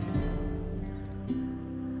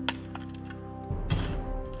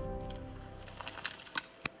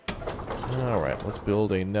 Alright, let's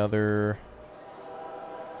build another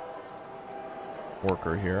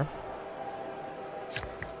worker here.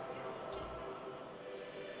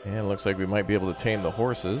 And it looks like we might be able to tame the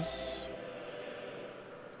horses.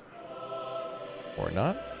 Or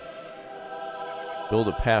not. Build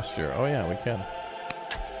a pasture. Oh yeah, we can.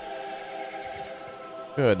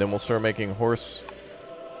 Good, then we'll start making horse...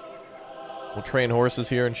 We'll train horses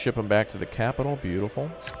here and ship them back to the capital. Beautiful.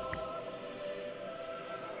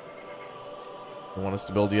 You want us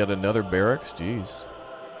to build yet another barracks? Jeez.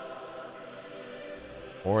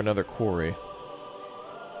 Or another quarry.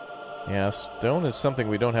 Yeah, stone is something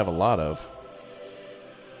we don't have a lot of.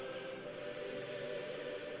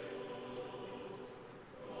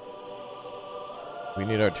 We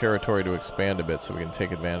need our territory to expand a bit so we can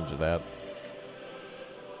take advantage of that.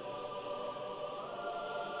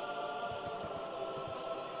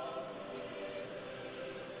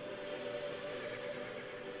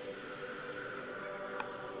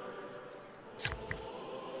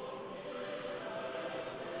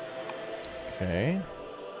 Okay.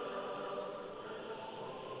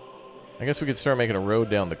 I guess we could start making a road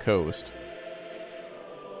down the coast.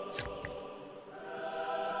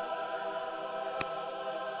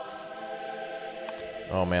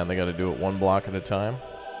 Oh man, they gotta do it one block at a time.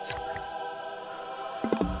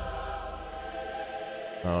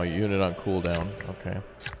 Oh, unit on cooldown. Okay.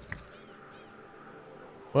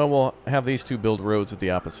 Well, we'll have these two build roads at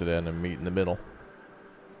the opposite end and meet in the middle.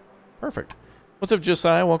 Perfect. What's up,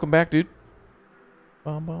 Josiah? Welcome back, dude.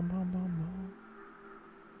 Bum, bum, bum, bum, bum.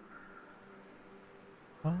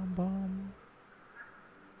 Bum, bum.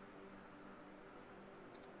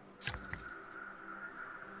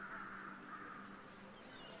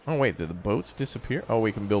 Oh, wait, did the boats disappear? Oh,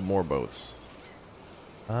 we can build more boats.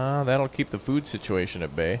 That'll keep the food situation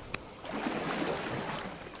at bay.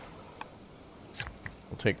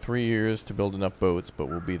 We'll take 3 years to build enough boats, but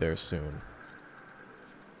we'll be there soon.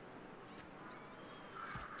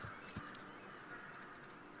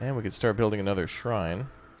 And we could start building another shrine.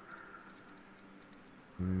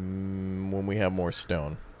 When we have more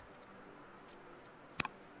stone.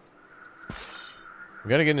 We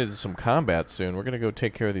gotta get into some combat soon. We're gonna go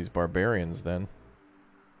take care of these barbarians then.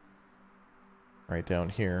 Right down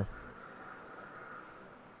here.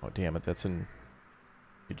 Oh, damn it. That's in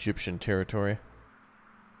Egyptian territory.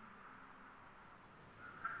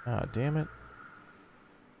 Ah, damn it.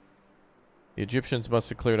 The Egyptians must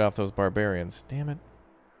have cleared off those barbarians. Damn it.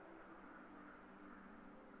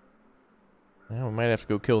 Well, we might have to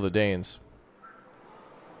go kill the Danes.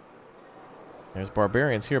 There's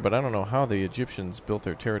barbarians here, but I don't know how the Egyptians built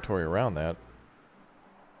their territory around that.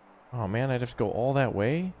 Oh man, I'd have to go all that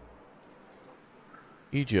way?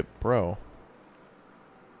 Egypt, bro.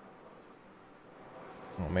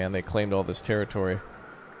 Oh man, they claimed all this territory.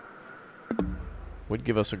 Would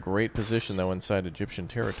give us a great position, though, inside Egyptian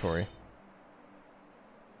territory.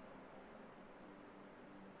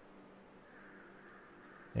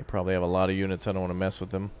 They probably have a lot of units. I don't want to mess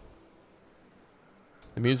with them.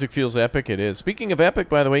 The music feels epic. It is. Speaking of epic,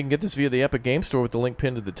 by the way, you can get this via the Epic Game Store with the link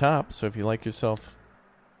pinned at the top. So if you like yourself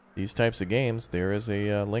these types of games, there is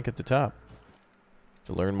a link at the top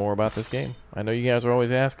to learn more about this game. I know you guys are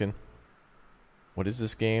always asking, what is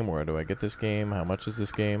this game? Where do I get this game? How much is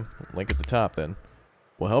this game? Link at the top, then.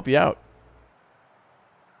 We'll help you out.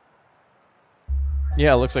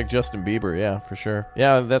 Yeah, it looks like Justin Bieber. Yeah, for sure.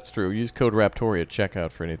 Yeah, that's true. Use code Raptoria at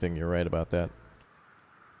checkout for anything. You're right about that.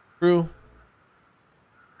 True.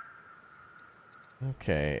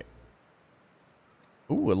 Okay.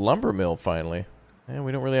 Ooh, a lumber mill, finally. Yeah,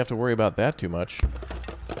 we don't really have to worry about that too much.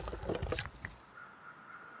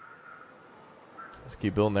 Let's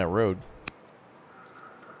keep building that road.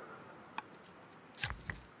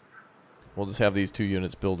 We'll just have these two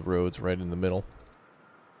units build roads right in the middle.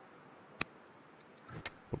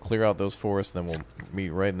 We'll clear out those forests, then we'll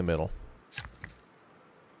meet right in the middle.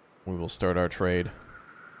 We will start our trade.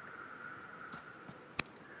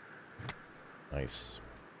 Nice.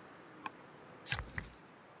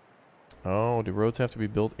 Oh, do roads have to be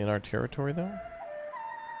built in our territory, though?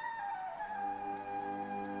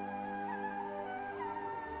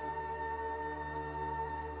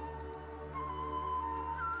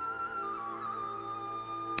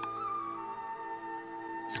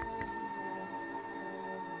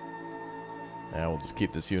 Yeah, we'll just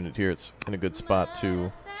keep this unit here. It's in a good spot to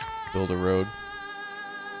build a road.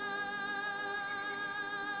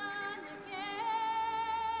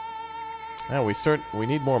 Now we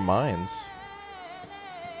need more mines.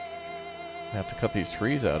 I have to cut these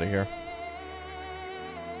trees out of here.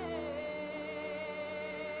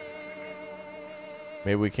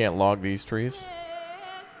 Maybe we can't log these trees.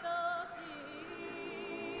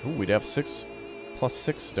 Ooh, we'd have 6 plus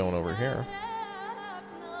 6 stone over here.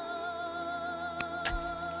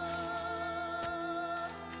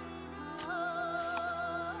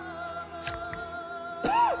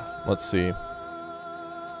 Let's see.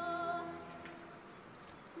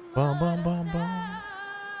 Bum, bum, bum, bum.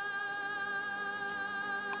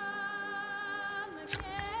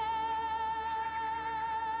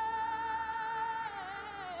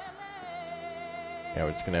 Yeah,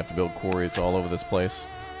 we're just gonna have to build quarries all over this place.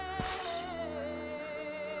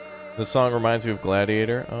 This song reminds you of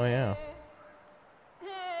Gladiator. Oh, yeah.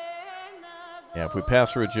 Yeah, if we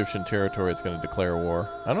pass through Egyptian territory, it's gonna declare war.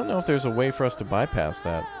 I don't know if there's a way for us to bypass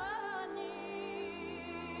that.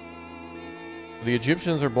 The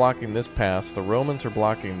Egyptians are blocking this pass. The Romans are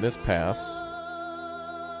blocking this pass.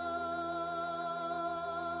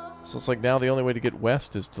 So it's like now the only way to get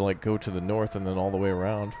west is to like go to the north and then all the way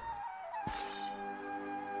around.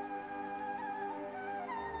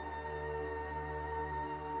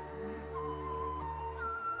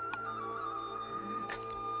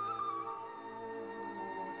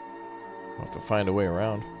 We'll have to find a way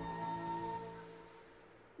around.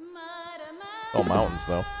 Oh, mountains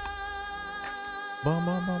though. Bum,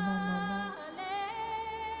 bum, bum, bum, bum,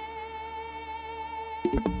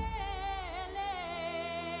 bum.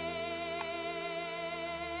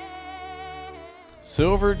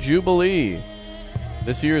 Silver Jubilee.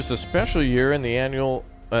 This year is a special year in the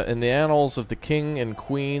annals of the king and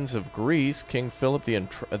queens of Greece. King Philip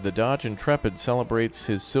the Doge Intrepid celebrates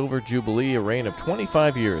his Silver Jubilee, a reign of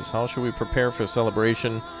 25 years. How shall we prepare for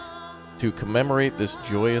celebration to commemorate this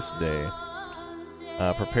joyous day?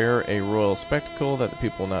 Prepare a royal spectacle that the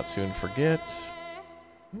people will not soon forget.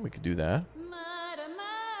 We could do that.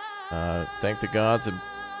 Thank the gods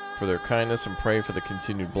for their kindness and pray for the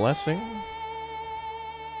continued blessing.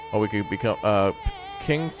 Oh, we could become...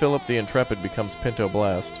 King Philip the Intrepid becomes Pinto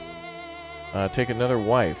Blessed. Take another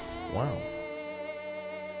wife. Wow.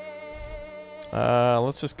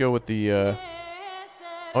 Let's just go with the...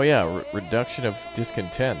 oh yeah, reduction of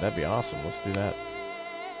discontent. That'd be awesome. Let's do that.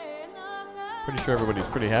 Pretty sure everybody's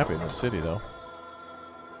pretty happy in this city, though.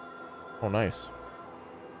 Oh, nice.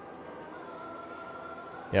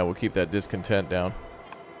 Yeah, we'll keep that discontent down.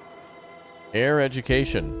 Air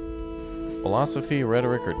education. Philosophy,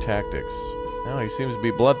 rhetoric, or tactics. Now he seems to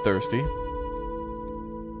be bloodthirsty.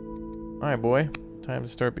 Alright, boy. Time to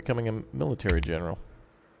start becoming a military general.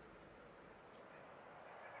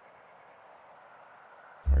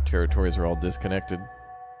 Our territories are all disconnected.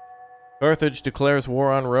 Carthage declares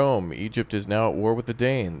war on Rome. Egypt is now at war with the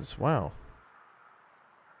Danes. Wow.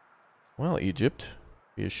 Well, Egypt.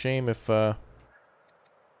 Be a shame if,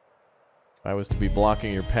 If I was to be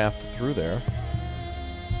blocking your path through there.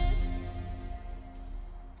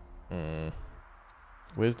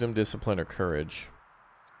 Wisdom, discipline, or courage?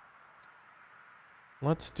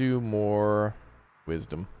 Let's do more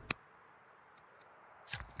wisdom.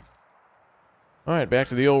 Alright, back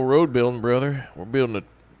to the old road building, brother. We're building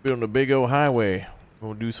a big old highway.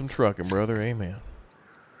 We'll do some trucking, brother. Amen.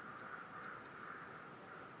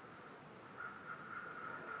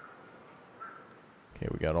 Okay,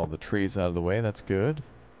 we got all the trees out of the way. That's good.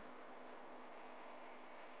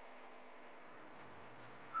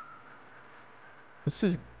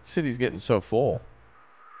 City's getting so full.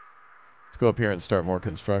 Let's go up here and start more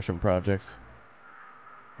construction projects.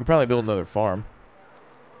 We'll probably build another farm.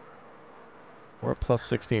 We're at plus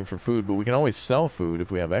 16 for food, but we can always sell food if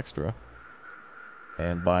we have extra.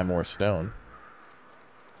 And buy more stone.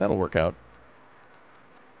 That'll work out.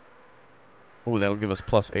 Oh, that'll give us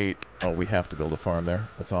plus 8. Oh, we have to build a farm there.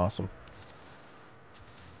 That's awesome.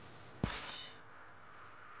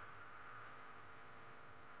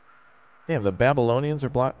 Damn, the Babylonians are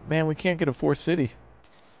blocked. Man, we can't get a fourth city.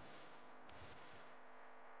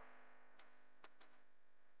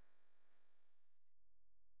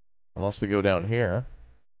 Unless we go down here.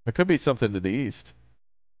 There could be something to the east.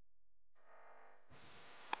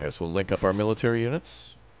 I guess we'll link up our military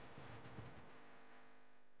units.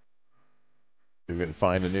 We can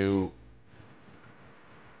find a new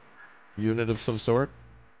unit of some sort.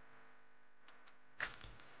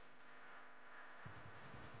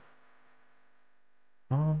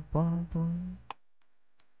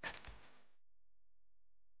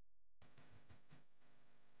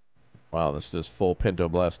 Wow, this is full Pinto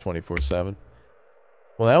Blast 24/7.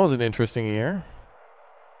 Well, that was an interesting year.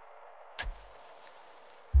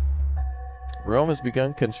 Rome has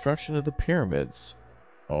begun construction of the pyramids.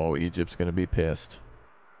 Oh, Egypt's going to be pissed.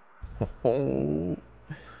 When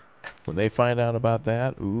they find out about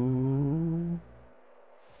that, ooh.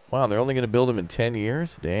 Wow, they're only going to build them in 10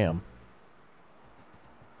 years? Damn.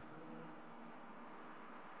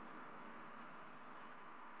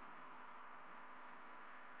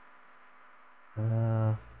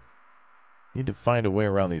 Need to find a way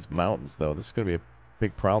around these mountains, though. This is going to be a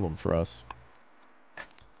big problem for us.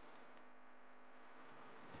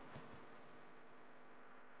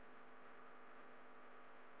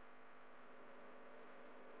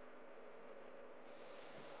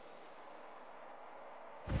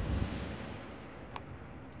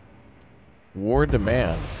 War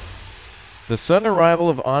demand. The sudden arrival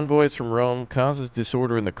of envoys from Rome causes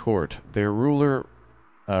disorder in the court. Their ruler,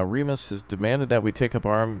 Remus, has demanded that we take up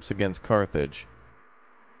arms against Carthage.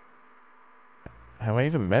 Have I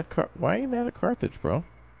even met Why are you mad at Carthage, bro?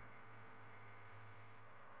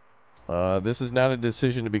 This is not a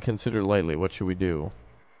decision to be considered lightly. What should we do?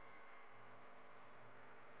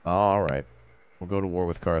 Alright. We'll go to war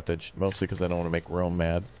with Carthage. Mostly because I don't want to make Rome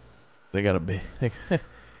mad. They got a big...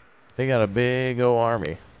 they got a big old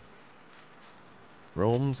army.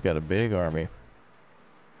 Rome's got a big army.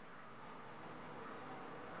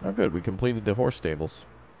 Oh good, we completed the horse stables.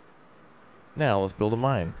 Now let's build a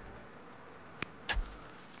mine.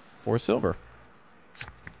 4 silver.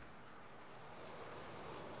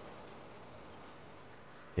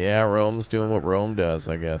 Yeah, Rome's doing what Rome does,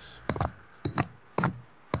 I guess. Yeah,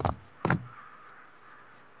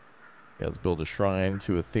 let's build a shrine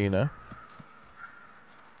to Athena.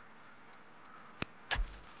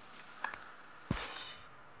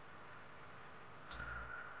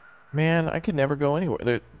 Man, I could never go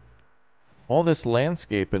anywhere. All this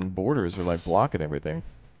landscape and borders are like blocking everything.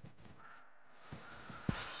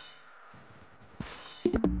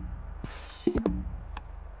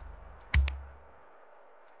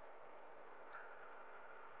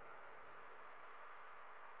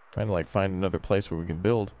 Trying to like find another place where we can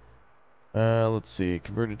build. Let's see.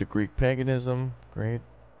 Converted to Greek paganism. Great.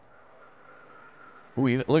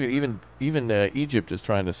 Ooh, look at even Egypt is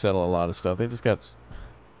trying to settle a lot of stuff. They've just got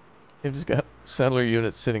settler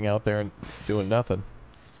units sitting out there and doing nothing.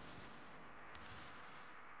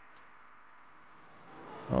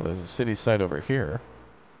 Oh, there's a city site over here.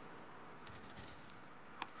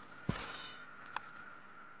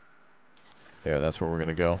 Yeah, that's where we're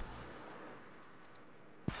gonna go.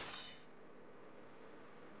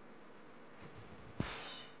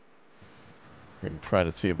 We're gonna try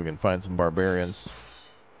to see if we can find some barbarians.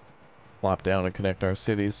 Plop down and connect our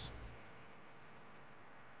cities.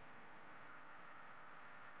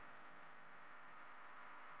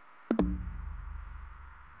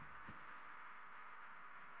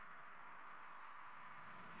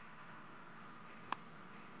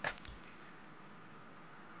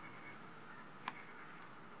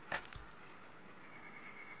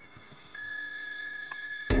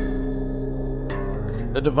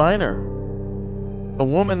 A diviner. A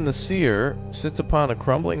woman, the seer, sits upon a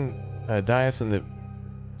crumbling dais in the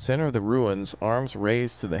center of the ruins, arms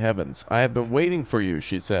raised to the heavens. I have been waiting for you,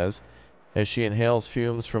 she says, as she inhales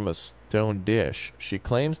fumes from a stone dish. She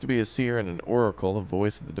claims to be a seer and an oracle, the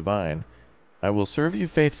voice of the divine. I will serve you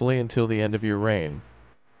faithfully until the end of your reign.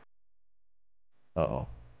 Uh-oh.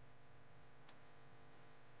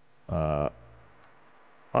 Hi,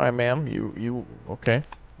 ma'am. You, okay.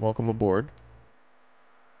 Welcome aboard.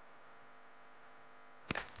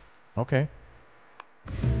 Okay.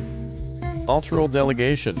 Cultural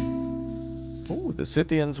delegation. Ooh, the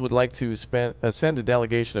Scythians would like to send a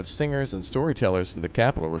delegation of singers and storytellers to the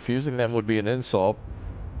capital. Refusing them would be an insult,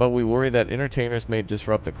 but we worry that entertainers may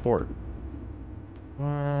disrupt the court.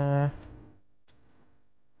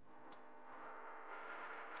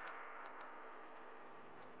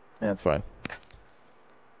 That's fine.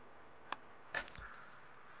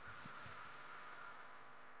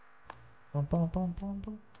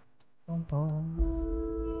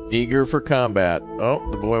 Eager for combat.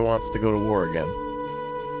 Oh, the boy wants to go to war again.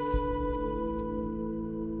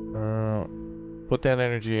 Put that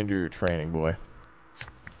energy into your training, boy.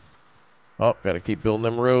 Oh, gotta keep building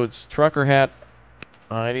them roads. Trucker hat.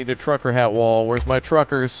 I need a trucker hat wall. Where's my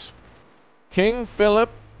truckers? King Philip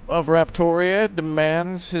of Raptoria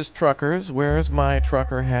demands his truckers. Where's my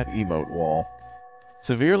trucker hat emote wall?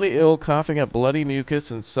 Severely ill, coughing up bloody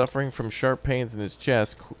mucus and suffering from sharp pains in his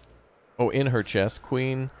chest. In her chest.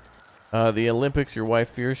 Queen, the Olympics, your wife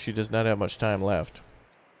fears she does not have much time left.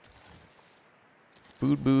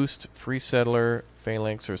 Food boost, free settler,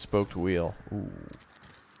 phalanx, or spoked wheel. Ooh.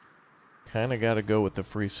 Kinda gotta go with the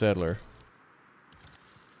free settler.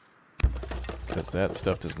 Because that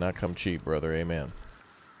stuff does not come cheap, brother. Amen.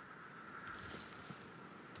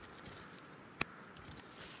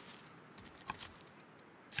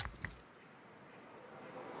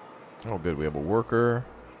 Oh, good. We have a worker.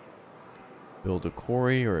 Build a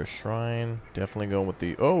quarry or a shrine. Definitely going with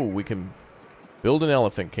the... Oh, we can build an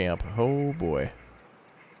elephant camp. Oh, boy.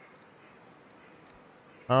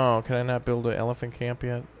 Oh, can I not build an elephant camp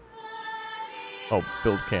yet? Oh,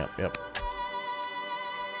 build camp. Yep.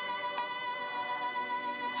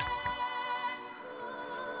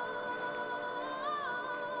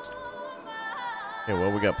 Yeah,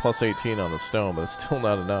 well, we got plus 18 on the stone, but it's still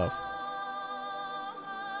not enough.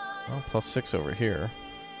 Well, plus 6 over here.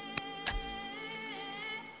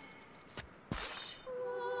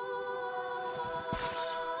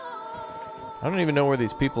 I don't even know where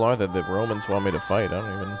these people are that the Romans want me to fight. I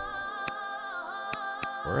don't even...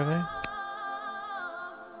 Where are they?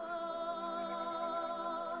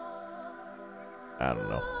 I don't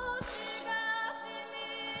know.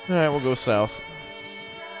 Alright, we'll go south.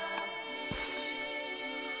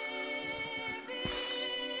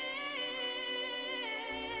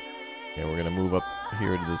 Yeah, we're gonna move up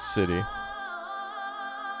here to this city.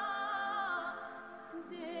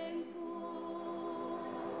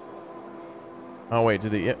 Oh wait,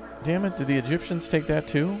 did the... Damn it, did the Egyptians take that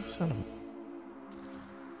too? Son of a...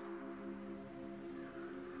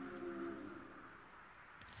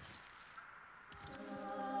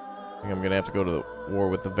 I think I'm gonna have to go to the war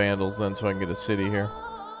with the Vandals then so I can get a city here.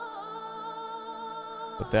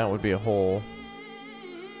 But that would be a whole...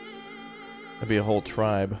 That'd be a whole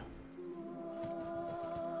tribe.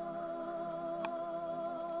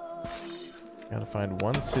 Gotta find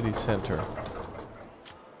one city center.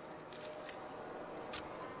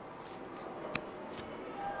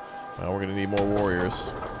 Well, we're gonna need more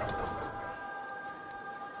warriors.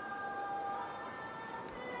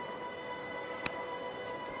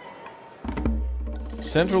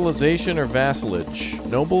 Centralization or vassalage?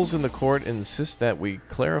 Nobles in the court insist that we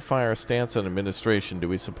clarify our stance on administration. Do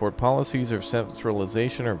we support policies of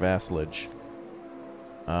centralization or vassalage?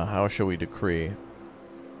 How shall we decree?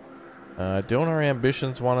 Don't our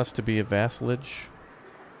ambitions want us to be a vassalage?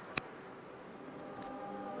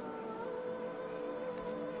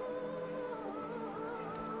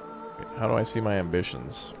 How do I see my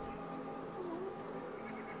ambitions?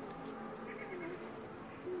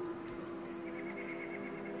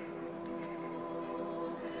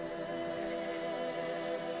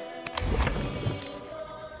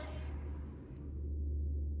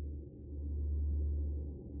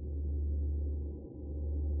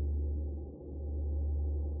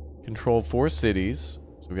 Control 4 cities.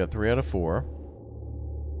 So we got 3 out of 4.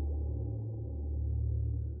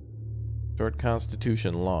 Start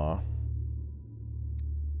Constitution law.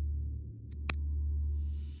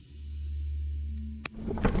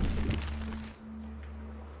 I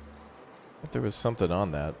thought there was something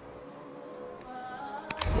on that.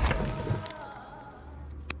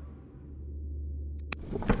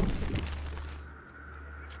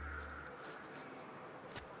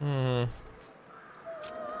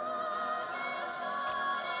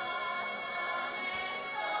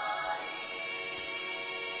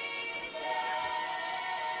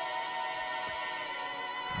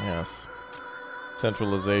 Yes.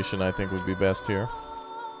 Centralization, I think, would be best here.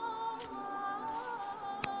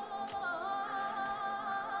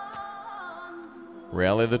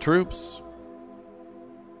 Rally the troops.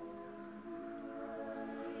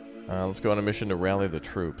 Let's go on a mission to rally the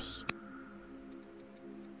troops.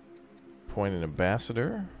 Appoint an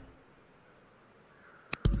ambassador.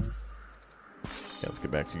 Yeah, let's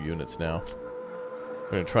get back to units now.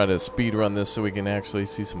 We're going to try to speed run this so we can actually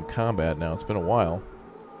see some combat now. It's been a while.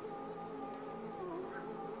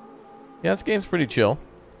 Yeah, this game's pretty chill.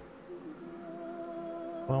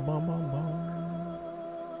 Bum, bum, bum, bum.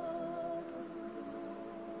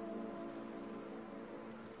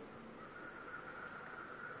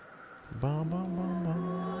 Bum, bum, bum,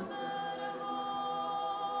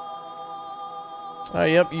 bum.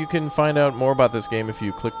 Yep, you can find out more about this game if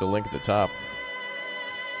you click the link at the top.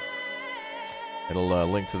 It'll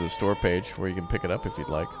link to the store page where you can pick it up if you'd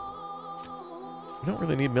like. We don't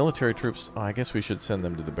really need military troops. Oh, I guess we should send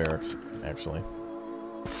them to the barracks, actually.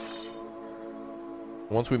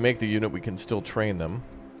 Once we make the unit, we can still train them.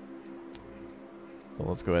 Well,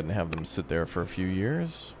 let's go ahead and have them sit there for a few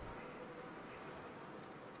years.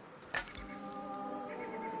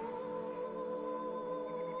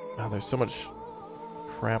 Oh, there's so much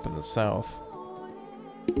crap in the south.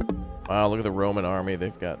 Wow, look at the Roman army.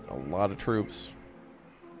 They've got a lot of troops.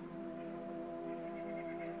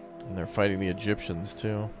 And they're fighting the Egyptians,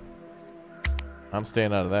 too. I'm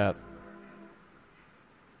staying out of that.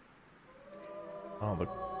 Oh,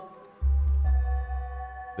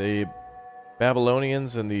 the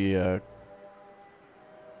Babylonians and the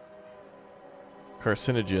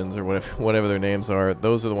carcinogens, or whatever their names are,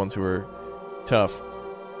 those are the ones who are tough.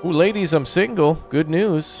 Ooh, ladies, I'm single. Good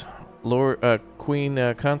news.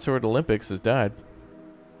 Queen Consort Olympics has died.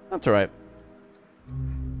 That's alright.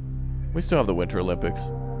 We still have the Winter Olympics.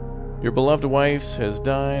 Your beloved wife has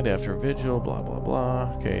died after vigil, blah, blah,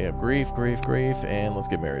 blah. Okay, grief, and let's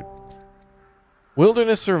get married.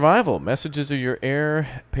 Wilderness survival. Messages of your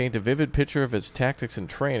heir paint a vivid picture of its tactics and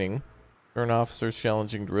training. Current officers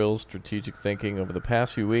challenging drills, strategic thinking over the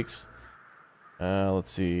past few weeks. Let's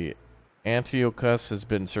see. Antiochus has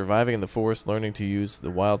been surviving in the forest, learning to use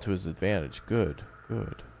the wild to his advantage. Good,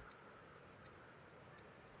 good.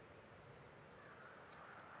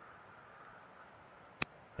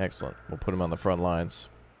 Excellent. We'll put him on the front lines.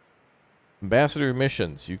 Ambassador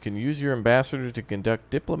missions. You can use your ambassador to conduct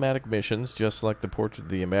diplomatic missions, just select the portrait of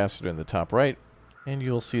the ambassador in the top right, and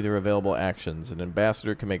you'll see their available actions. An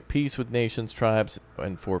ambassador can make peace with nations, tribes,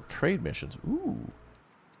 and for trade missions. Ooh.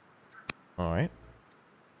 Alright.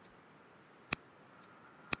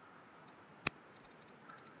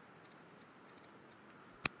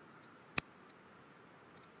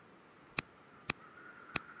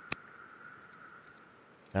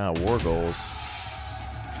 War goals.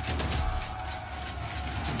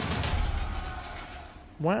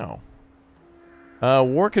 Wow.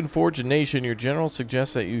 War can forge a nation. Your general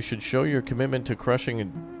suggests that you should show your commitment to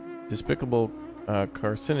crushing despicable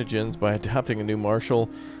carcinogens by adopting a new martial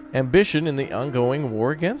ambition in the ongoing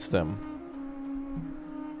war against them.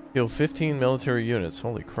 Kill 15 military units.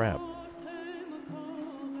 Holy crap.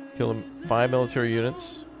 Kill 5 military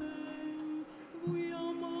units.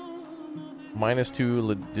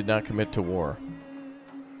 -2 did not commit to war.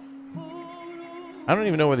 I don't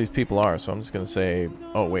even know where these people are, so I'm just gonna say,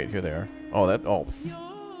 oh wait, here they are. Oh,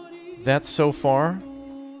 that's so far.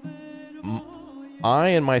 I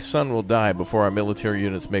and my son will die before our military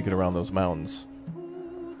units make it around those mountains.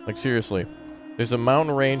 Like, seriously. There's a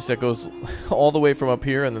mountain range that goes all the way from up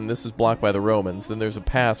here, and then this is blocked by the Romans. Then there's a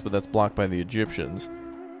pass, but that's blocked by the Egyptians.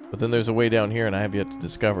 But then there's a way down here, and I have yet to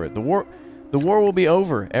discover it. The war will be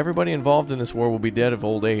over. Everybody involved in this war will be dead of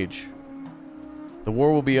old age. The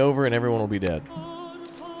war will be over, and everyone will be dead.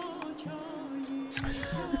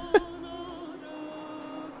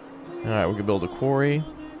 Alright, we can build a quarry.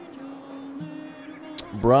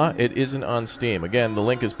 Bruh, it isn't on Steam. Again, the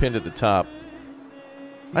link is pinned at the top.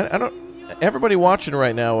 I don't... Everybody watching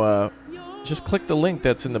right now, just click the link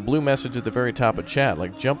that's in the blue message at the very top of chat.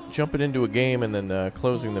 Like, jumping into a game and then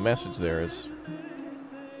closing the message there is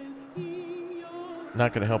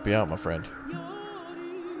not going to help you out, my friend.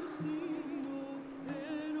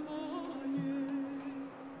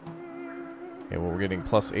 Okay, well, we're getting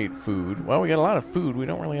 +8 food. Well, we got a lot of food. We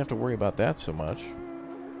don't really have to worry about that so much.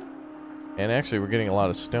 And actually, we're getting a lot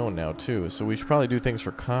of stone now, too. So we should probably do things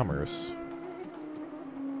for commerce.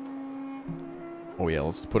 Oh, yeah,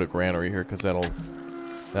 let's put a granary here, because that'll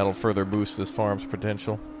That'll further boost this farm's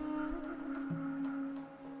potential.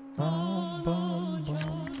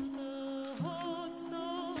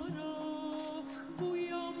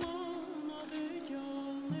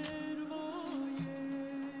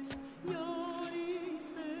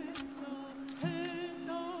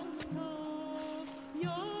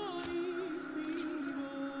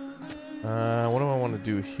 What do I want to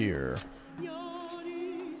do here?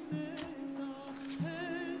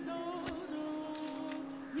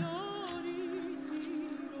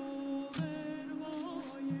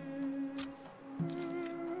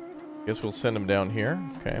 Guess we'll send him down here.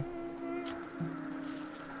 Okay.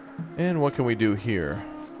 And what can we do here?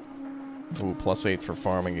 Ooh, +8 for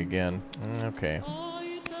farming again. Okay.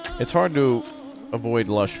 It's hard to avoid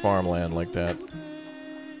lush farmland like that.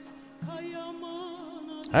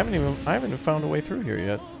 I haven't even found a way through here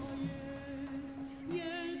yet.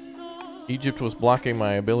 Egypt was blocking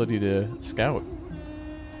my ability to scout.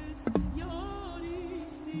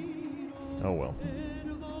 Oh well.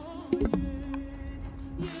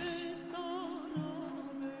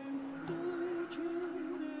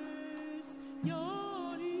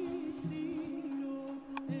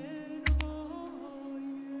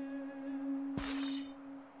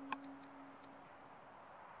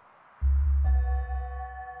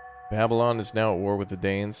 Babylon is now at war with the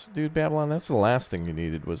Danes. Dude, Babylon, that's the last thing you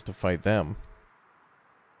needed, was to fight them.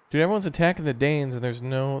 Dude, everyone's attacking the Danes, and there's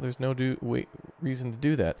no reason to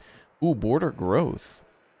do that. Ooh, border growth.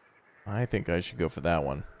 I think I should go for that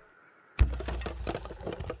one.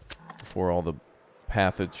 Before all the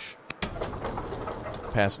passages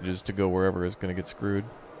to go wherever is going to get screwed.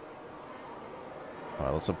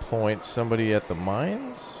 Let's appoint somebody at the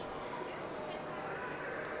mines.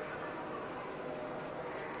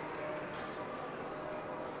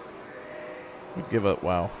 We'd give up,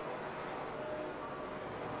 wow.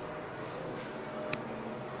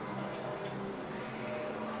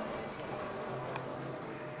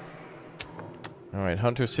 Alright,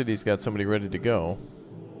 Hunter City's got somebody ready to go.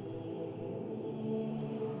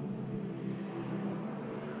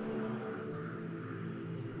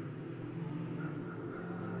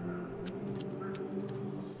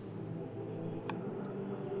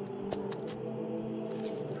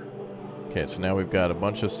 Okay, so now we've got a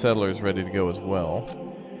bunch of settlers ready to go as well.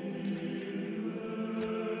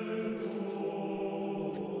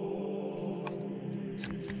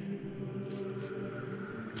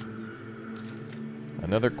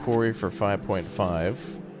 Another quarry for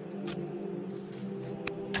 5.5.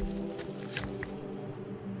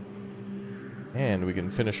 And we can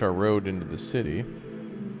finish our road into the city.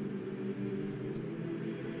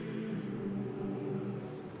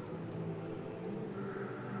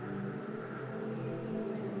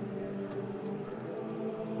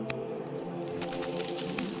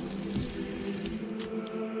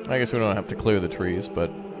 I guess we don't have to clear the trees,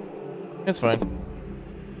 but it's fine.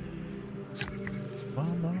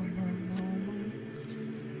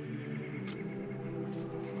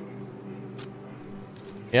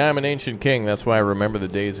 Yeah, I'm an ancient king. That's why I remember the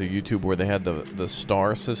days of YouTube where they had the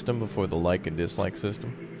star system before the like and dislike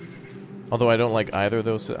system. Although I don't like either of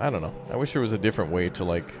those. I don't know. I wish there was a different way to,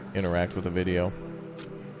 like, interact with a video.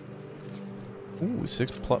 Ooh,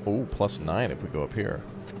 +9 if we go up here.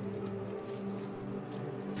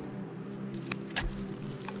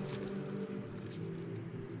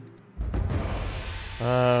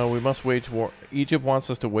 We must wage war. Egypt wants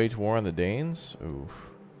us to wage war on the Danes? Ooh.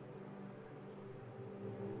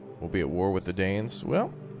 We'll be at war with the Danes.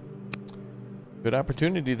 Well, good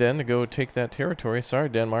opportunity then to go take that territory. Sorry,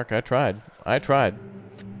 Denmark. I tried. Well,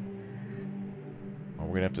 we're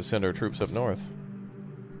going to have to send our troops up north.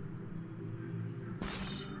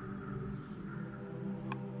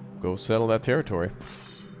 Go settle that territory.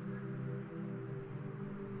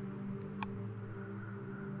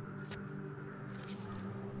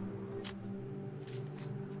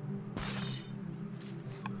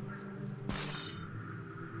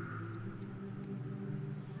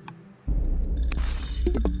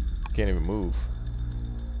 Can't even move.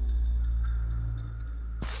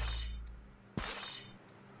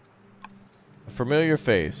 A familiar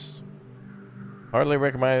face. Hardly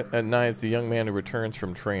recognize the young man who returns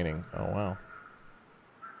from training. Oh, wow.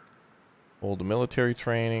 Old military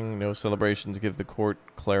training. No celebration to give the court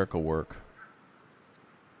clerical work.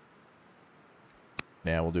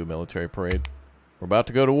 Now we'll do a military parade. We're about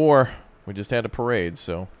to go to war. We just had a parade,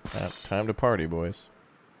 so time to party, boys.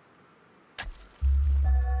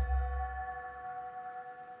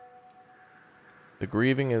 The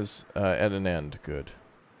grieving is at an end. Good.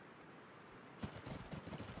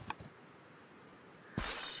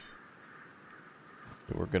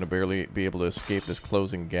 We're going to barely be able to escape this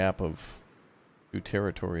closing gap of 2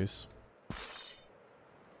 territories.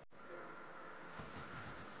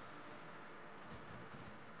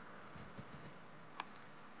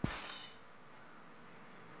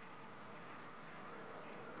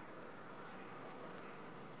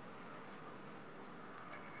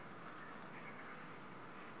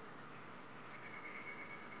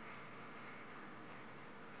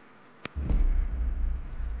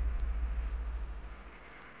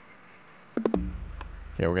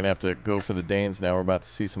 Okay, we're going to have to go for the Danes now. We're about to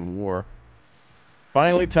see some war.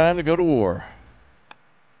 Finally, time to go to war.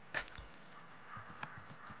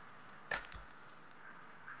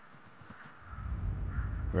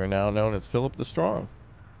 We're now known as Philip the Strong.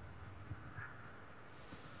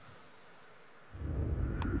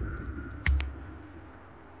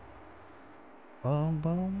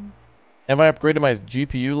 Have I upgraded my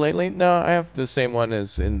GPU lately? No, I have the same one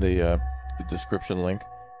as in the description link.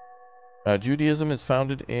 Judaism is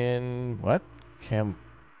founded in what?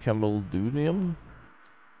 Camaldudium?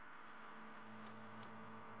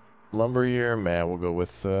 Lumber year? Man, we'll go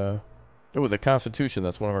with oh, the Constitution.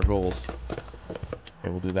 That's one of our goals.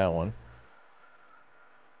 Okay, we'll do that one.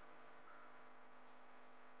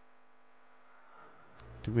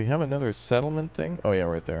 Do we have another settlement thing? Oh yeah,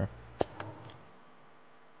 right there.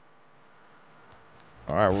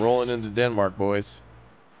 Alright, rolling into Denmark, boys.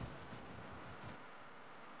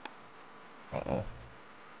 Uh-oh.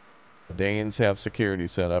 The Danes have security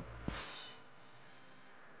set up.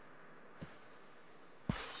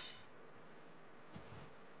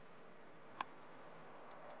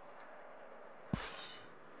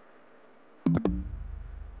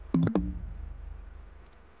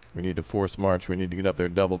 We need to force march. We need to get up there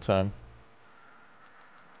double time.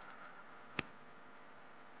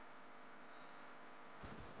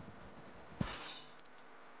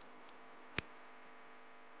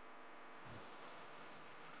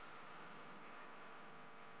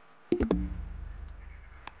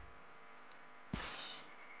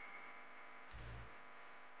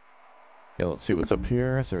 Okay, let's see what's up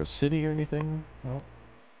here. Is there a city or anything? No.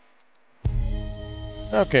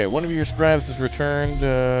 Okay, one of your scribes has returned,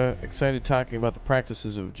 excited talking about the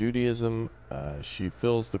practices of Judaism. She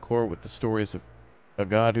fills the court with the stories of a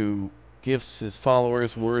God who gives his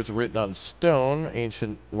followers words written on stone,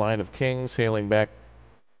 ancient line of kings hailing back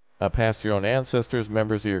past your own ancestors.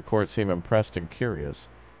 Members of your court seem impressed and curious.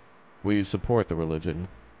 Will you support the religion?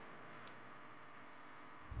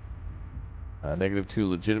 -2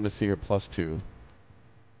 legitimacy or +2.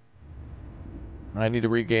 I need to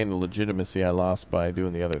regain the legitimacy I lost by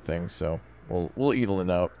doing the other thing, so we'll even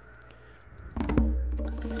it out.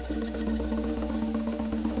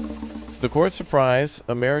 The court's surprise,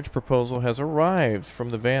 a marriage proposal has arrived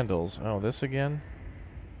from the Vandals. Oh, this again?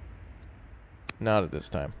 Not at this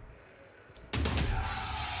time.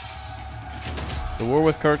 The war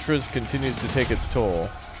with Carthage continues to take its toll.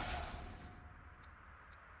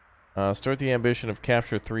 Start the ambition of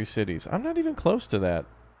capture 3 cities. I'm not even close to that.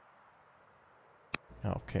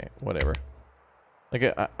 Okay, whatever.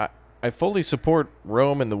 Like, I fully support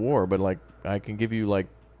Rome in the war, but, like, I can give you, like,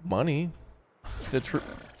 money.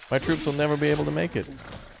 My troops will never be able to make it.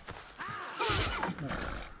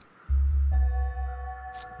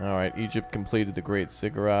 Alright, Egypt completed the Great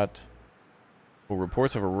Ziggurat. Well,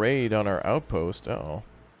 reports of a raid on our outpost. Uh-oh.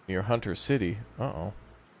 Near Hunter City. Uh-oh.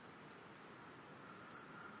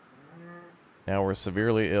 Now we're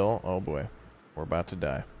severely ill. Oh, boy. We're about to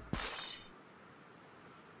die.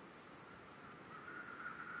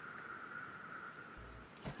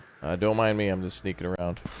 Don't mind me, I'm just sneaking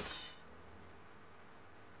around.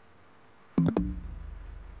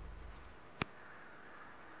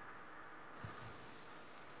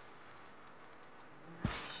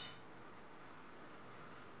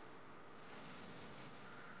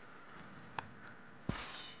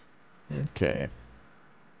 Okay.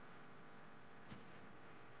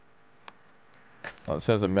 Oh, this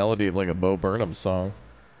has a melody of like a Bo Burnham song.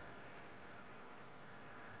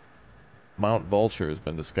 Mount Vulture has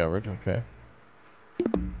been discovered. Okay.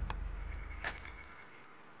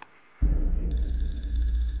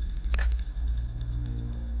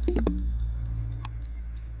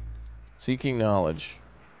 Seeking knowledge.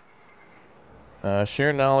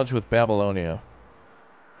 Share knowledge with Babylonia.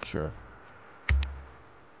 Sure.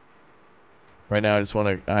 Right now,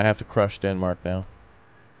 I have to crush Denmark now.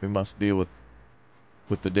 We must deal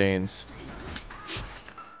with the Danes.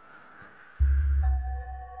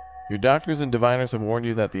 Your doctors and diviners have warned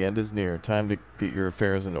you that the end is near. Time to get your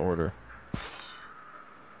affairs in order.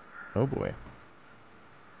 Oh boy.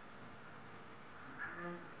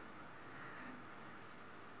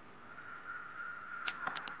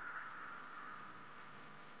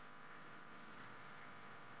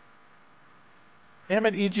 Damn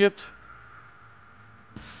it, Egypt.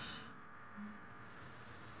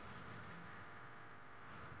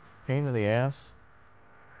 Pain in the ass.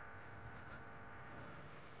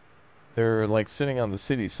 They're like sitting on the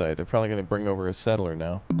city site. They're probably going to bring over a settler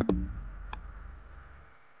now.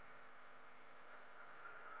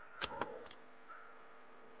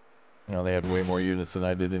 No, they had way more units than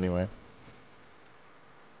I did anyway.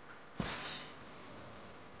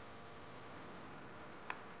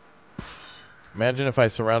 Imagine if I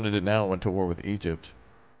surrounded it now and went to war with Egypt.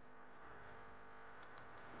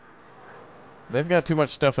 They've got too much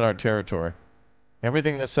stuff in our territory.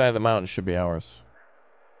 Everything this side of the mountain should be ours.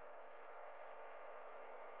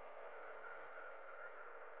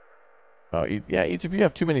 Oh, yeah, Egypt, you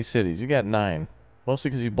have too many cities. You got 9. Mostly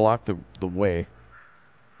because you blocked the way.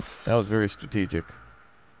 That was very strategic.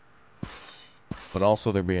 But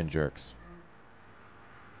also they're being jerks.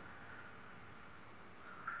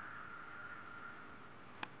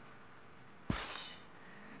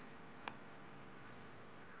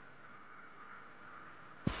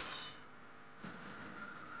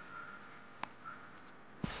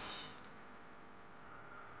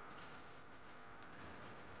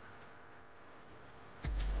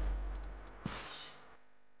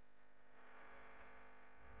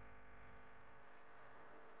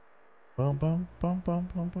 Bum bum bum bum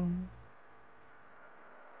bum bum.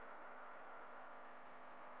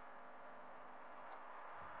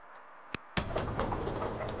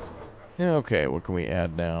 Yeah, okay, what can we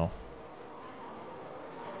add now?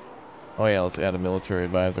 Oh yeah, let's add a military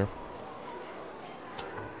advisor.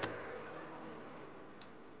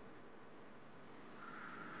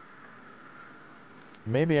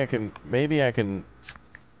 Maybe I can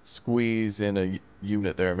squeeze in a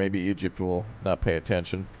unit there. Maybe Egypt will not pay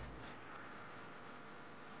attention.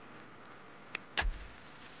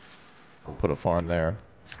 We'll put a farm there.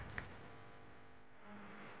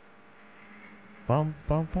 Bum,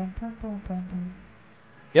 bum, bum, bum, bum, bum, bum.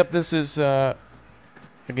 Yep, this is a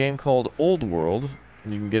game called Old World,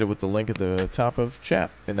 and you can get it with the link at the top of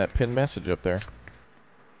chat in that pinned message up there.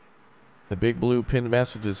 The big blue pinned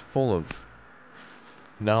message is full of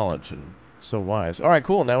knowledge and so wise. Alright,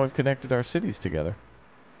 cool. Now we've connected our cities together.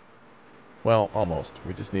 Well, almost.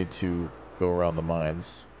 We just need to go around the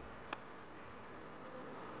mines.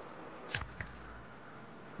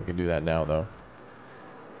 We can do that now, though.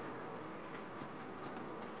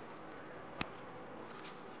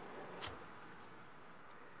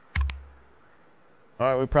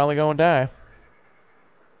 Alright, we're probably gonna die.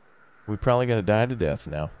 We're probably gonna die to death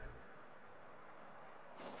now.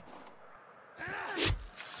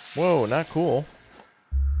 Whoa, not cool.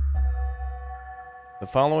 The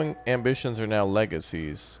following ambitions are now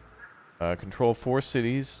legacies. Control 4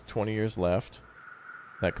 cities, 20 years left.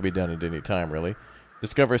 That could be done at any time, really.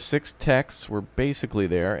 Discover 6 techs, we're basically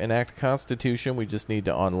there. Enact Constitution, we just need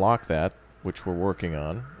to unlock that, which we're working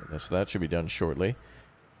on. So that should be done shortly.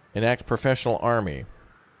 Enact Professional Army.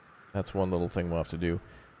 That's one little thing we'll have to do.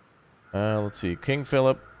 Let's see, King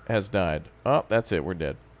Philip has died. Oh, that's it, we're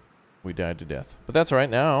dead. We died to death. But that's all right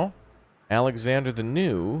now. Alexander the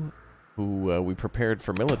New, who we prepared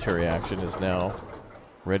for military action, is now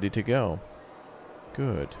ready to go.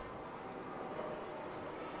 Good.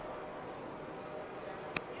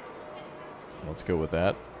 Let's go with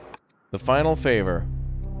that. The final favor.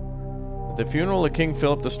 At the funeral of King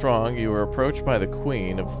Philip the Strong, you were approached by the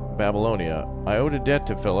Queen of Babylonia. I owed a debt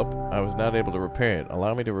to Philip. I was not able to repay it.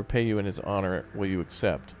 Allow me to repay you in his honor. Will you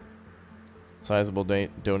accept? Sizable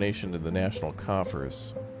donation to the national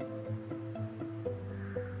coffers.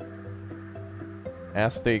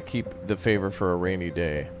 Ask they keep the favor for a rainy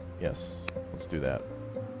day. Yes, let's do that.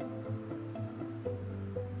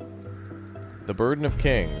 The Burden of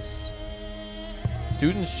Kings.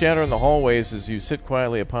 Students chatter in the hallways as you sit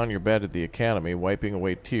quietly upon your bed at the academy, wiping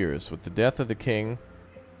away tears. With the death of the king,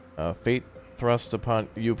 fate thrusts upon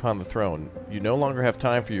the throne. You no longer have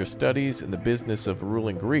time for your studies, and the business of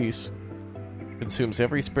ruling Greece consumes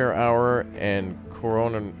every spare hour, and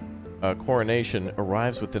coronation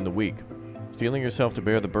arrives within the week. Steeling yourself to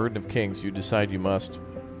bear the burden of kings, you decide you must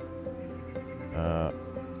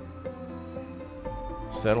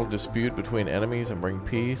settle dispute between enemies and bring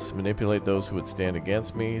peace, manipulate those who would stand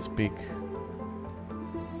against me, speak,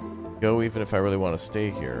 go even if I really want to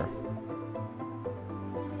stay here.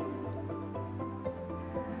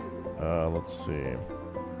 Let's see.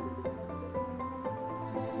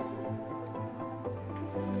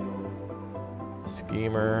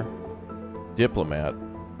 Schemer, diplomat.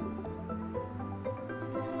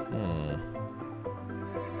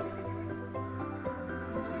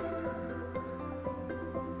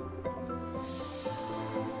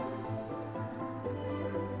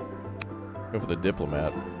 Go for the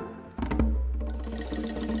diplomat.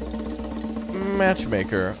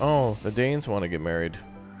 Matchmaker. Oh, the Danes want to get married.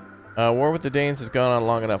 War with the Danes has gone on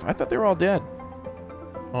long enough. I thought they were all dead.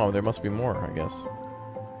 Oh, there must be more, I guess.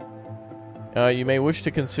 You may wish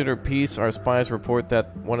to consider peace. Our spies report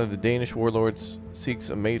that one of the Danish warlords seeks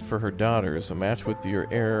a mate for her daughters. A match with your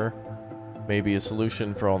heir may be a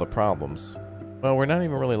solution for all the problems. Well, we're not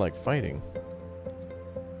even really, like, fighting.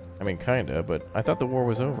 I mean, kinda, but I thought the war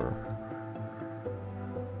was over.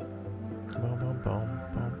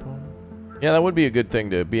 Yeah, that would be a good thing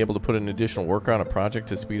to be able to put an additional worker on a project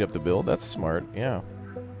to speed up the build. That's smart, yeah.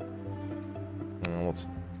 Let's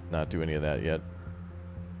not do any of that yet.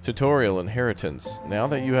 Tutorial Inheritance. Now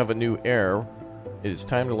that you have a new heir, it is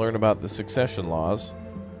time to learn about the succession laws.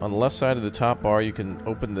 On the left side of the top bar, you can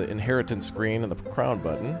open the inheritance screen and the crown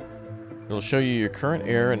button. It'll show you your current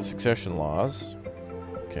heir and succession laws.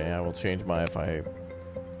 Okay, I will change my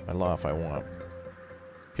law if I want.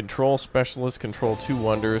 Control Specialist, control 2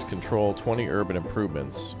 wonders, control 20 urban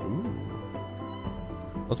improvements. Ooh.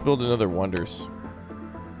 Let's build another wonders.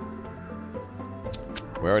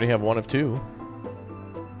 We already have 1 of 2.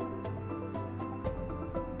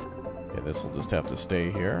 Okay, this will just have to stay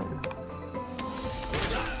here.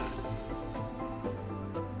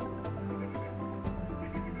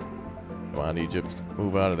 Come on, Egypt.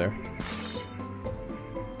 Move out of there.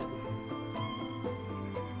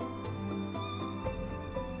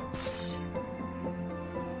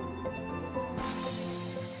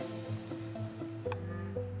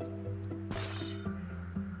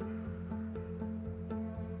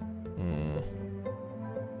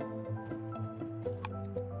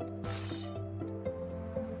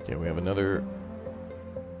 Okay, we have another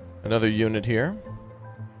unit here.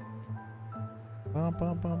 Bum,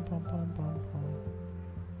 bum, bum, bum, bum, bum, bum.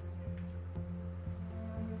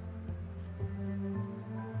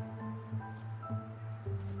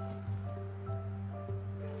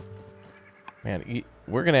 Man,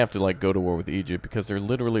 we're gonna have to like go to war with Egypt because they're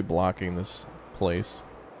literally blocking this place.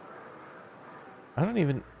 I don't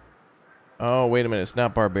even... Oh, wait a minute. It's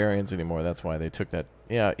not barbarians anymore. That's why they took that.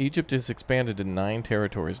 Yeah, Egypt is expanded to 9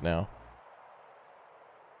 territories now.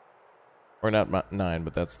 Or not 9,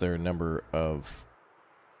 but that's their number of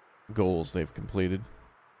goals they've completed.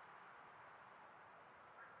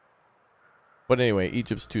 But anyway,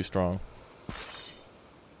 Egypt's too strong.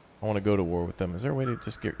 I want to go to war with them. Is there a way to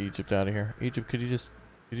just get Egypt out of here? Egypt, could you just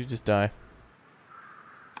die?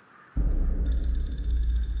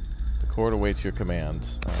 The court awaits your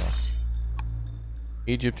commands.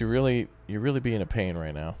 Egypt, you're really being a pain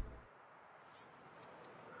right now.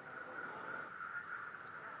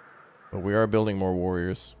 But we are building more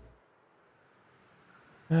warriors.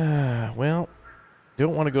 Well,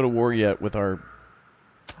 don't want to go to war yet with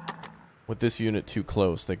this unit too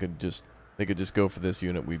close. They could just go for this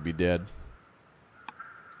unit. We'd be dead.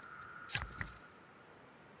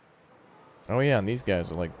 Oh yeah, and these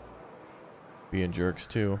guys are like being jerks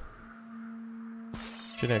too.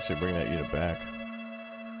 Should actually bring that unit back.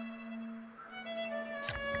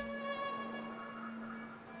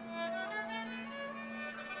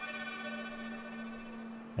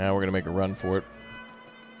 Now we're gonna make a run for it.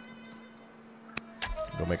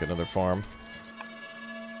 Go make another farm.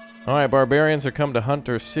 Alright, barbarians are come to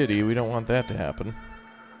Hunter City. We don't want that to happen.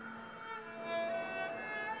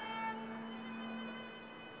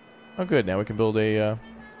 Oh good, now we can build a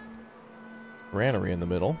granary in the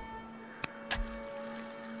middle.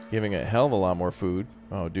 Giving a hell of a lot more food.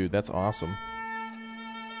 Oh dude, that's awesome.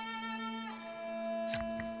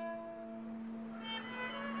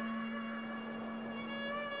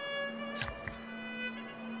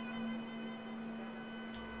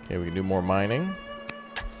 Okay, we can do more mining.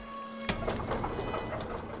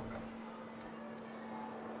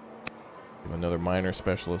 Give another miner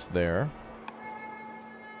specialist there.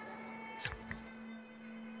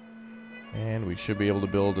 And we should be able to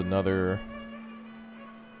build another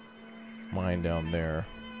mine down there.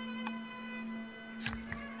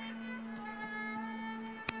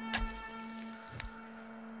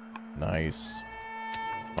 Nice.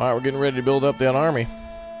 Alright, we're getting ready to build up that army.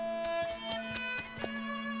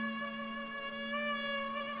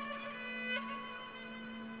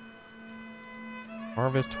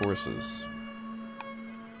 Harvest horses.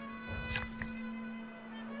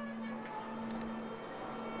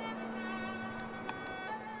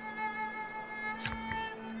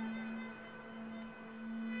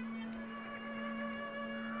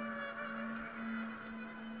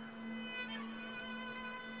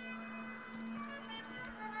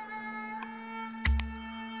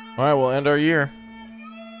 Alright, we'll end our year.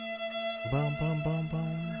 Bum, bum, bum, bum.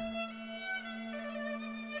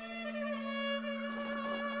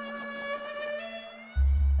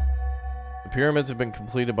 Pyramids have been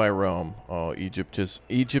completed by Rome. Oh, Egypt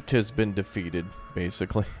has been defeated,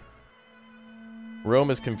 basically. Rome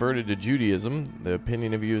has converted to Judaism. The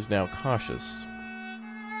opinion of you is now cautious.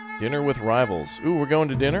 Dinner with rivals. Ooh, we're going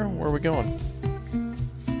to dinner? Where are we going?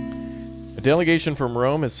 A delegation from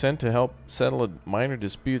Rome is sent to help settle a minor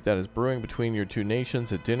dispute that is brewing between your two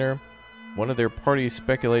nations. At dinner, one of their parties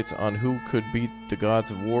speculates on who could beat the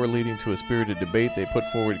gods of war, leading to a spirited debate. They put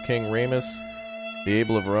forward King Ramus, the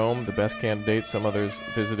able of Rome, the best candidate. Some others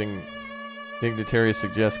visiting dignitaries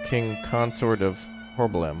suggest King Consort of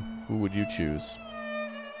Horblem. Who would you choose?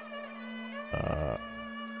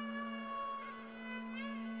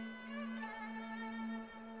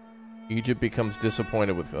 Egypt becomes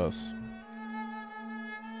disappointed with us.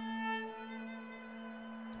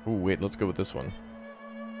 Ooh, wait, let's go with this one.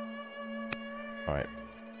 Alright.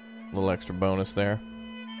 A little extra bonus there.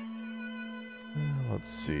 Let's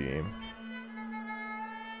see.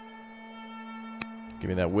 Give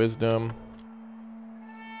me that wisdom.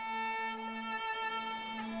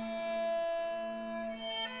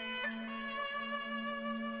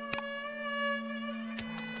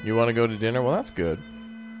 You want to go to dinner? Well, that's good.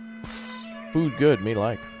 Food good, me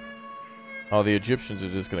like. Oh, the Egyptians are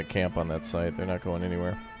just going to camp on that site. They're not going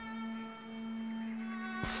anywhere.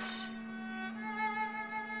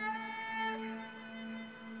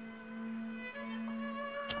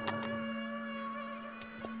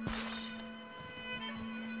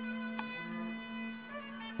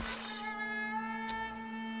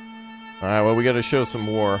 Alright, well, we got to show some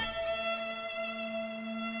war.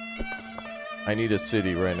 I need a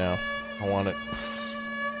city right now. I want it.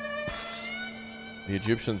 The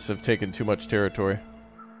Egyptians have taken too much territory.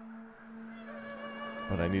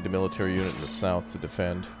 But I need a military unit in the south to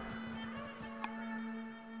defend.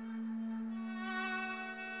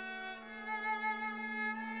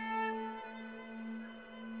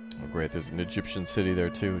 Oh great, there's an Egyptian city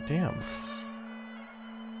there too. Damn.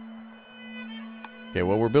 Okay,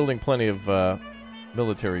 well we're building plenty of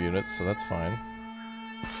military units, so that's fine.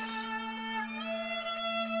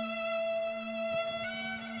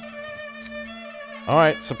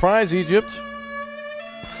 Alright, surprise Egypt.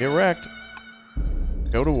 Get wrecked.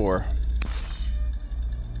 Go to war.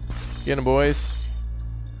 Get 'em, boys.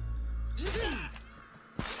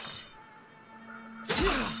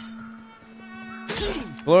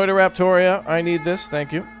 Florida Raptoria, I need this,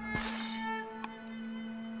 thank you.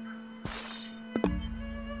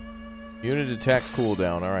 Unit attack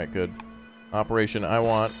cooldown, alright, good. Operation I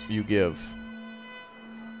want, you give.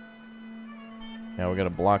 Now we're going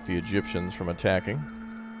to block the Egyptians from attacking.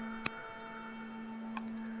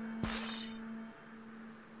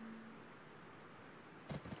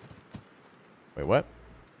 Wait, what?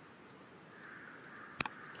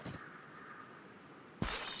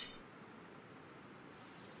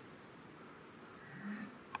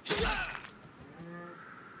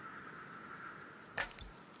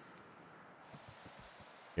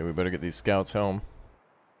 Okay, we better get these scouts home.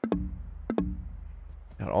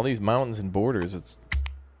 God, all these mountains and borders, it's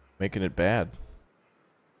making it bad.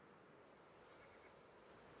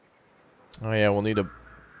 Oh yeah, we'll need to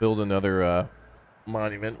build another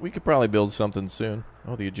monument. We could probably build something soon.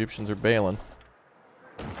 Oh, the Egyptians are bailing.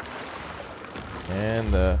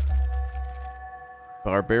 And the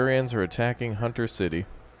barbarians are attacking Hunter City.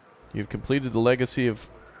 You've completed the legacy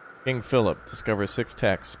of King Philip. Discover 6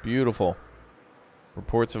 texts. Beautiful.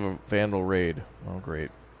 Reports of a vandal raid. Oh,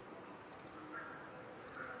 great.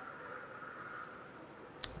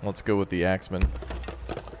 Let's go with the Axeman.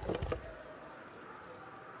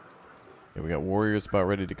 Okay, we got warriors about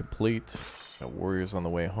ready to complete. Got warriors on the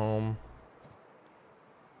way home.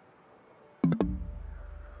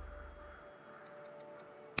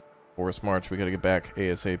 Forest march, we gotta get back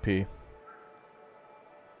ASAP.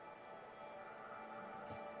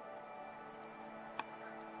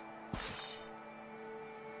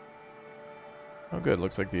 Oh good,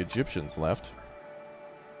 looks like the Egyptians left.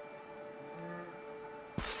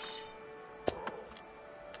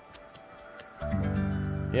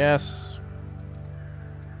 Yes.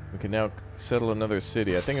 We can now settle another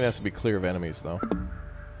city. I think it has to be clear of enemies, though.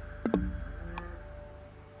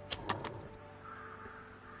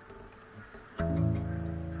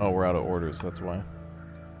 Oh, we're out of orders, that's why.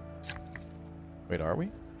 Wait, are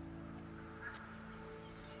we?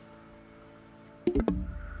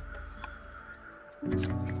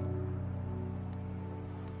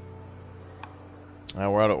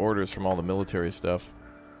 We're out of orders from all the military stuff.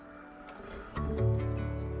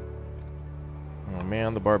 Oh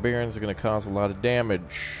man, the barbarians are going to cause a lot of damage,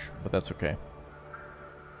 but that's okay.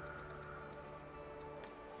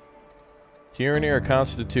 Tyranny or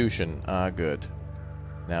Constitution? Ah, good.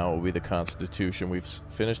 Now it will be the Constitution. We've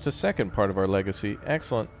finished the second part of our legacy.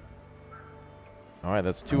 Excellent. Alright,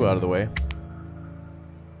 that's 2 out of the way.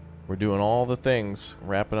 We're doing all the things.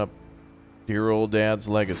 Wrapping up dear old Dad's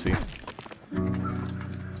legacy. Oh,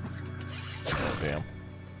 damn.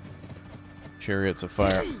 Chariots of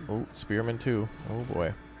Fire. Oh, Spearmen too. Oh,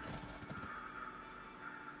 boy.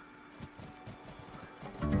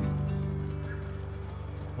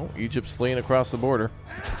 Oh, Egypt's fleeing across the border.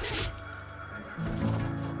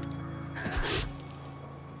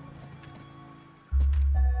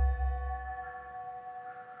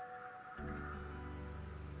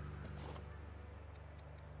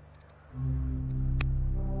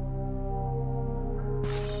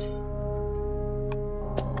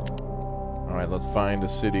 Alright, let's find a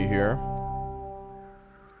city here.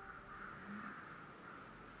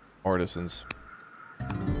 Artisans.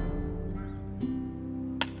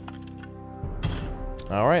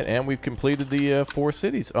 Alright, and we've completed the 4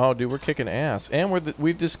 cities. Oh, dude, we're kicking ass. And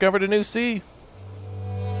we've discovered a new sea.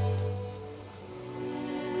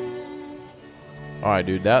 Alright,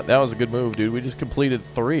 dude, that was a good move, dude. We just completed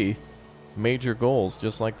 3 major goals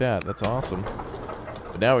just like that. That's awesome.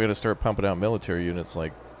 But now we gotta start pumping out military units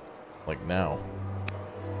like now.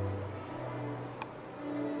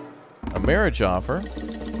 A marriage offer.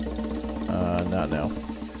 Not now.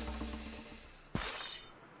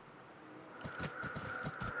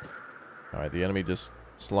 Alright, the enemy just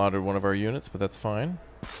slaughtered one of our units, but that's fine.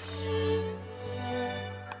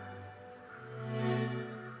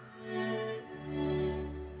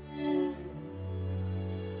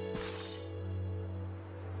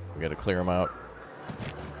 We gotta clear them out.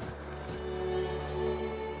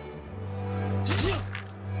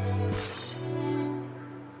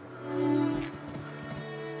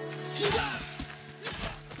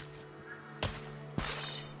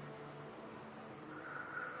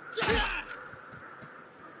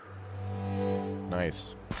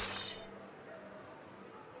 Nice.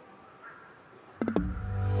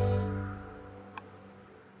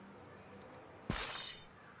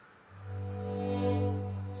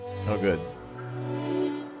 Oh, good.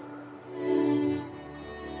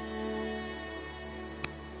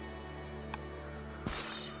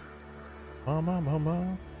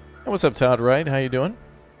 Mama. Hey, what's up, Todd Wright? How you doing?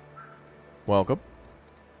 Welcome.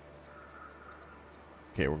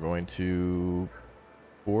 Okay, we're going to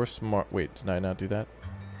force march. Wait, did I not do that?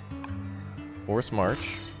 Force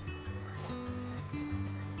march.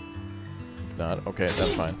 If not, okay,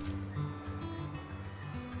 that's fine.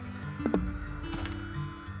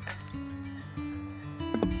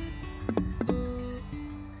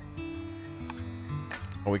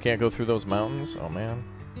 Oh, we can't go through those mountains? Oh, man.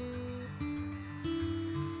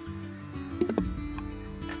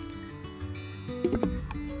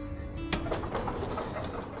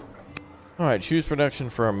 Alright, choose production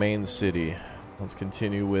for our main city. Let's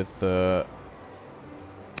continue with more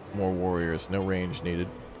warriors. No range needed.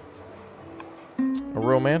 A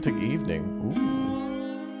romantic evening.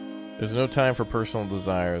 Ooh. There's no time for personal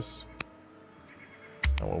desires.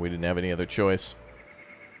 Oh, well, we didn't have any other choice.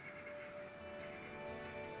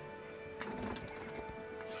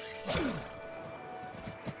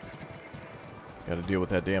 Gotta deal with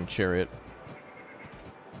that damn chariot.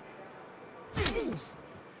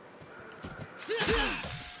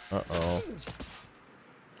 Uh-oh.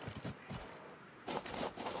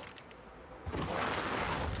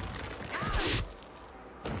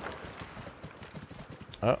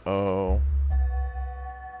 Uh-oh.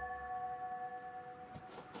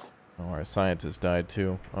 Oh, our scientist died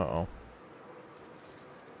too. Uh-oh.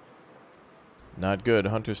 Not good.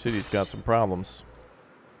 Hunter City's got some problems.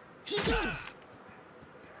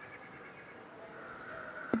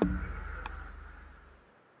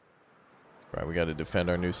 Right, we got to defend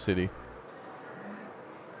our new city.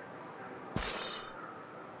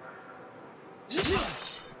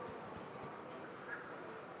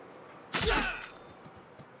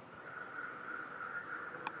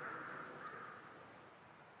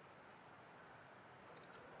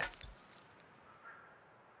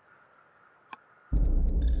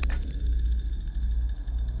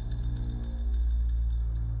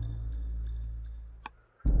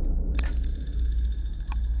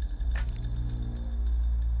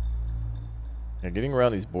 Yeah, getting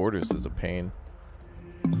around these borders is a pain.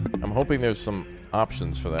 I'm hoping there's some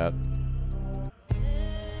options for that.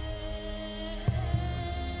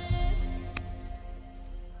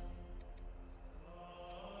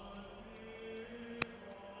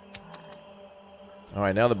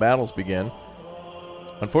 Alright, now the battles begin.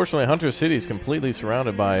 Unfortunately, Hunter City is completely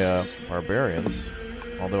surrounded by barbarians,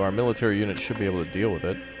 although our military unit should be able to deal with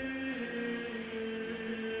it.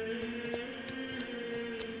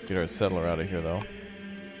 get our settler out of here, though.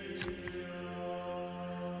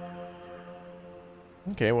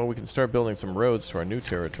 Okay, well, we can start building some roads to our new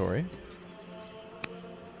territory.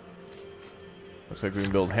 Looks like we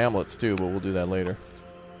can build hamlets, too, but we'll do that later.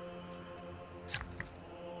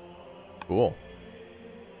 Cool.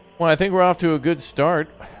 Well, I think we're off to a good start.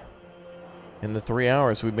 In the 3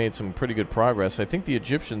 hours, we've made some pretty good progress. I think the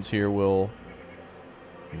Egyptians here will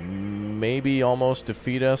maybe almost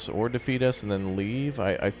defeat us or defeat us and then leave.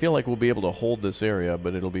 I feel like we'll be able to hold this area,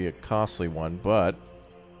 but it'll be a costly one. But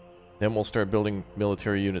then we'll start building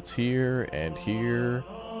military units here and here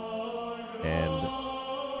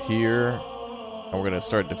and here. And we're going to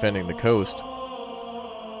start defending the coast.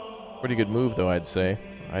 Pretty good move, though, I'd say.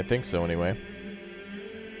 I think so, anyway.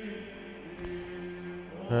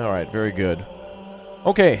 Alright, very good.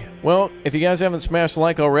 Okay, well, if you guys haven't smashed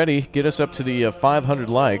like already, get us up to the 500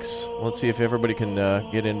 likes. Let's see if everybody can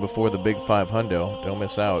get in before the big 500. Don't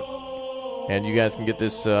miss out. And you guys can get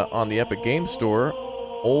this on the Epic Game Store.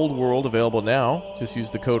 Old World available now. Just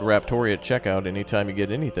use the code Raptoria at checkout anytime you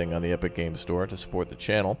get anything on the Epic Game Store to support the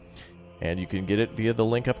channel. And you can get it via the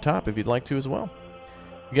link up top if you'd like to as well.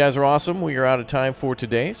 You guys are awesome. We are out of time for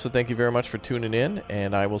today, so thank you very much for tuning in,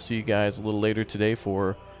 and I will see you guys a little later today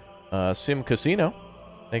for Sim Casino.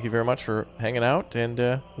 Thank you very much for hanging out, and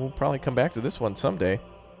we'll probably come back to this one someday.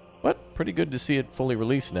 But pretty good to see it fully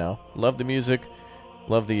released now. Love the music,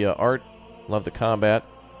 love the art, love the combat.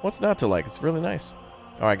 What's not to like? It's really nice.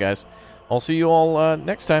 Alright guys, I'll see you all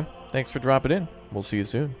next time. Thanks for dropping in. We'll see you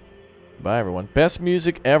soon. Bye everyone. Best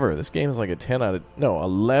music ever. This game is like a 10 out of... No,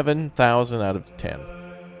 11,000 out of 10.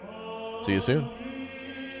 See you soon.